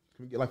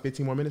 Can we get like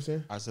 15 more minutes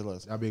in? I said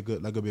let's. That'd be a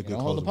good. That could be a good. Don't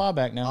hold the pod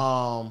back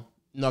now.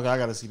 No, I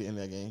gotta see the end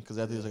of that game because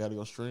after this I gotta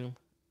go stream.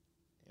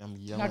 I'm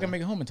You're not gonna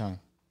make it home in time.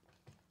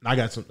 I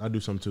got some. I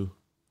do some too.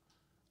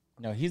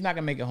 No, he's not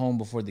gonna make it home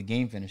before the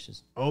game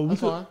finishes. Oh,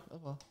 That's fine.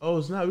 Oh,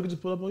 it's not. We can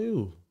just pull up on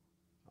you.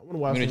 I want to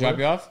watch. You gonna drop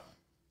you off?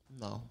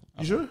 No.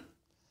 You sure?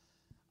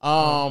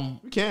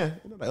 We can.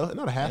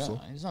 Not a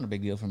hassle. Yeah, it's not a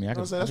big deal for me. I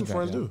can. That's what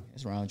friends do.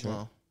 It's a round trip.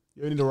 No.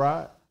 You need to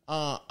ride.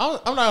 I'm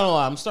not gonna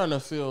lie. I'm starting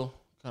to feel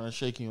kind of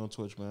shaky on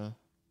Twitch, man.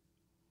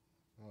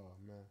 Oh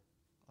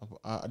man.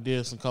 I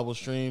did some couple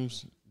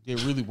streams.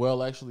 Did really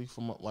well actually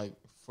for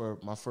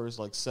my first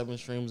 7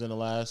 streams in the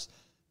last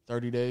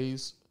 30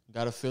 days.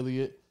 Got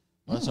affiliate.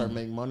 I started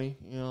making money.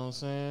 You know what I'm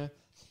saying?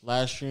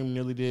 Last stream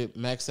nearly did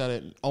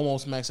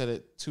almost maxed out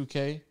at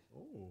 2K.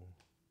 Ooh.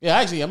 Yeah,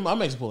 actually, I'm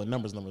actually pulling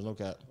numbers, no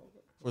cap.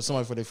 For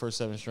somebody for their first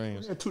 7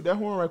 streams. Yeah, toot that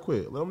horn right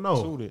quick. Let them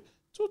know. Toot it.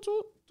 Toot.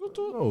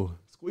 Oh,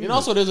 squeeze and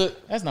also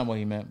That's not what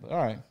he meant, but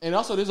all right. And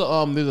also there's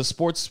a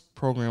sports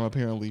program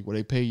apparently where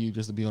they pay you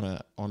just to be on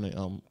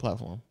the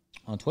platform.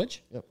 On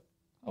Twitch? Yep.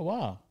 Oh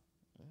wow.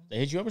 They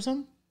hit you up or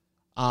something?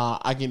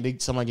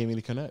 Somebody gave me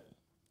the connect.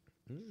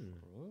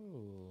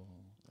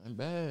 That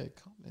bag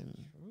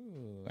coming.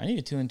 Ooh, I need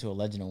to tune into a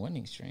Legend of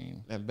Winning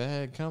stream. That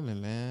bag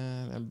coming,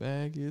 man. That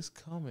bag is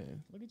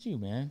coming. Look at you,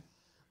 man.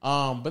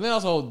 But then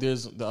also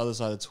there's the other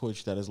side of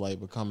Twitch that is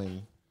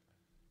becoming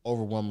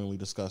overwhelmingly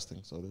disgusting.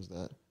 So there's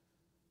that.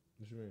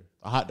 What you mean?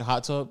 The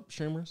hot tub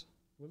streamers.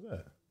 What's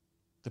that?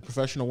 The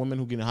professional women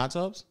who get in hot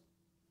tubs.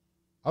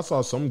 I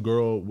saw some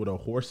girl with a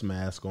horse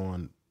mask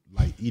on,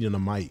 eating a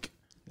mic.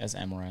 That's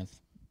Amaranth.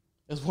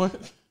 That's what?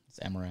 It's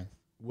Amaranth.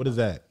 What is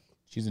that?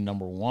 She's the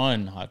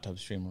 #1 hot tub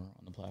streamer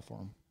on the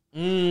platform.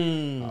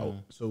 Oh,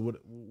 so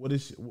what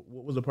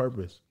was the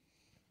purpose?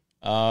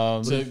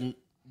 To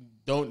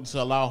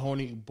allow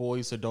horny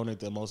boys to donate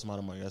the most amount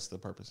of money. That's the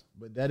purpose.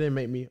 But that didn't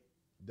make me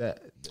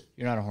that.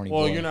 You're not a horny boy.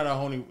 Well, you're not a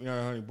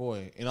horny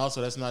boy, and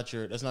also that's not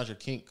your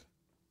kink.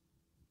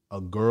 A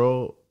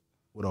girl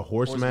with a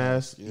horse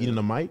mask eating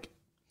a mic.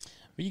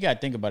 But you got to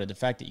think about it. The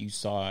fact that you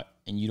saw it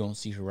and you don't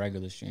see her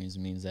regular streams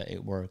means that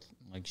it worked.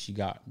 Like she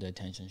got the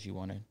attention she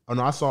wanted. Oh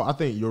no, I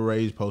think your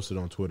Rage posted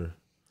on Twitter.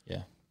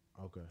 Yeah.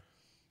 Okay.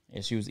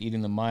 Yeah, she was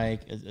eating the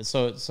mic.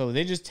 So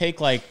they just take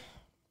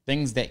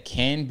things that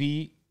can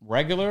be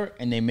regular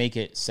and they make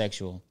it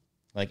sexual,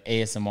 like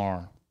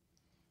ASMR.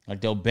 Like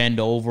they'll bend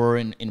over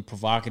in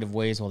provocative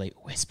ways while they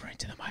whisper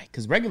into the mic.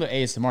 Because regular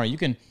ASMR, you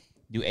can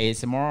do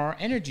ASMR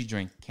energy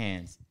drink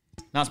cans.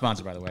 Not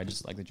sponsored, by the way. I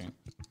just like the drink.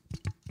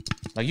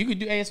 Like you could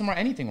do ASMR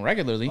anything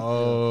regularly.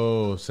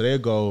 Oh, so there you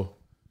go.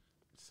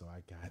 So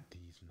I got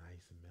these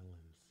nice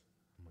melons.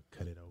 I'm gonna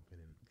cut it open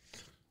and eat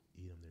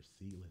them. They're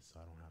seedless, so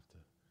I don't have to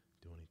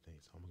do anything.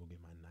 So I'm gonna go get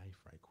my knife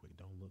right quick.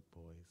 Don't look,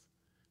 boys.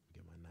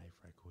 Get my knife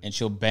right quick. And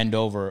she'll bend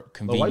over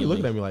conveniently. Why are you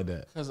looking at me like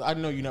that? Because I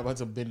know you're not about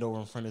to bend over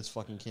in front of this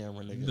fucking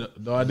camera, nigga.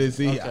 No, I didn't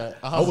see. Okay.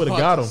 I would have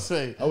got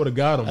him. I would have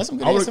got him. That's some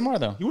good ASMR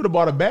though. You would have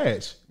bought a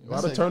badge. If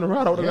I'd have turned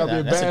around, I would have got me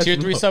a badge. That's a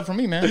tier 3 sub for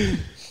me, man.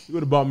 You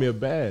would have bought me a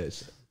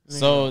badge.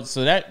 So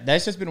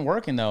that's just been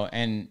working though,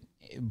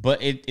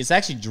 but it's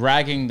actually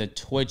dragging the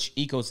Twitch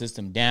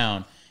ecosystem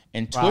down,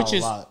 and Twitch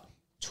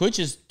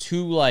is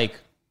too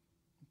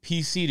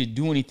PC to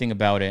do anything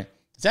about it.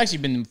 It's actually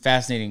been a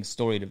fascinating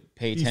story to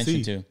pay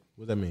attention to.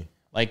 What does that mean?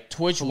 Like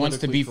Twitch wants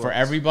to be for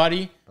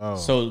everybody,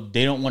 so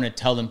they don't want to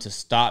tell them to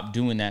stop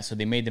doing that. So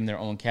they made them their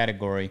own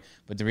category.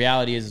 But the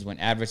reality is when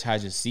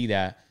advertisers see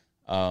that,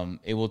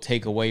 it will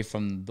take away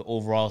from the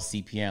overall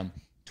CPM.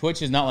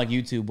 Twitch is not like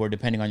YouTube where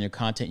depending on your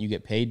content, you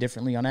get paid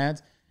differently on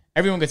ads.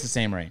 Everyone gets the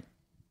same rate.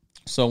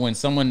 So when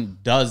someone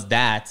does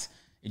that,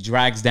 it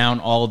drags down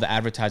all of the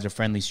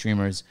advertiser-friendly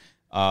streamers.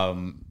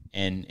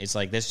 And it's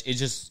like this.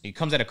 It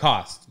comes at a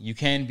cost. You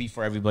can be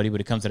for everybody,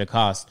 but it comes at a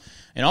cost.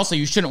 And also,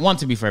 you shouldn't want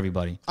to be for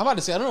everybody. I'm about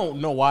to say I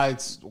don't know why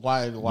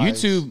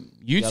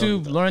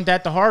YouTube learned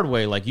that the hard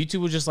way. Like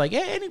YouTube was just like,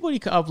 hey, anybody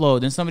can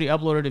upload. Then somebody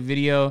uploaded a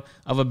video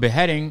of a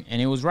beheading,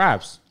 and it was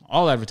raps.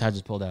 All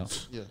advertisers pulled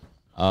out. Yeah.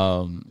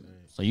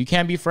 So you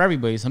can't be for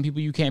everybody. Some people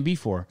you can't be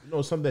for. You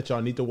know something that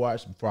y'all need to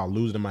watch before I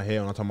lose it in my head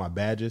when I'm talking about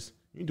badges?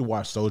 You need to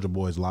watch Soulja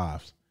Boy's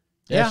lives.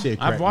 That shit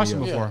I've watched me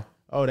him up. before.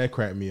 Oh, that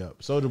cracked me up.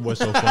 Soulja Boy's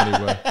so funny,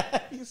 bro.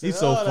 He's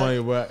so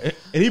funny, bro.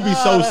 And he be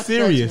so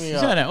serious. You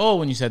sounded old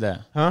when you said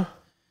that. Huh?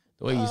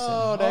 The way you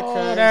said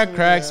that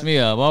cracks me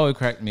up. Always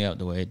cracked me up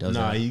the way it does.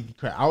 Nah,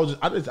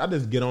 that. I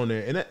just get on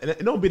there, and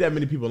it don't be that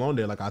many people on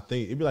there. Like I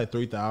think it'd be like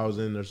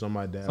 3,000 or something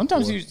like that.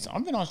 Sometimes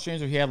I've been on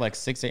streams where he had like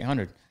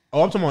 600-800.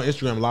 Oh, I'm talking on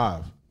Instagram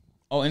Live.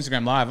 Oh,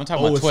 Instagram Live. I'm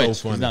talking about it's Twitch.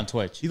 so funny. He's on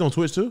Twitch. He's on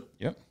Twitch too.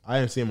 Yep. I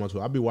didn't see him on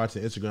Twitch. I'll be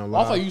watching Instagram I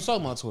Live. thought you was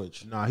talking about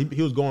Twitch. Nah,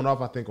 he was going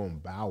off. I think on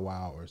Bow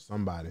Wow or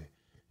somebody.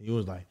 He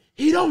was like,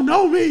 he don't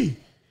know me.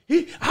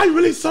 I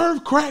really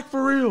serve crack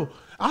for real.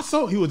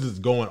 He was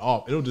just going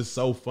off. It was just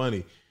so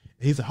funny.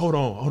 He said, hold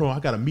on, I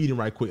got a meeting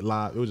right quick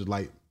live. It was just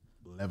like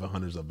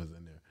 1,100 of us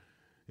in there.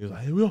 He was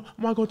like, hey, I'm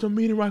gonna go to a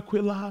meeting right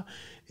quick live.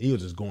 And he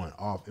was just going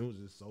off. It was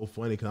just so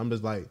funny because I'm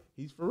just like,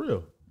 he's for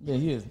real. Yeah,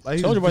 he is.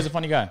 Like, Soulja Boy's a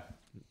funny guy.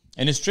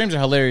 And his streams are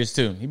hilarious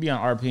too. He be on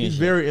RP. He's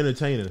very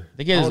entertaining. I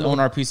think he has his own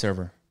RP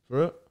server. For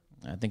real?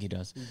 I think he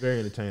does. He's very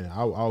entertaining.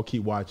 I'll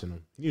keep watching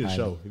him. You need a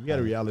show. If you got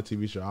a reality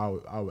TV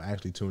show, I would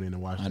actually tune in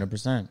and watch it.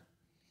 100%.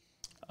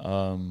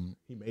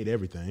 He made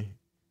everything.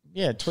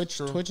 Yeah,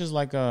 Twitch is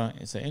like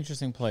it's an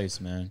interesting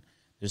place, man.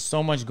 There's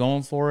so much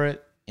going for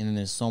it, and then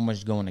there's so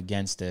much going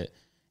against it.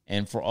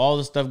 And for all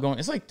the stuff going,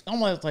 it's like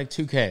almost like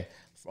 2K.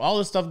 For all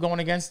the stuff going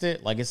against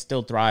it, like it's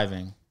still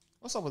thriving.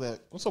 What's up with that?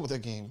 What's up with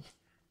that game?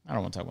 I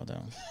don't want to talk about that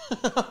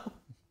one.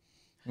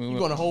 You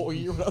going a whole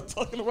year without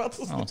talking about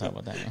this? I don't want to talk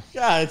about that one.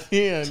 God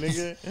damn,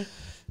 nigga.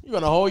 You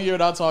going a whole year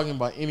without talking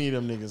about any of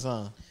them niggas,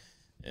 huh?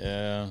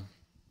 Yeah.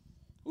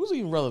 Who's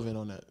even relevant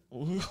on that?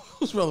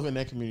 Who's relevant in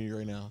that community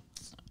right now?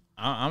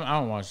 I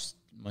don't watch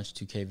much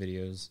 2K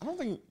videos. I don't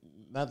think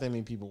not that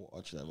many people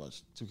watch that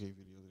much 2K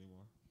videos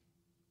anymore.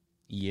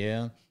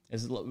 Yeah.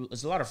 It's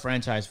a lot of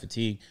franchise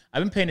fatigue.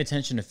 I've been paying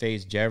attention to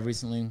FaZe Jev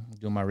recently,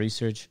 doing my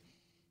research,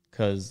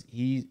 because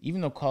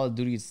even though Call of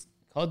Duty's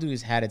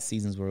had its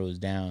seasons where it was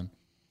down,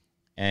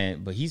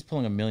 but he's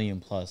pulling 1 million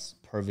plus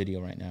per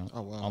video right now.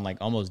 Oh, wow. On like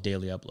almost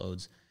daily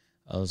uploads.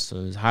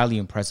 So it's highly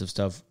impressive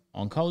stuff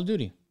on Call of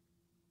Duty,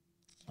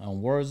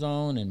 on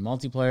Warzone and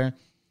multiplayer.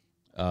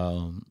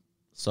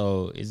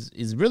 So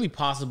it's really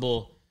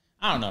possible.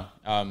 I don't know.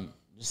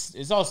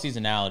 It's all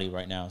seasonality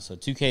right now. So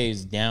 2K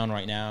is down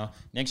right now.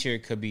 Next year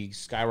it could be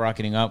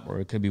skyrocketing up, or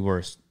it could be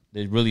worse.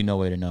 There's really no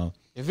way to know.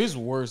 If it's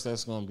worse,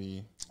 that's gonna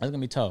be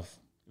tough.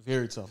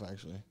 very tough,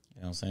 actually.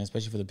 You know what I'm saying?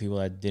 Especially for the people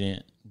that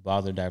didn't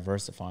bother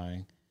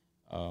diversifying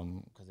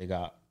because they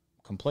got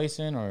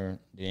complacent or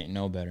they didn't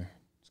know better.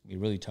 It's going to be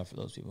really tough for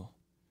those people.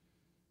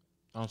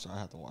 I'm sorry, I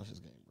have to watch this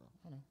game,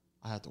 bro.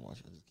 I have to watch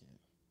it. I just can't.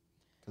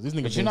 Because this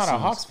nigga But you're Ben not a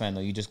Simmons- Hawks fan,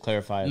 though. You just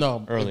clarified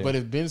earlier. But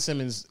if Ben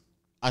Simmons,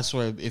 I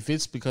swear, if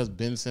it's because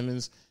Ben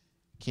Simmons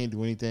can't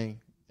do anything,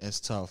 it's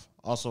tough.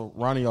 Also,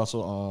 Ronnie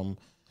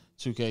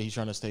 2K, he's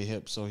trying to stay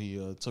hip, so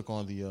he took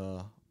on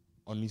the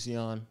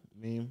Onision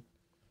meme.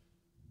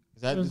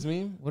 Is that his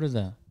meme? What is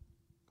that?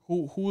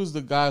 Who is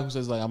the guy who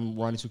says like I'm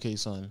Ronnie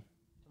 2K's son?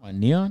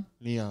 Neon?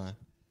 Neon.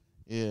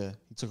 Yeah,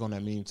 he took on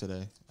that meme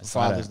today for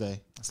saw Father's that.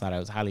 Day. I thought it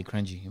was highly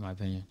cringy, in my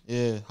opinion.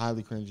 Yeah,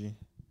 highly cringy.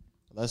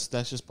 That's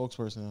your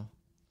spokesperson now.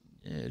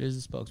 Yeah, it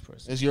is a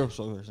spokesperson. It's your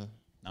spokesperson.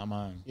 Not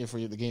mine. Yeah, for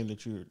the game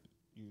that you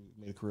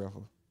made a career off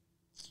of.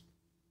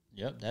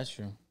 Yep, that's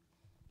true.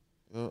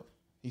 Yep.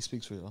 He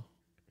speaks for y'all.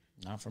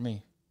 Not for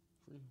me.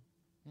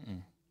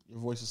 Your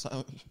voice is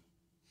silent.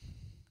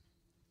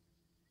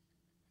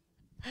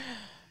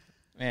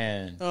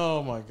 Man.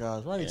 Oh my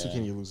gosh, Ronnie 2K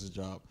need to lose his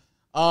job.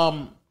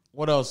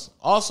 What else?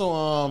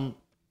 Also,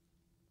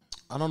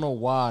 I don't know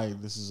why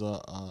this is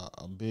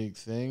a big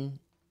thing,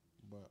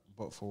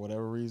 but for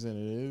whatever reason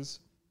it is,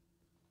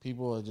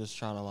 people are just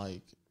trying to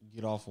like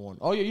get off on.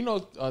 Oh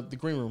yeah, the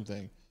green room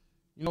thing.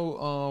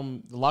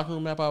 The locker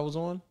room app I was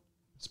on,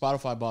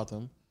 Spotify bought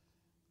them.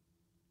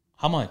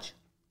 How much?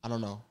 I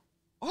don't know.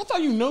 Oh, I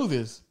thought you know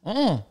this.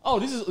 Oh,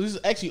 this is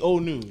actually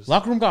old news.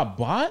 Locker room got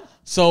bought?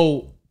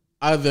 So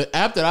the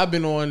app that I've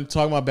been on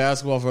talking about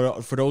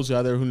basketball, for those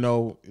out there who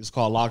know, is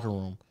called Locker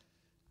Room.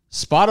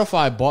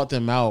 Spotify bought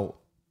them out.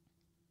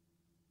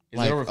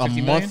 Is it over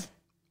 50 million?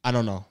 I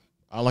don't know.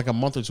 Like a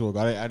month or two ago.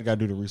 I got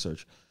to do the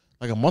research.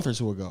 Like a month or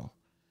two ago.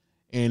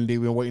 And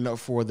they've been waiting up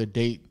for the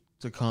date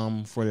to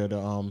come for the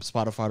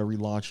Spotify to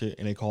relaunch it,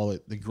 and they call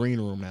it the Green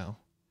Room now.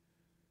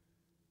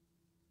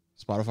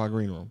 Spotify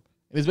Green Room.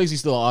 And it's basically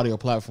still an audio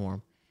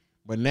platform.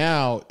 But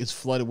now it's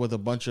flooded with a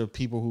bunch of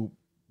people who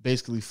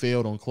basically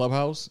failed on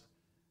Clubhouse,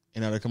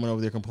 and now they're coming over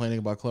there complaining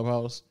about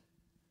Clubhouse,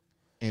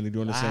 and they're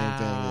doing the same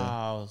thing. Yeah.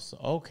 Wow.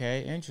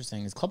 Okay,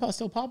 interesting. Is Clubhouse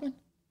still popping?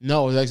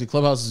 No, it's actually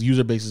Clubhouse's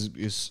user base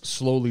is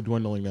slowly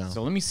dwindling down.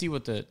 So let me see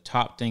what the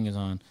top thing is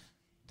on.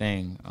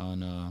 thing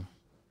on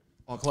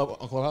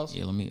Clubhouse.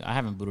 Yeah, I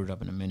haven't booted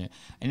up in a minute,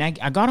 and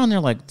I got on there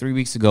like 3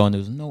 weeks ago, and there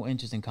was no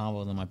interesting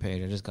combos on my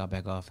page. I just got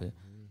back off it.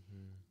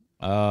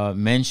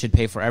 Men should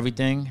pay for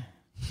everything.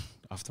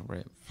 Off the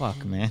rip,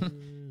 fuck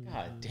man.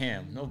 God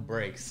damn, no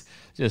breaks,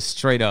 just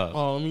straight up.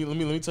 Oh, let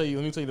me tell you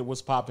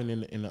what's popping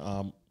in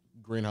the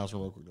greenhouse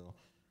real quick though.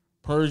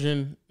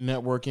 Persian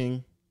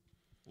networking.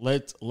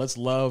 Let's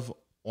love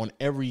on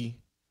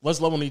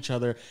each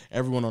other.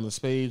 Everyone on this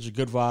page.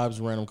 Good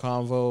vibes, random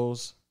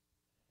convos.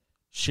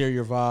 Share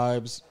your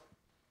vibes.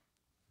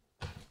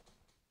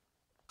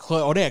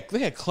 They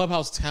had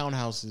clubhouse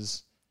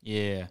townhouses.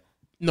 Yeah.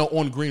 No,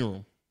 on Green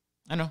Room.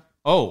 I know.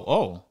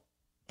 Oh.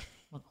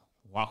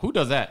 Wow, who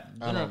does that?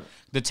 I don't know.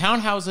 The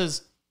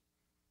townhouses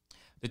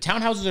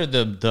are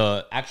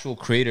the actual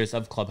creators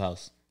of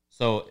Clubhouse.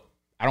 So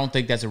I don't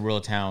think that's a real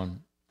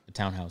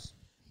townhouse.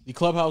 The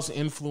Clubhouse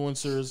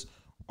influencers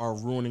are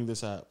ruining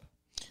this app.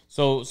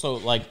 So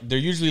like they're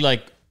usually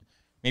like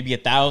maybe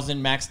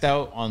 1,000 maxed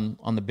out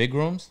on the big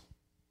rooms.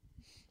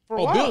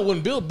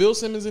 When Bill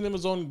Simmons and him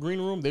was on Green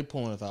Room, they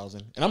pulling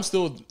 1,000, and I'm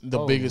still the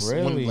biggest,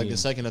 really? like the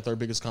second or third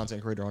biggest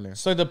content creator on there.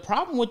 So the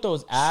problem with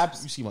those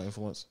apps, You see my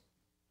influence.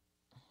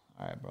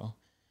 all right, bro.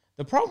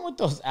 The problem with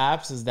those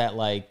apps is that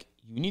like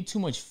you need too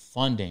much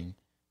funding.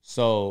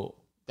 So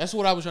That's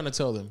what I was trying to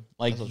tell them.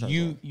 like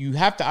you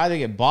have to either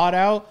get bought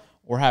out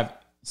or have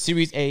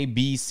Series A,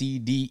 B, C,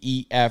 D,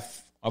 E,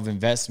 F of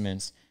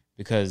investments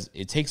because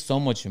it takes so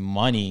much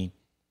money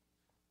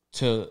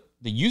to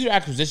the user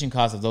acquisition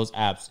cost of those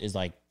apps is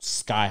like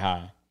sky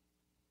high.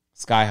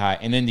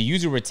 And then the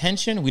user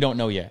retention, we don't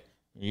know yet.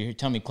 You're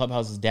telling me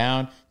Clubhouse is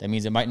down. That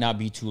means it might not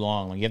be too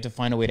long. Like you have to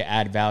find a way to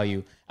add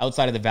value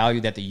outside of the value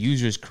that the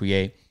users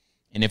create.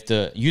 And if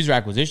the user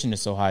acquisition is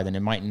so high, then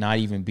it might not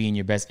even be in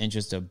your best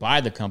interest to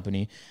buy the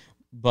company.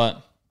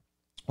 But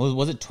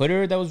was it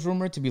Twitter that was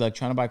rumored to be like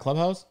trying to buy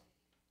Clubhouse?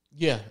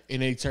 Yeah,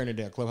 and they turned it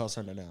down. Clubhouse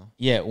turned it down.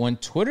 Yeah, when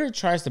Twitter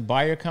tries to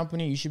buy your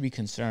company, you should be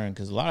concerned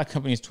because a lot of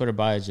companies Twitter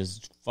buys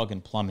just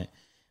fucking plummet.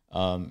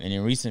 And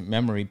in recent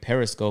memory,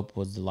 Periscope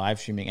was the live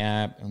streaming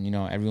app, and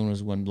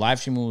when live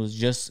streaming was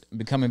just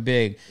becoming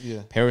big.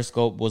 Yeah.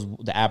 Periscope was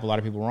the app a lot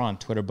of people were on.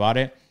 Twitter bought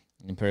it,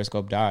 and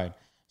Periscope died.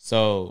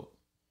 So,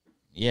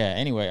 yeah.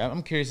 Anyway,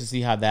 I'm curious to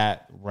see how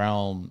that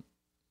realm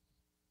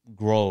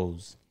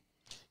grows.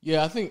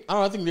 Yeah, I think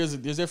there's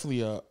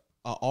definitely a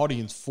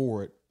audience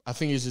for it. I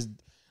think it's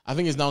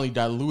not only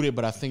diluted,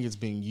 but I think it's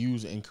being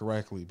used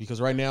incorrectly. Because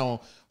right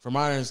now, from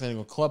my understanding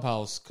of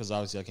Clubhouse, because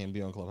obviously I can't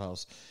be on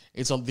Clubhouse,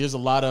 there's a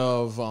lot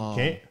of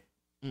Can't?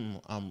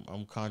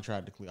 I'm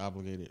contractually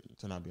obligated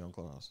to not be on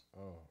Clubhouse.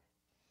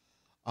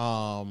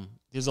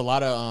 There's a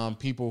lot of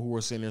people who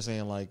are sitting there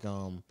saying like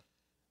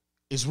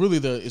it's really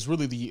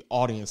the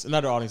audience,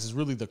 not the audience, it's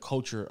really the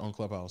culture on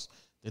Clubhouse.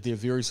 That they're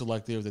very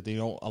selective, that they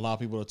don't allow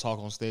people to talk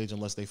on stage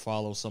unless they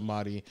follow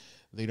somebody.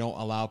 They don't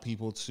allow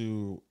people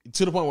to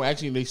the point where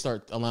actually they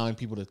start allowing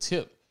people to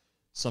tip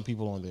some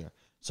people on there.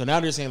 So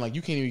now they're saying like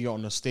you can't even get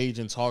on the stage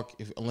and talk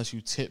unless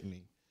you tip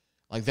me.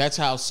 Like that's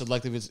how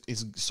selective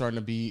it's starting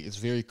to be. It's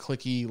very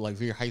cliquey, like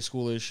very high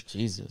schoolish.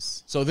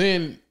 Jesus. So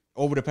then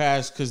over the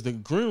past, because the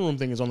Green Room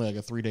thing is only like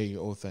a 3 day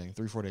old thing,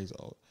 3-4 days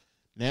old.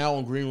 Now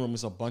on Green Room,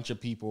 it's a bunch of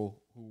people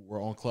who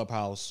were on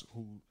Clubhouse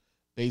who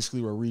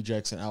basically were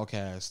rejects and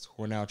outcasts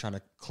who are now trying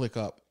to click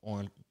up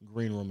on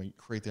Green Room and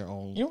create their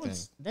own thing.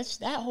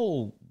 That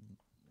whole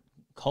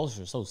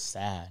culture is so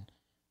sad.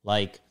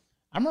 Like,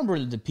 I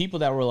remember the people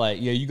that were like,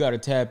 yeah, you got to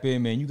tap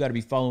in, man. You got to be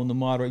following the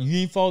moderator. You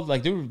ain't follow.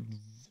 Like,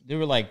 they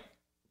were like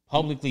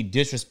publicly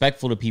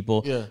disrespectful to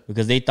people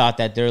because they thought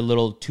that their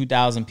little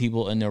 2,000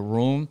 people in their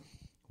room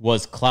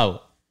was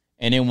clout.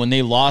 And then when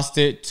they lost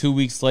it 2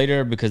 weeks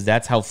later, because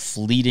that's how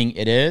fleeting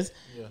it is,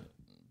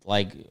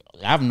 like,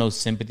 I have no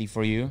sympathy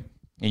for you.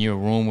 In your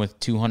room with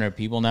 200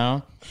 people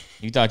now,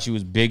 you thought you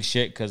was big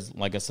shit because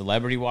like a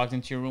celebrity walked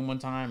into your room one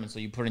time, and so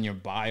you put in your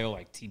bio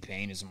like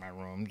T-Pain is in my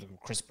room,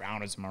 Chris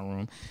Brown is in my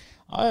room.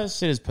 All that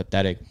shit is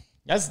pathetic.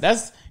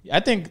 That's.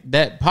 I think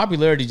that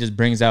popularity just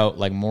brings out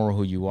like more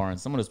who you are, and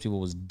some of those people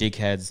was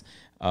dickheads,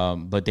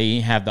 but they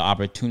didn't have the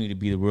opportunity to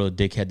be the real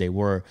dickhead they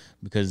were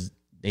because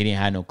they didn't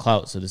have no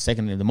clout. So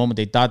the moment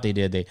they thought they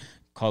did, they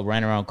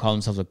ran around calling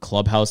themselves a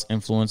Clubhouse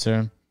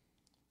influencer.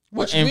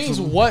 Which means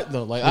what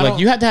though? Like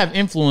you have to have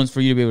influence for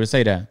you to be able to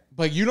say that.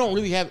 But you don't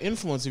really have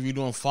influence if you're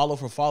doing follow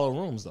for follow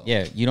rooms though.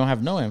 Yeah, you don't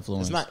have no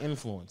influence. It's not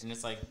influence. And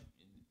it's like,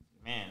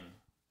 man,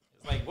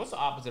 it's like what's the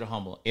opposite of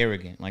humble?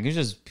 Arrogant. Like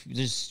it's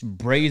just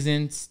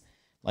brazen,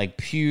 like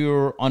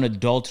pure,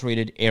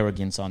 unadulterated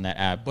arrogance on that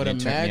app. But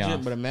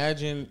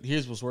imagine,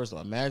 here's what's worse though.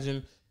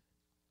 Imagine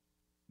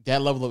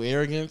that level of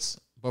arrogance,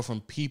 but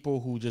from people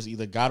who just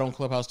either got on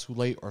Clubhouse too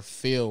late or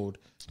failed.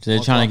 So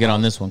they're trying to get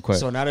on this one quick.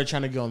 So now they're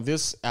trying to get on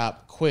this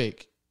app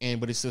quick,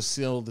 but it's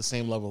still the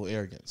same level of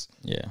arrogance.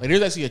 Yeah. Like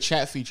there's actually a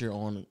chat feature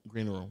on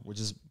Green Room, which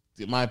is,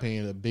 in my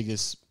opinion, the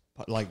biggest.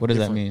 Like, what does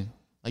that mean?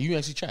 Like you can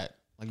actually chat.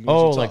 Like you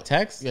like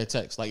text? Yeah,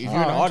 text. Like if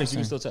you're in the audience, you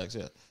can still text.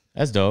 Yeah.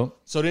 That's dope.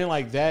 So then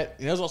like that,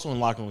 and that's also in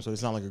locker room, so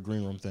it's not like a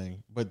Green Room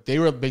thing. But they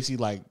were basically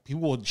like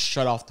people would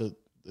shut off the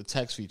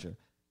text feature.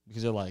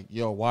 because they're like,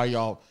 yo, why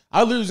y'all?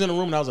 I literally was in the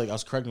room and I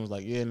was correcting. I was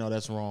like, yeah, no,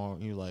 that's wrong.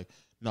 He was like,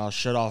 no,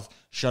 shut off,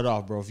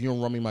 bro. If you don't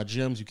run me my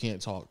gyms, you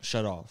can't talk.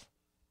 Shut off.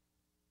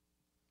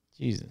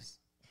 Jesus,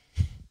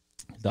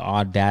 the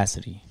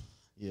audacity.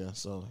 Yeah,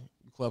 so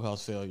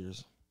Clubhouse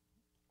failures,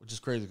 which is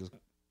crazy because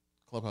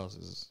Clubhouse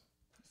is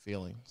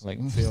failing. It's like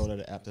failed at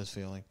an app that's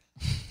failing.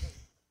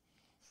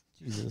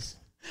 Jesus,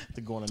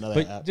 to go on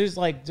another app. There's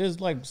like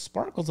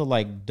sparkles of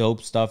like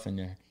dope stuff in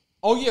there.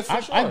 Oh yeah,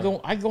 for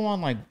sure. I go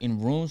on like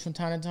in rooms from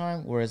time to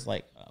time where it's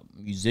like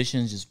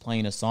musicians just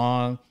playing a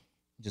song,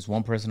 just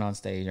one person on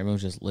stage,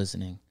 everyone's just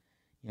listening.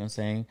 You know what I'm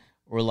saying?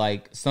 Or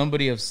like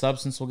somebody of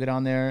substance will get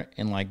on there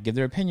and like give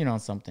their opinion on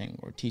something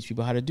or teach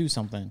people how to do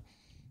something.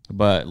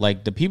 But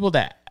like the people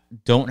that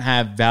don't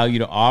have value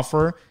to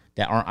offer,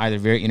 that aren't either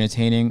very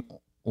entertaining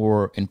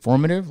or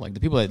informative, like the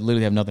people that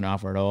literally have nothing to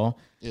offer at all.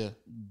 Yeah,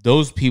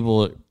 those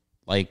people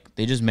like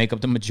they just make up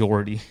the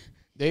majority.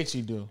 They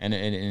actually do, and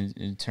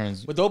it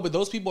turns. But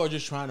those people are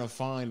just trying to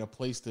find a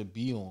place to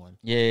be on,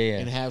 yeah,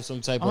 and have some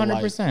type of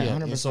 100%,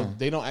 100%. So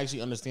they don't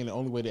actually understand the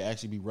only way to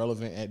actually be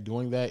relevant at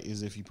doing that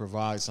is if you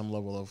provide some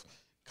level of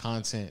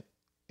content.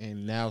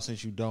 And now,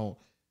 since you don't,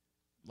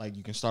 like,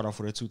 you can start off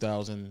with a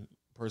 2,000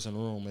 person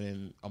room, and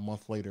then a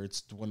month later,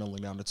 it's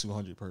dwindling down to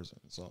 200 person.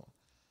 So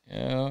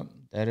yeah,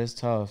 that is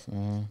tough,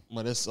 man.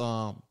 But it's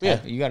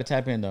you got to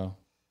tap in though.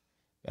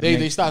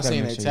 They stopped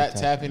saying that.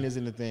 Tapping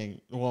isn't a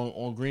thing. Well,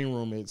 on Green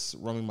Room, it's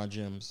rubbing my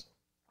gems.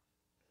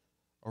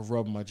 Or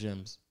rubbing my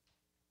gems.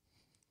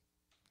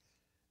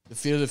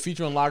 There's a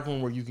feature on Locker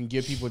Room where you can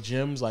give people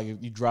gems. Like,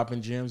 if you drop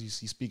in gems, you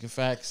see speaking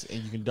facts,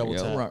 and you can double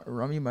tap.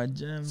 Run me my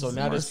gems. So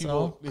now there's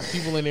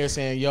people in there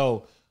saying,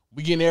 yo,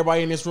 we getting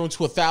everybody in this room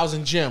to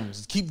 1,000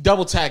 gems. Keep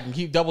double tapping.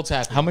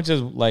 How much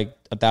is like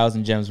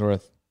 1,000 gems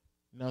worth?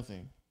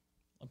 Nothing.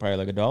 Probably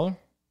like $1?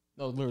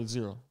 No, literally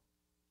zero.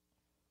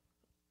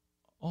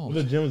 Oh, what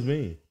do gems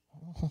mean?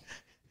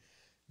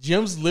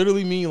 Gems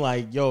literally mean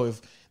like, yo,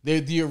 if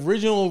the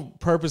original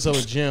purpose of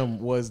a gem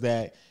was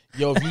that,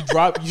 yo, if you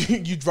drop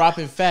you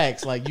dropping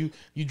facts, like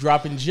you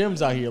dropping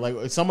gems out here. Like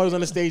if somebody was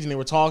on the stage and they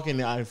were talking,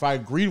 and if I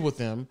agreed with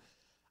them,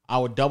 I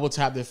would double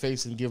tap their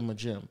face and give them a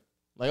gem.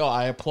 Like, oh,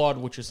 I applaud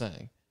what you're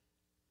saying.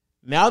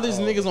 Now there's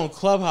niggas on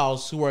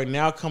Clubhouse who are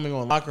now coming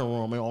on Locker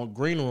Room and on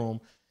Green Room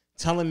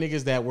telling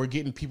niggas that we're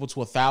getting people to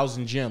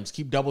 1,000 gems.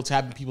 Keep double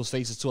tapping people's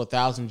faces to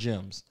 1,000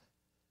 gems.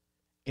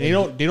 And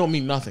they don't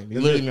mean nothing. They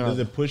literally mean nothing.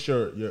 Does it push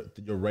your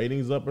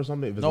ratings up or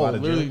something? If it's no,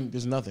 literally,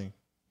 there's nothing.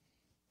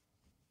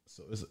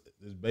 So it's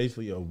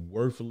basically a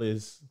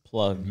worthless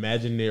plug,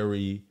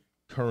 imaginary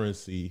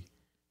currency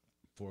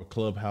for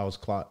Clubhouse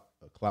clout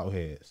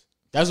heads.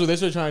 That's what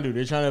they're trying to do.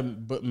 They're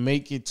trying to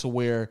make it to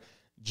where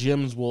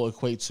gems will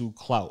equate to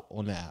clout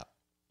on the app,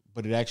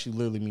 but it actually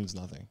literally means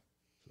nothing.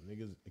 So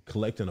niggas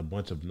collecting a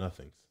bunch of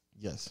nothings.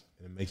 Yes,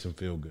 and it makes them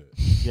feel good.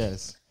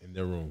 Yes, in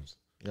their rooms.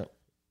 Yep.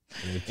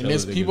 And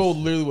there's people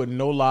literally with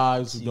no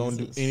lives who don't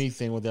do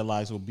anything with their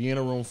lives. Who will be in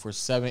a room for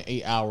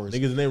 7-8 hours.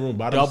 Niggas in their room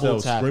by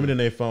themselves screaming in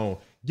their phone.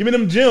 Give me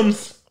them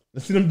gems.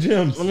 Let's see them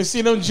gems. Let me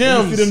see them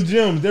gems. Let me see them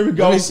gems. There we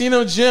go. Let me see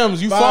them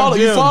gems. You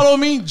follow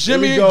me?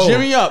 Jimmy up.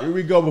 Here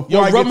we go.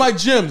 Before rub my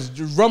gems.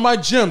 Just rub my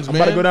gems, man.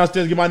 I'm about to go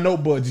downstairs and get my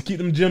notebook. Just keep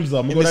them gems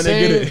up. I'm going to go down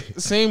there and get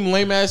it. Same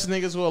lame ass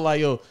niggas who are like,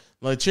 yo,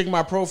 like, check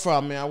my profile,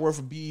 man. I work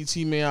for BET,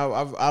 man.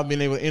 I've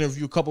been able to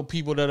interview a couple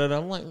people.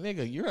 I'm like,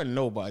 nigga, you're a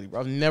nobody, bro.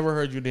 I've never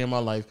heard you a day in my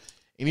life.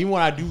 And even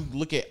when I do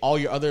look at all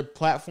your other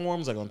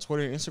platforms, like on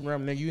Twitter and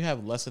Instagram, nigga, you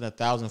have less than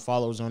 1,000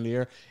 followers on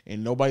there,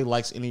 and nobody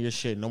likes any of your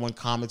shit. No one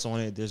comments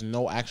on it. There's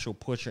no actual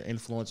push or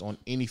influence on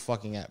any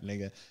fucking app,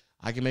 nigga.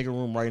 I can make a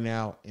room right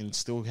now and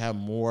still have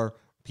more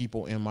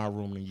people in my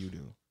room than you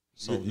do.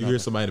 So you hear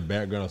somebody in the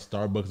background of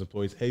Starbucks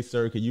employees, hey,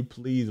 sir, can you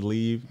please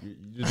leave?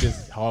 You're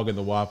just hogging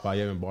the Wi-Fi.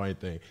 You haven't bought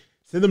anything.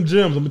 Send them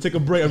gems. I'm going to take a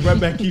break. I'm right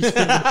back.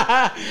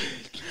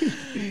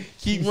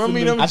 Keep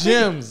running them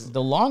gems.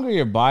 The longer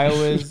your bio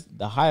is,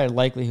 the higher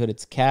likelihood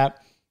it's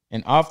capped.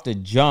 And off the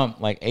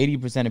jump, like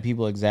 80% of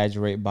people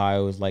exaggerate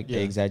bios like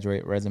they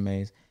exaggerate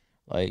resumes.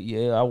 Like,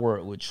 yeah, I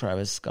work with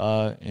Travis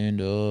Scott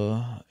and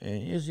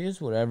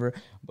it's whatever.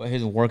 But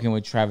his working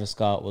with Travis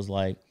Scott was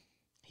like,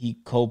 he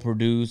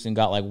co-produced and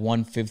got like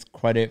 1/5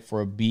 credit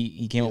for a beat.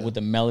 He came up with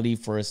the melody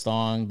for a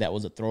song that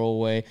was a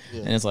throwaway.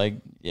 Yeah. And it's like,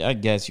 yeah, I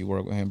guess you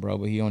work with him, bro,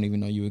 but he don't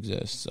even know you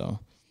exist. So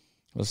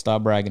let's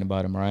stop bragging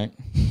about him, right?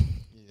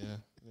 Yeah.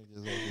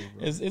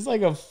 It's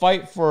like a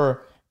fight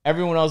for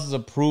everyone else's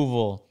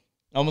approval,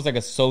 almost like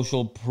a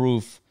social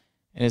proof.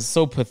 And it's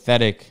so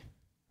pathetic.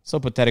 So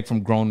pathetic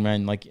from grown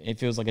men. Like, it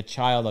feels like a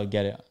child, I'll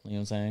get it. You know what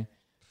I'm saying?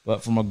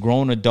 But from a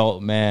grown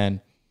adult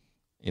man,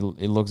 it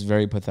looks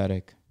very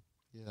pathetic.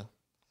 Yeah.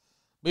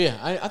 But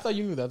yeah, I thought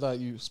you knew that. I thought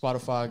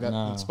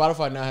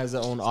Spotify now has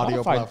their own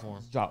audio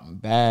platform. Dropping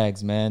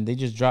bags, man. They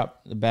just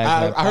dropped the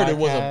bag. I heard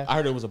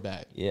it was a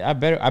bag. Yeah, I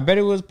bet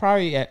it was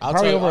probably over.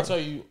 I'll tell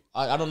you.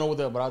 I don't know what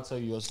that, but I'll tell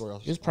you a story.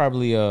 It's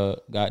probably a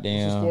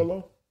goddamn. What's the score,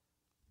 low?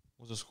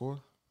 What's the score?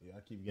 Yeah, I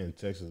keep getting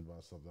texts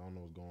about something. I don't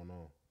know what's going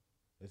on.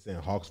 They're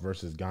saying Hawks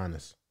versus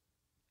Giannis.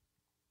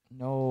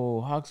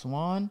 No, Hawks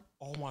won.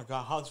 Oh my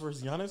God, Hawks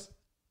versus Giannis.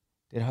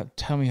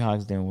 Tell me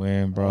Hawks didn't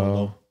win,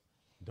 bro.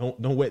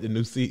 Don't wet the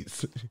new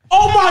seats.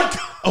 Oh my God.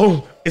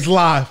 Oh, it's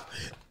live.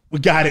 We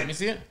got Let me it.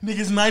 see it.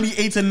 Niggas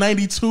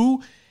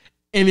 98-92,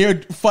 and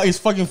it's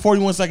fucking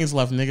 41 seconds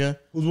left, nigga.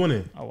 Who's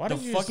winning? Oh, why The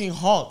did you fucking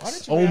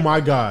Hawks. Oh my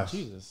gosh.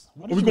 Jesus.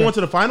 Are we going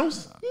to the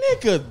finals?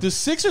 Nigga, the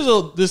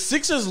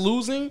Sixers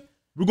losing.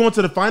 We're going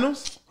to the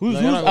finals? Who's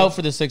you're not out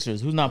for the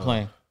Sixers? Who's not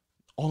playing?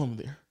 All of them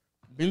there.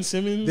 Ben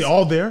Simmons, They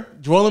all there?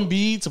 Joel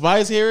Embiid,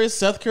 Tobias Harris,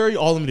 Seth Curry,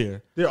 all of them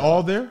there. They're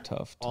all there?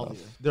 Tough.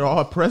 They're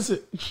all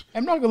present?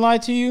 I'm not gonna lie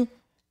to you.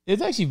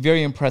 It's actually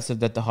very impressive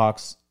that the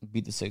Hawks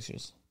beat the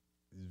Sixers.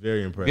 It's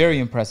very impressive. Very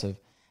impressive.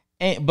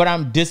 But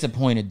I'm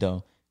disappointed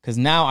though, because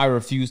now I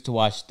refuse to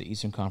watch the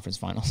Eastern Conference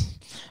Finals.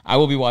 I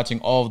will be watching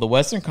all of the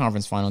Western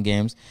Conference Final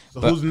games.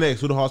 So who's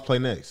next? Who the Hawks play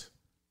next?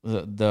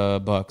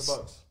 The Bucks.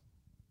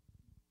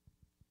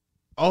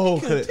 Oh,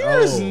 There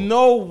is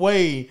no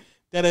way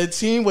that a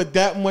team with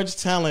that much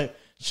talent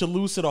should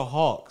lose to the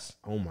Hawks.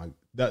 Oh my!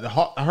 The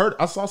Hawk,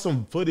 I saw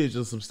some footage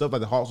of some stuff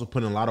like the Hawks were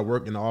putting a lot of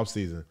work in the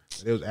offseason.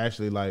 It was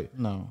actually like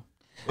No.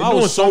 I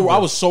was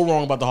so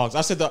wrong about the Hawks.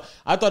 I thought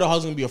the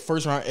Hawks were gonna be a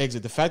first round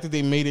exit. The fact that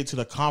they made it to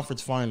the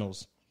conference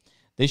finals,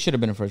 They should have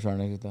been a first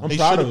round exit though. they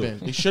proud should have of been.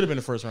 it. They should have been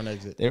a first round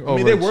exit. They're I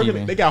mean, they working.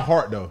 overachieving. They got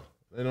heart though.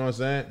 You know what I'm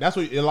saying? That's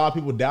what a lot of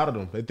people doubted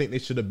them. They think they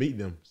should have beat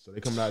them, so they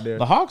come out there.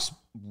 The Hawks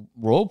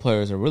role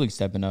players are really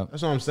stepping up.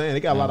 That's what I'm saying. They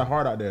got a lot of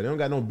heart out there. They don't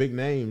got no big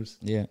names.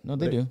 Yeah, no,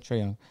 they do. Trae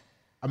Young,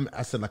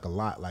 I said like a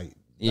lot. Like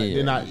Yeah,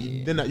 they're not.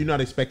 You're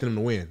not expecting them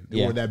to win. They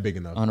Yeah. weren't that big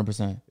enough.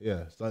 100%.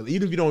 Yeah. So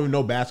even if you don't even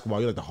know basketball,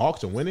 you're like the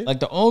Hawks are winning. Like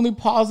the only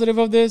positive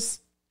of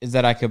this is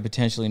that I could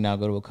potentially now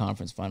go to a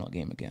conference final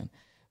game again,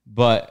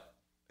 but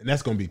and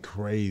that's gonna be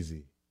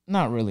crazy.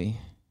 not really.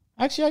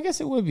 Actually, I guess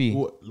it would be.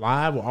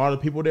 Live with all the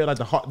people there, like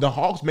the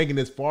Hawks making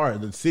this far.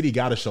 The city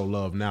got to show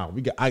love now.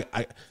 We got.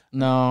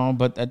 No,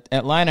 but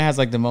Atlanta has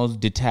like the most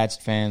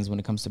detached fans when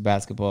it comes to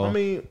basketball. I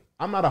mean,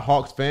 I'm not a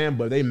Hawks fan,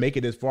 but they make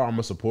it this far. I'm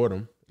gonna support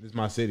them. It's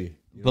my city.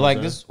 You know but what like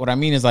I'm this, what I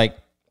mean is like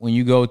when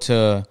you go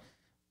to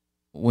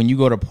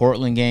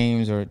Portland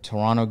games or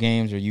Toronto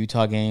games or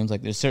Utah games,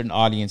 like there's certain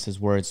audiences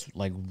where it's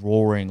like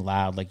roaring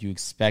loud, like you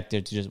expect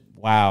it to just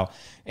wow,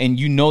 and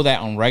you know that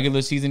on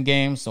regular season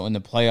games. So in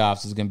the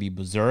playoffs, it's gonna be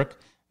berserk.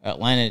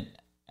 Atlanta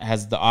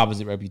has the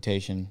opposite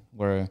reputation,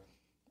 where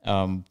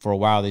for a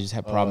while they just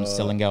had problems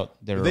selling out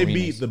their. If they arenas.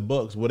 beat the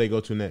Bucks, where they go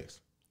to next?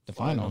 The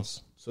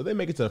finals. So they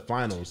make it to the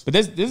finals. But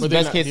this is the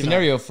best case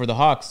scenario for the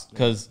Hawks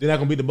because They're not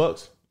gonna beat the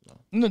Bucks.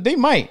 no, they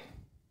might.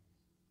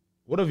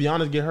 What if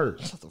Giannis get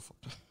hurt?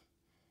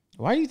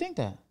 Why do you think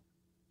that?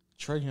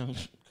 Trae Young,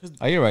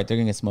 Oh, you're right. They're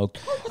gonna get smoked.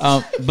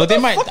 But they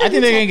might. I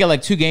think they're gonna get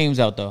like 2 games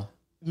out though.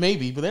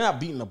 maybe, but they're not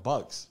beating the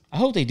Bucks. I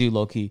hope they do,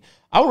 low key.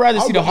 I would rather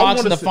see the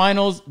Hawks in the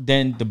finals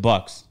than the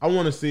Bucks. I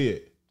want to see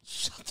it.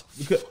 Shut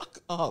the Because- fuck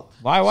up.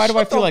 Why do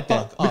I feel like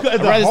that? fuck up. Because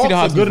I'd rather see the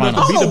Hawks in the good enough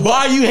I finals. to don't beat know the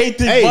why you hate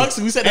the Hey, Bucks.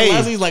 We said that hey.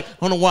 last week. He's like, I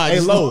don't know why. Hey,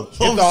 Just Low,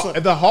 love-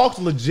 if the Hawks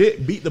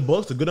legit beat the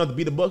Bucks, or good enough to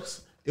beat the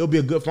Bucks, it'll be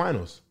a good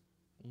finals.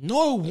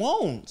 No, it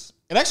won't.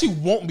 It actually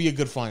won't be a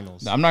good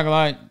finals. I'm not gonna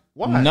lie.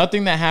 Why?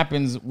 Nothing that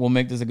happens will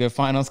make this a good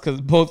finals because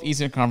both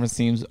Eastern Conference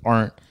teams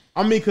aren't.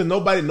 I mean, because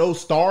nobody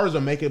knows stars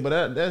will make it,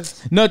 but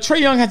that's No, Trae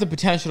Young has the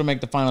potential to make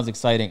the finals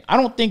exciting. I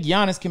don't think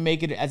Giannis can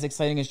make it as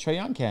exciting as Trae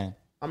Young can.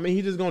 I mean,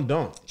 he just gonna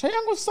dunk. Trae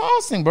Young was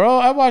saucing, bro.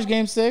 I watched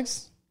Game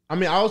 6. I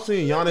mean, I was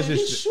seeing Giannis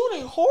He's just.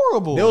 shooting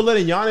horrible. They were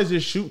letting Giannis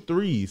just shoot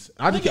threes.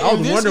 I was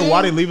in this wondering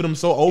why they game- leaving him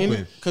so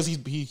open. Because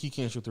he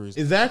can't shoot threes.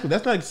 Exactly.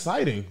 That's not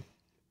exciting.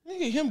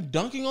 Nigga, him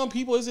dunking on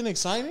people isn't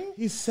exciting.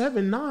 He's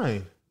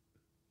 7'9".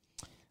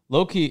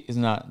 Low-key is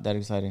not that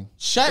exciting.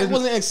 Shaq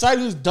wasn't excited.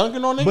 He was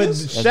dunking on niggas. But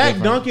different.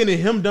 Shaq dunking and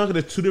him dunking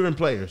are two different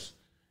players.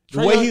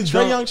 The way he's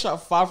Trae dunked, Young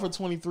shot 5 for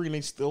 23 and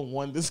they still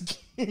won this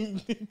game.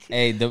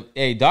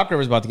 Hey, Doc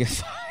Rivers about to get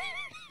fired.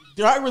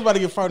 Doc was about to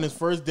get fired on his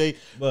first day.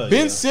 But,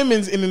 Ben yeah.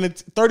 Simmons in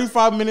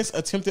 35 minutes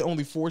attempted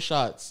only 4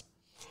 shots.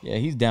 Yeah,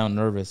 he's down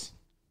nervous.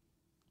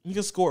 He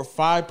just scored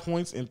 5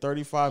 points in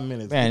 35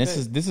 minutes. Man,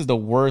 this is the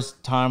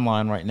worst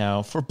timeline right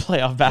now for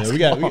playoff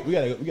basketball. we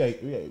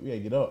gotta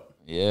get up.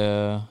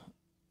 Yeah.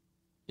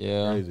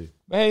 Crazy.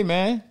 But hey,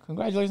 man,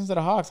 congratulations to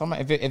the Hawks.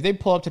 If they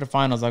pull up to the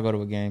finals, I'll go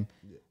to a game.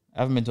 I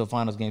haven't been to a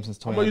finals game since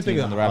What do you 2019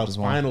 think when the a Raptors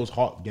won. finals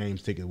Hawk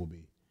games ticket will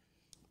be?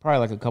 Probably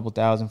like a couple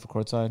thousand for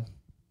courtside.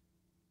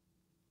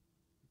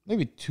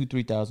 Maybe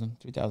 3,000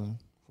 for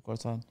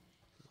courtside.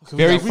 Okay,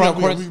 Very we front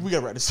got, court. we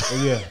got ready.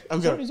 Yeah.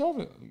 I'm good. It's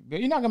over.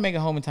 You're not gonna make it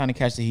home in time to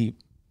catch the Heat.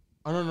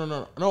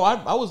 Oh, no.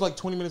 I was like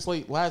 20 minutes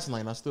late last night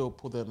and I still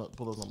pulled those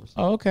numbers.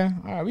 Oh, okay.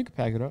 All right, we can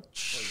pack it up.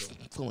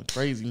 Feeling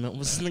crazy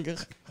numbers,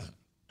 nigga.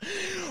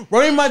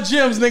 Run me my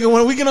gyms, nigga.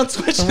 When we get on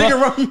Twitch, nigga,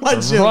 run me my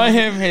gyms. Run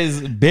him his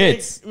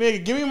bits.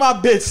 Nigga, give me my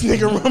bits,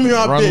 nigga. Run me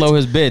my Run bits. low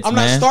his bits, I'm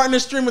man. not starting the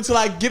stream until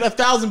I get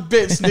 1,000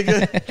 bits,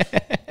 nigga.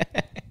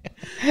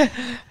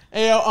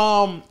 Hey,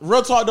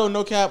 real talk though,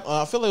 no cap.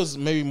 I feel like it was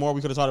maybe more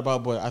we could have talked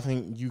about, but I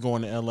think you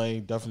going to LA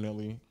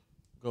definitely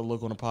go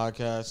look on the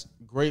podcast.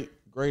 Great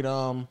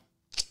time.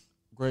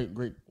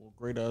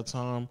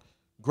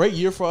 Great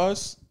year for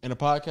us in the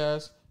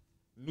podcast.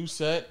 New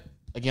set.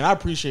 Again, I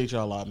appreciate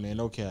y'all a lot, man.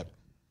 No cap.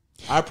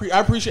 I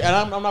appreciate, and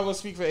I'm not gonna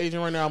speak for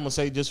Adrian right now. I'm gonna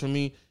say just for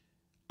me,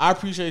 I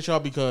appreciate y'all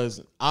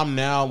because I'm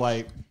now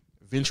like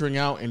venturing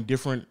out in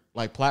different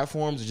like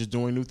platforms and just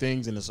doing new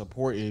things, and the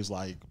support is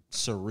like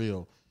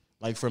surreal.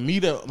 Like for me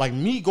to like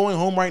me going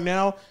home right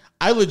now,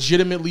 I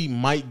legitimately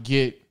might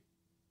get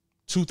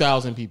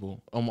 2,000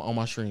 people on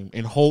my stream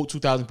and hold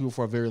 2,000 people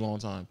for a very long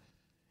time,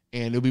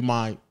 and it'll be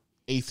my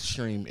 8th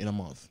stream in a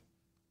month.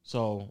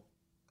 So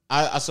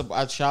I shout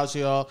out to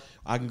y'all.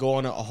 I can go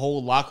on a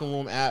whole locker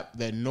room app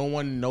that no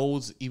one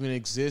knows even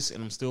exists,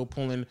 and I'm still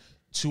pulling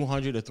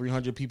 200 or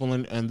 300 people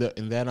in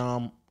that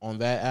on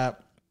that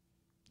app.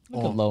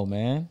 Look at low,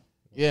 man.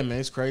 Yeah, man,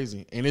 it's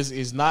crazy, and it's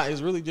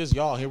really just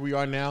y'all. Here we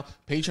are now.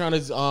 Patreon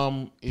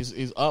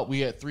is up. We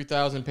had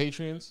 3,000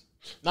 Patreons.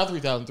 Not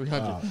 3,000,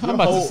 300. I'm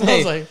about to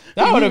say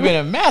that would have been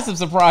a massive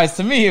surprise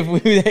to me if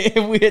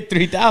we hit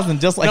 3,000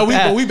 just like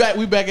that. But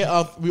we back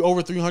at we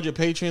over 300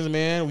 patrons,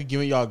 man. We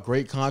giving y'all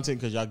great content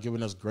because y'all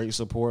giving us great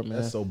support, man.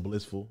 That's so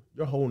blissful.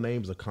 Your whole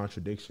name's a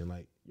contradiction.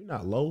 Like you're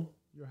not low,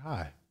 you're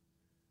high.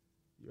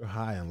 You're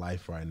high in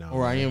life right now.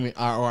 Or I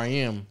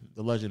am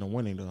the legend of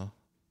winning, though.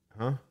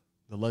 Huh?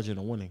 The legend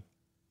of winning.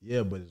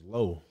 Yeah, but it's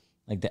low.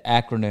 Like the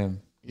acronym.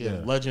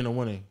 Yeah, legend of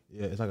winning.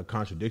 Yeah, it's like a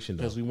contradiction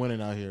though. Because we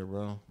winning out here,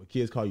 bro. But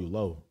kids call you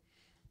low.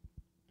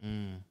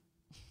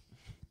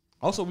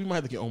 Also, we might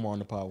have to get Omar on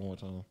the pod one more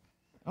time.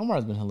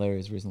 Omar's been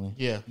hilarious recently.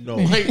 Yeah, No.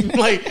 like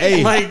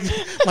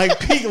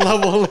peak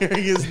level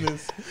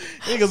hilariousness.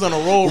 Niggas on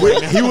a roll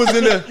right now. He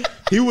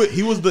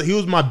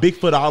was my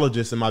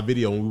Bigfootologist in my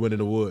video when we went in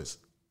the woods.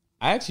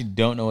 I actually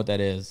don't know what that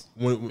is.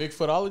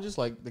 Bigfootologist,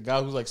 like the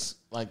guy who's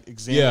like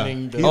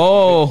examining. Yeah. The,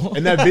 Oh,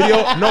 In that video,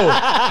 no,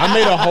 I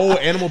made a whole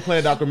Animal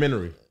Planet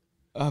documentary.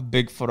 a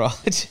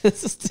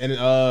Bigfootologist. And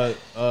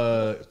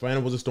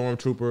Brandon was a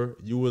stormtrooper.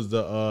 You was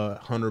the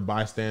hunter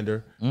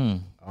bystander.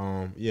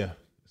 Yeah,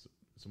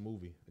 it's a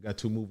movie. I got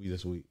 2 movies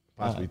this week,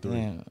 possibly 3.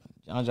 Damn.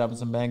 John dropping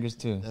some bangers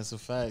too. That's a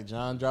fact.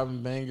 John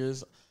dropping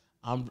bangers.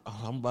 I'm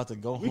about to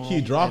go We home.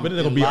 keep dropping it. and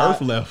It'll be live-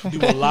 Earth left. Do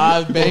a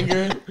live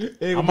banger.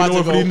 Ain't I'm gonna be about to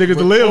no for go these niggas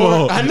to live record.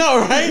 on. I know,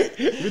 right?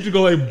 Bitch, you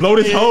go like blow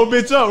this whole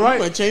bitch up, I'm right?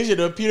 gonna change it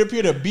to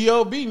peer-to-peer to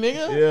B.O.B.,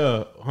 nigga.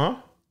 Yeah, huh?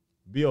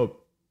 B.O.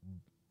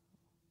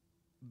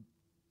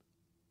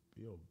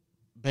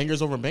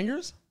 Bangers over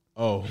bangers?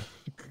 Oh,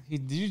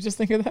 Did you just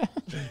think of that?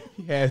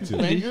 he had to.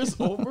 Bangers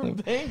over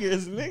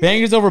bangers, nigga.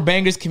 Bangers over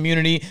bangers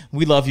community.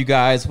 We love you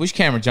guys. Which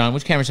camera, John?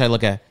 Which camera should I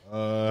look at?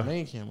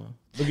 Main camera.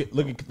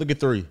 Look at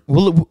 3.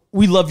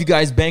 We love you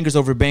guys. Bangers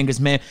over bangers,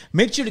 man.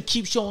 Make sure to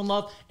keep showing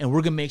love, and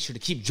we're gonna make sure to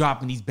keep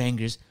dropping these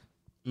bangers.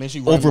 Make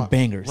sure you Over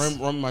bangers.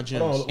 Run my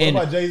gems. Hold on, what And-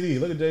 about Jay-Z?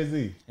 Look at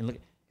Jay-Z. And look,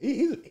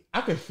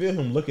 I can feel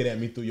him looking at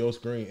me through your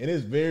screen, and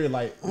it's very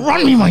like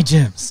run me my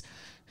gems.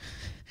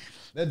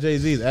 that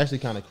Jay-Z is actually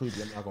kind of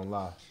creepy. I'm not gonna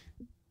lie.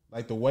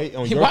 Like the way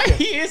on your Why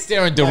he is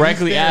staring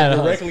directly at us?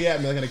 directly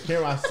at me, like in the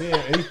camera. I see him,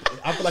 and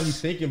I feel like he's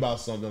thinking about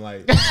something.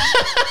 Like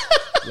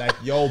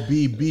yo,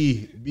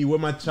 B, with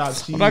my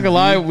chopped cheese. I'm not gonna B.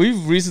 lie.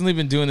 We've recently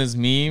been doing this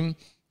meme.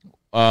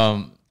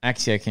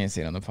 Actually, I can't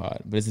say it on the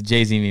pod, but it's a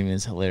Jay-Z meme. And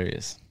it's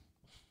hilarious.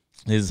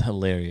 It is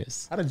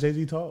hilarious. How did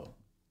Jay-Z talk?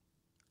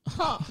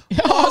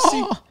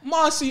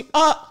 Marcy,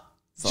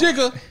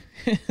 Jigga,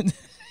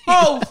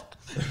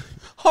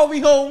 Hurry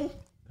home.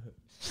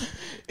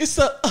 It's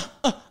a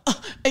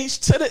H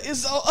to the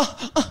is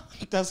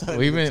That's how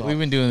We've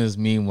been doing this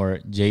meme where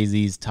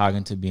Jay-Z's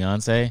talking to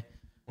Beyonce,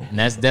 and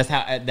that's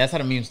how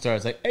the meme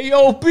starts. Like, hey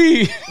yo,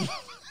 B.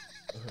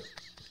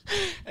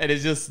 And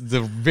it's just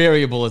the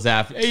variable is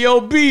after. Hey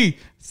yo, B,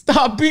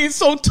 stop being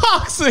so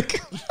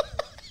toxic.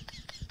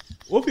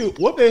 What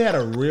if they had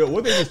what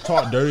if they just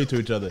talk dirty to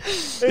each other?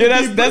 Hey,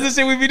 Yeah, that's the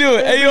shit we be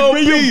doing. Hey yo,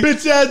 bring B. your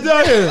bitch ass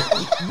down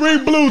here.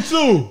 Bring Blue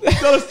too.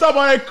 Tell her stop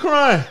all that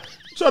crying.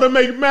 I'm trying to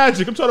make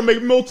magic. I'm trying to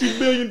make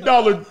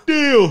multi-billion-dollar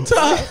deals.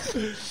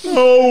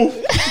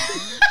 No.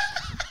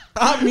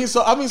 I mean,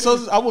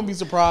 I wouldn't be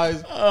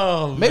surprised.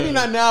 Oh, Maybe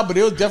not now, but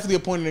it was definitely a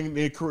point in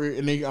their career,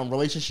 in their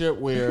relationship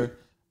where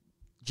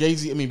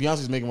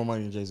Beyonce's making more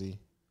money than Jay-Z.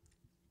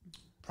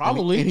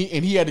 probably.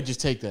 And he had to just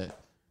take that.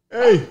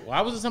 Hey,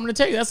 Why was it something to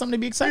take? That's something to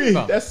be excited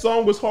about. that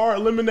song was hard,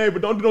 Lemonade,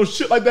 but don't do no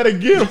shit like that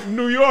again from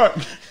New York,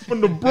 from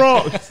the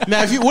Bronx.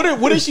 Now,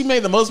 what if she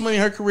made the most money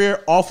in her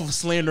career off of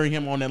slandering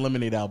him on that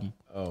Lemonade album?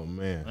 Oh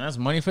man. That's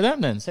money for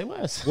them then. Say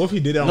less. What if he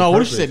did it on No, purpose?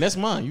 what if she said that's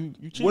mine?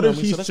 You cheated What on if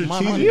me, he so that's my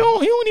strategic- money. He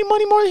don't need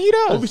money more than he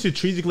What if he does.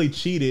 strategically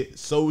cheated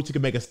so she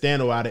could make a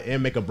scandal out of it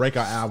and make a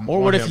breakout album? Or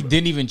on what if him he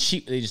didn't even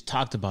cheat? They just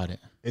talked about it.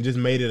 and just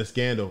made it a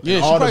scandal? Yeah,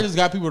 and she all probably the, just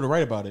got people to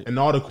write about it. and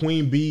all the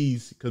Queen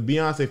Bees, because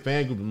Beyonce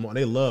fan group,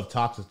 they love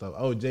toxic stuff.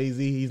 Oh,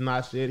 Jay-Z, he's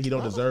not shit. He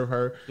don't deserve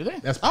her. Do they?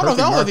 That's I perfect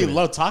don't know if they marketing.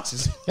 love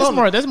toxic.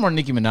 That's more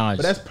Nicki Minaj.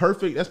 But that's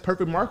perfect. That's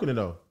perfect marketing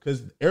though,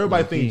 because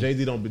everybody thinks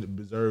Jay-Z don't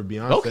deserve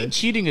Beyonce. Low-key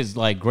cheating is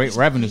like great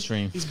revenue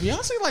stream. Is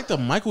Beyonce like the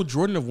Michael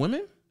Jordan of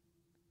women?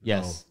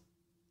 Yes,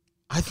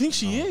 I think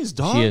she is,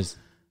 dog. she is.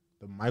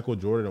 The Michael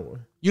Jordan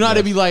one. You know how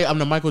they be like, I'm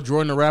the Michael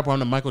Jordan the rapper, I'm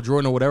the Michael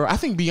Jordan or whatever. I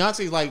think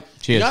Beyonce is like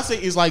She is.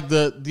 Beyonce is like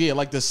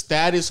the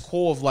status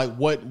quo of like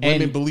what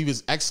women believe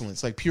is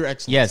excellence, like pure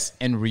excellence. Yes,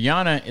 and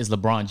Rihanna is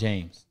LeBron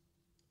James.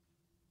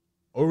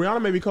 Or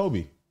Rihanna, maybe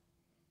Kobe.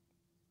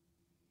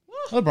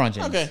 LeBron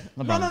James. Okay.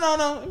 LeBron.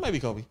 No. It might be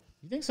Kobe.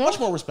 You think so? Much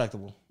more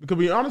respectable. Because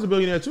Rihanna's a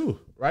billionaire too,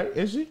 right?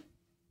 Isn't she?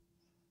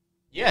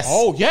 Yes.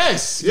 Oh,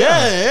 yes. Yeah.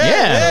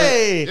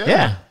 Hey.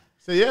 Yeah.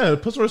 So yeah,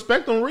 put some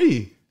respect on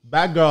Reed.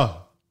 Bad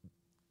girl.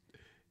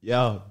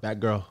 Yeah, bad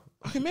girl.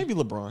 Okay, maybe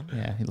LeBron.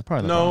 Yeah.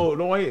 Probably LeBron.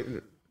 No, wait.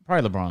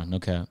 Probably LeBron. No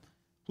cap.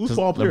 Who's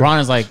Paul Pierce? LeBron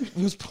is like,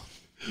 Who's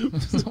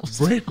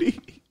Brandy.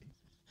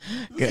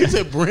 you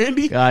said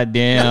Brandy? God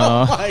damn.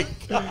 Oh my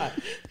god.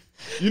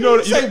 You know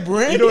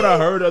Brandy? You know what I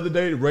heard the other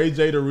day? Ray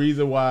J, the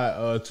reason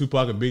why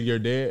Tupac and Biggie are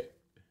dead.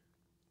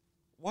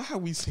 Why are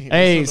we saying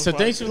Hey, this so on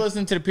the thanks for podcast?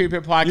 listening to the Peer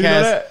to Peer podcast. You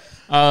know that?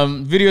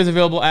 Videos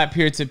available at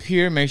Peer to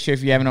Peer. Make sure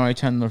if you haven't already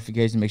turned the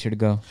notifications, make sure to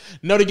go.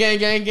 No, the gang.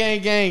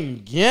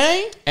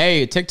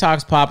 Hey,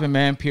 TikTok's popping,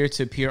 man. Peer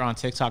to Peer on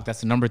TikTok.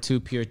 That's the number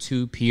 2 Peer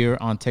to Peer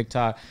on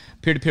TikTok.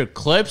 Peer to Peer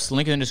clips.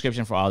 Link in the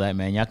description for all that,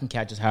 man. Y'all can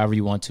catch us however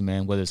you want to,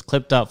 man. Whether it's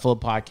clipped up, full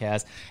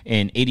podcast,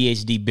 and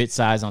ADHD bit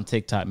size on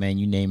TikTok, man.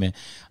 You name it.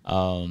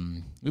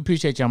 We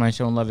appreciate y'all, man,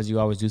 showing love as you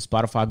always do.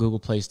 Spotify, Google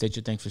Play,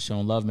 Stitcher, thanks for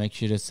showing love. Make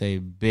sure to say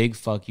big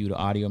fuck you to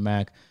Audio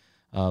Mac.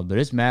 But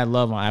it's mad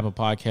love on Apple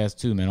Podcasts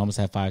too, man. Almost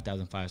had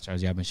 5,000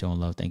 5-stars. Y'all been showing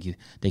love. Thank you.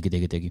 Thank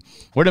you.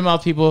 Word of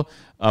mouth, people.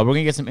 We're going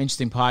to get some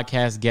interesting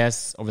podcast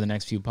guests over the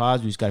next few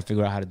pods. We just got to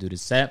figure out how to do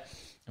this set.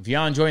 If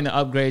y'all enjoying the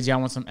upgrades, y'all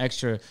want some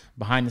extra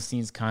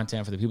behind-the-scenes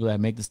content for the people that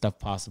make this stuff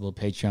possible,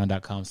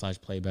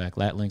 patreon.com/playback.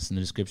 That link's in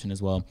the description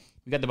as well.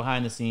 We got the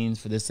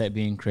behind-the-scenes for this set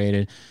being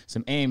created,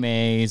 some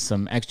AMAs,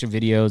 some extra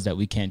videos that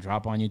we can't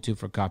drop on YouTube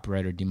for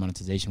copyright or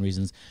demonetization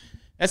reasons.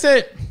 That's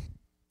it.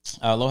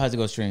 Lo has to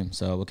go stream,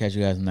 so we'll catch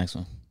you guys in the next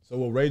one. So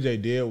what Ray J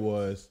did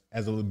was,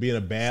 as being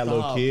a bad Stop,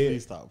 little kid.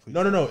 please stop, please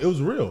No. It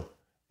was real.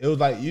 It was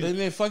like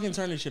Then fucking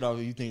turn this shit off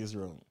if you think it's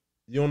real.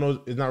 you don't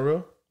know it's not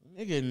real.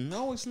 Nigga,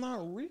 no, it's not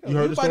real. You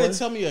heard the about to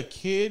story? tell me a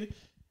kid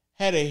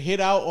had a hit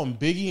out on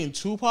Biggie and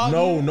Tupac?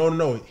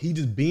 No. He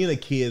just being a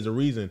kid is a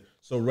reason.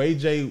 So Ray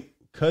J,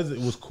 cause it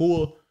was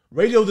cool.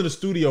 Ray J was in the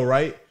studio,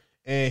 right?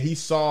 And he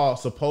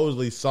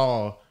supposedly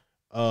saw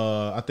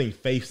I think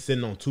Faith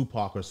sitting on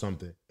Tupac or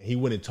something. And he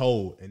went and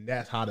told, and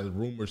that's how the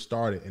rumors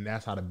started, and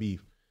that's how the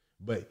beef.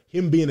 But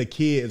him being a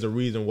kid is a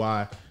reason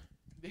why.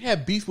 They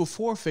had beef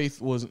before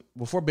Faith was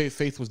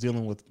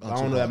dealing with. I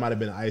don't know. That might have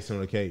been icing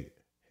on the cake.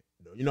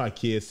 You know how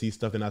kids see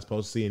stuff they're not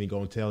supposed to see, and he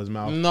go and tell his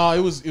mouth. No, it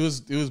was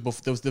before.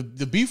 There was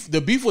the beef. The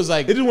beef was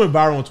like It just went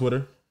viral on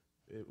Twitter.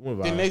 It went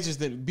viral. then they just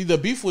the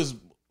beef was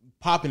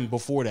popping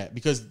before that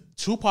because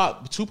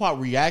Tupac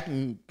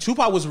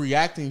was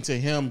reacting to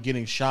him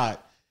getting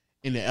shot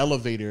in the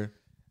elevator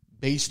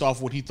based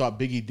off what he thought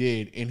Biggie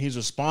did, and his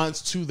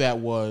response to that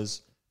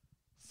was,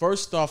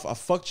 first off, I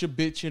fucked your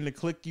bitch in the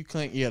click you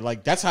can't. Yeah,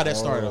 like that's how that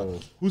started. Oh.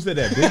 Who said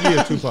that? Biggie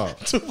or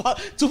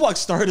Tupac? Tupac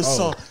started a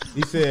song.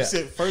 He said,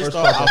 first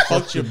off, I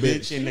fucked your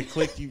bitch in the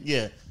click you.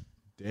 Yeah,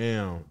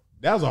 Damn.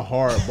 That was a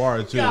hard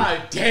bar too.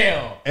 God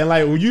damn. And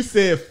like when you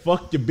said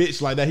fuck your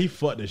bitch like that, he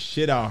fucked the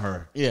shit out of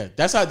her. yeah.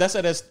 That's how.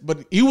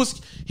 But he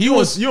was. You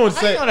don't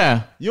say know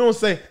that. you don't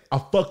say I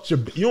fucked your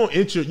you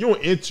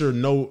don't enter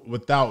no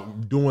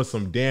without doing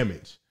some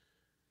damage.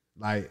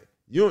 Like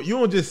you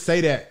don't just say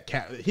that.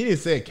 He didn't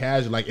say it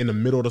casual like in the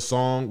middle of the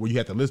song where you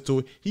had to listen to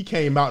it. He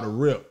came out to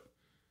rip.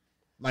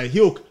 Like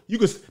you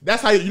could.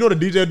 That's how you know the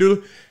DJ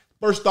do.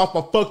 First off,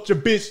 I fucked your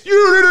bitch.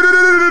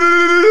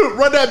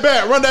 Run that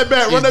back. They ran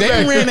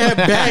that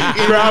back.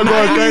 Crowd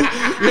going crazy.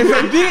 If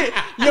they did,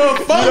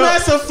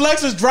 Funkmaster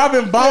Flex was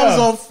dropping bombs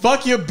on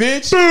 "fuck your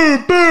bitch."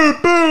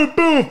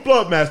 Boom.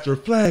 Floodmaster.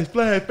 Flash.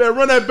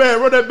 Run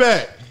that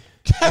back.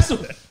 That's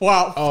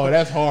wow. Oh,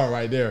 that's hard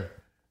right there.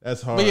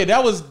 That's hard. But yeah,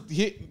 that was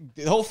the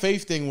whole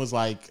Faith thing was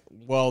like,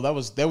 well, they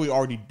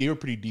were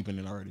pretty deep in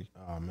it already.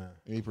 Oh man.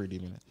 They were pretty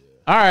deep in it.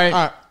 All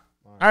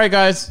right,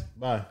 guys.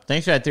 Bye.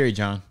 Thanks for that theory,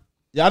 John.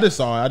 Yeah, I just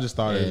saw it. I just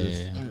thought it was,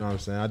 Yeah. you know what I'm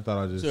saying? I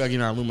thought I just, So like in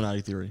our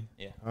Illuminati theory.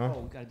 Yeah. Huh? Oh,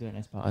 we gotta do it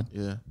next pod.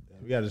 Yeah.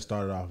 we got to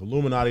start it off.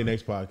 Illuminati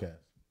next podcast.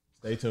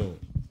 Stay tuned.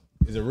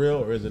 Is it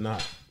real or is it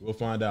not? We'll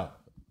find out.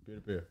 Peer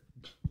to peer.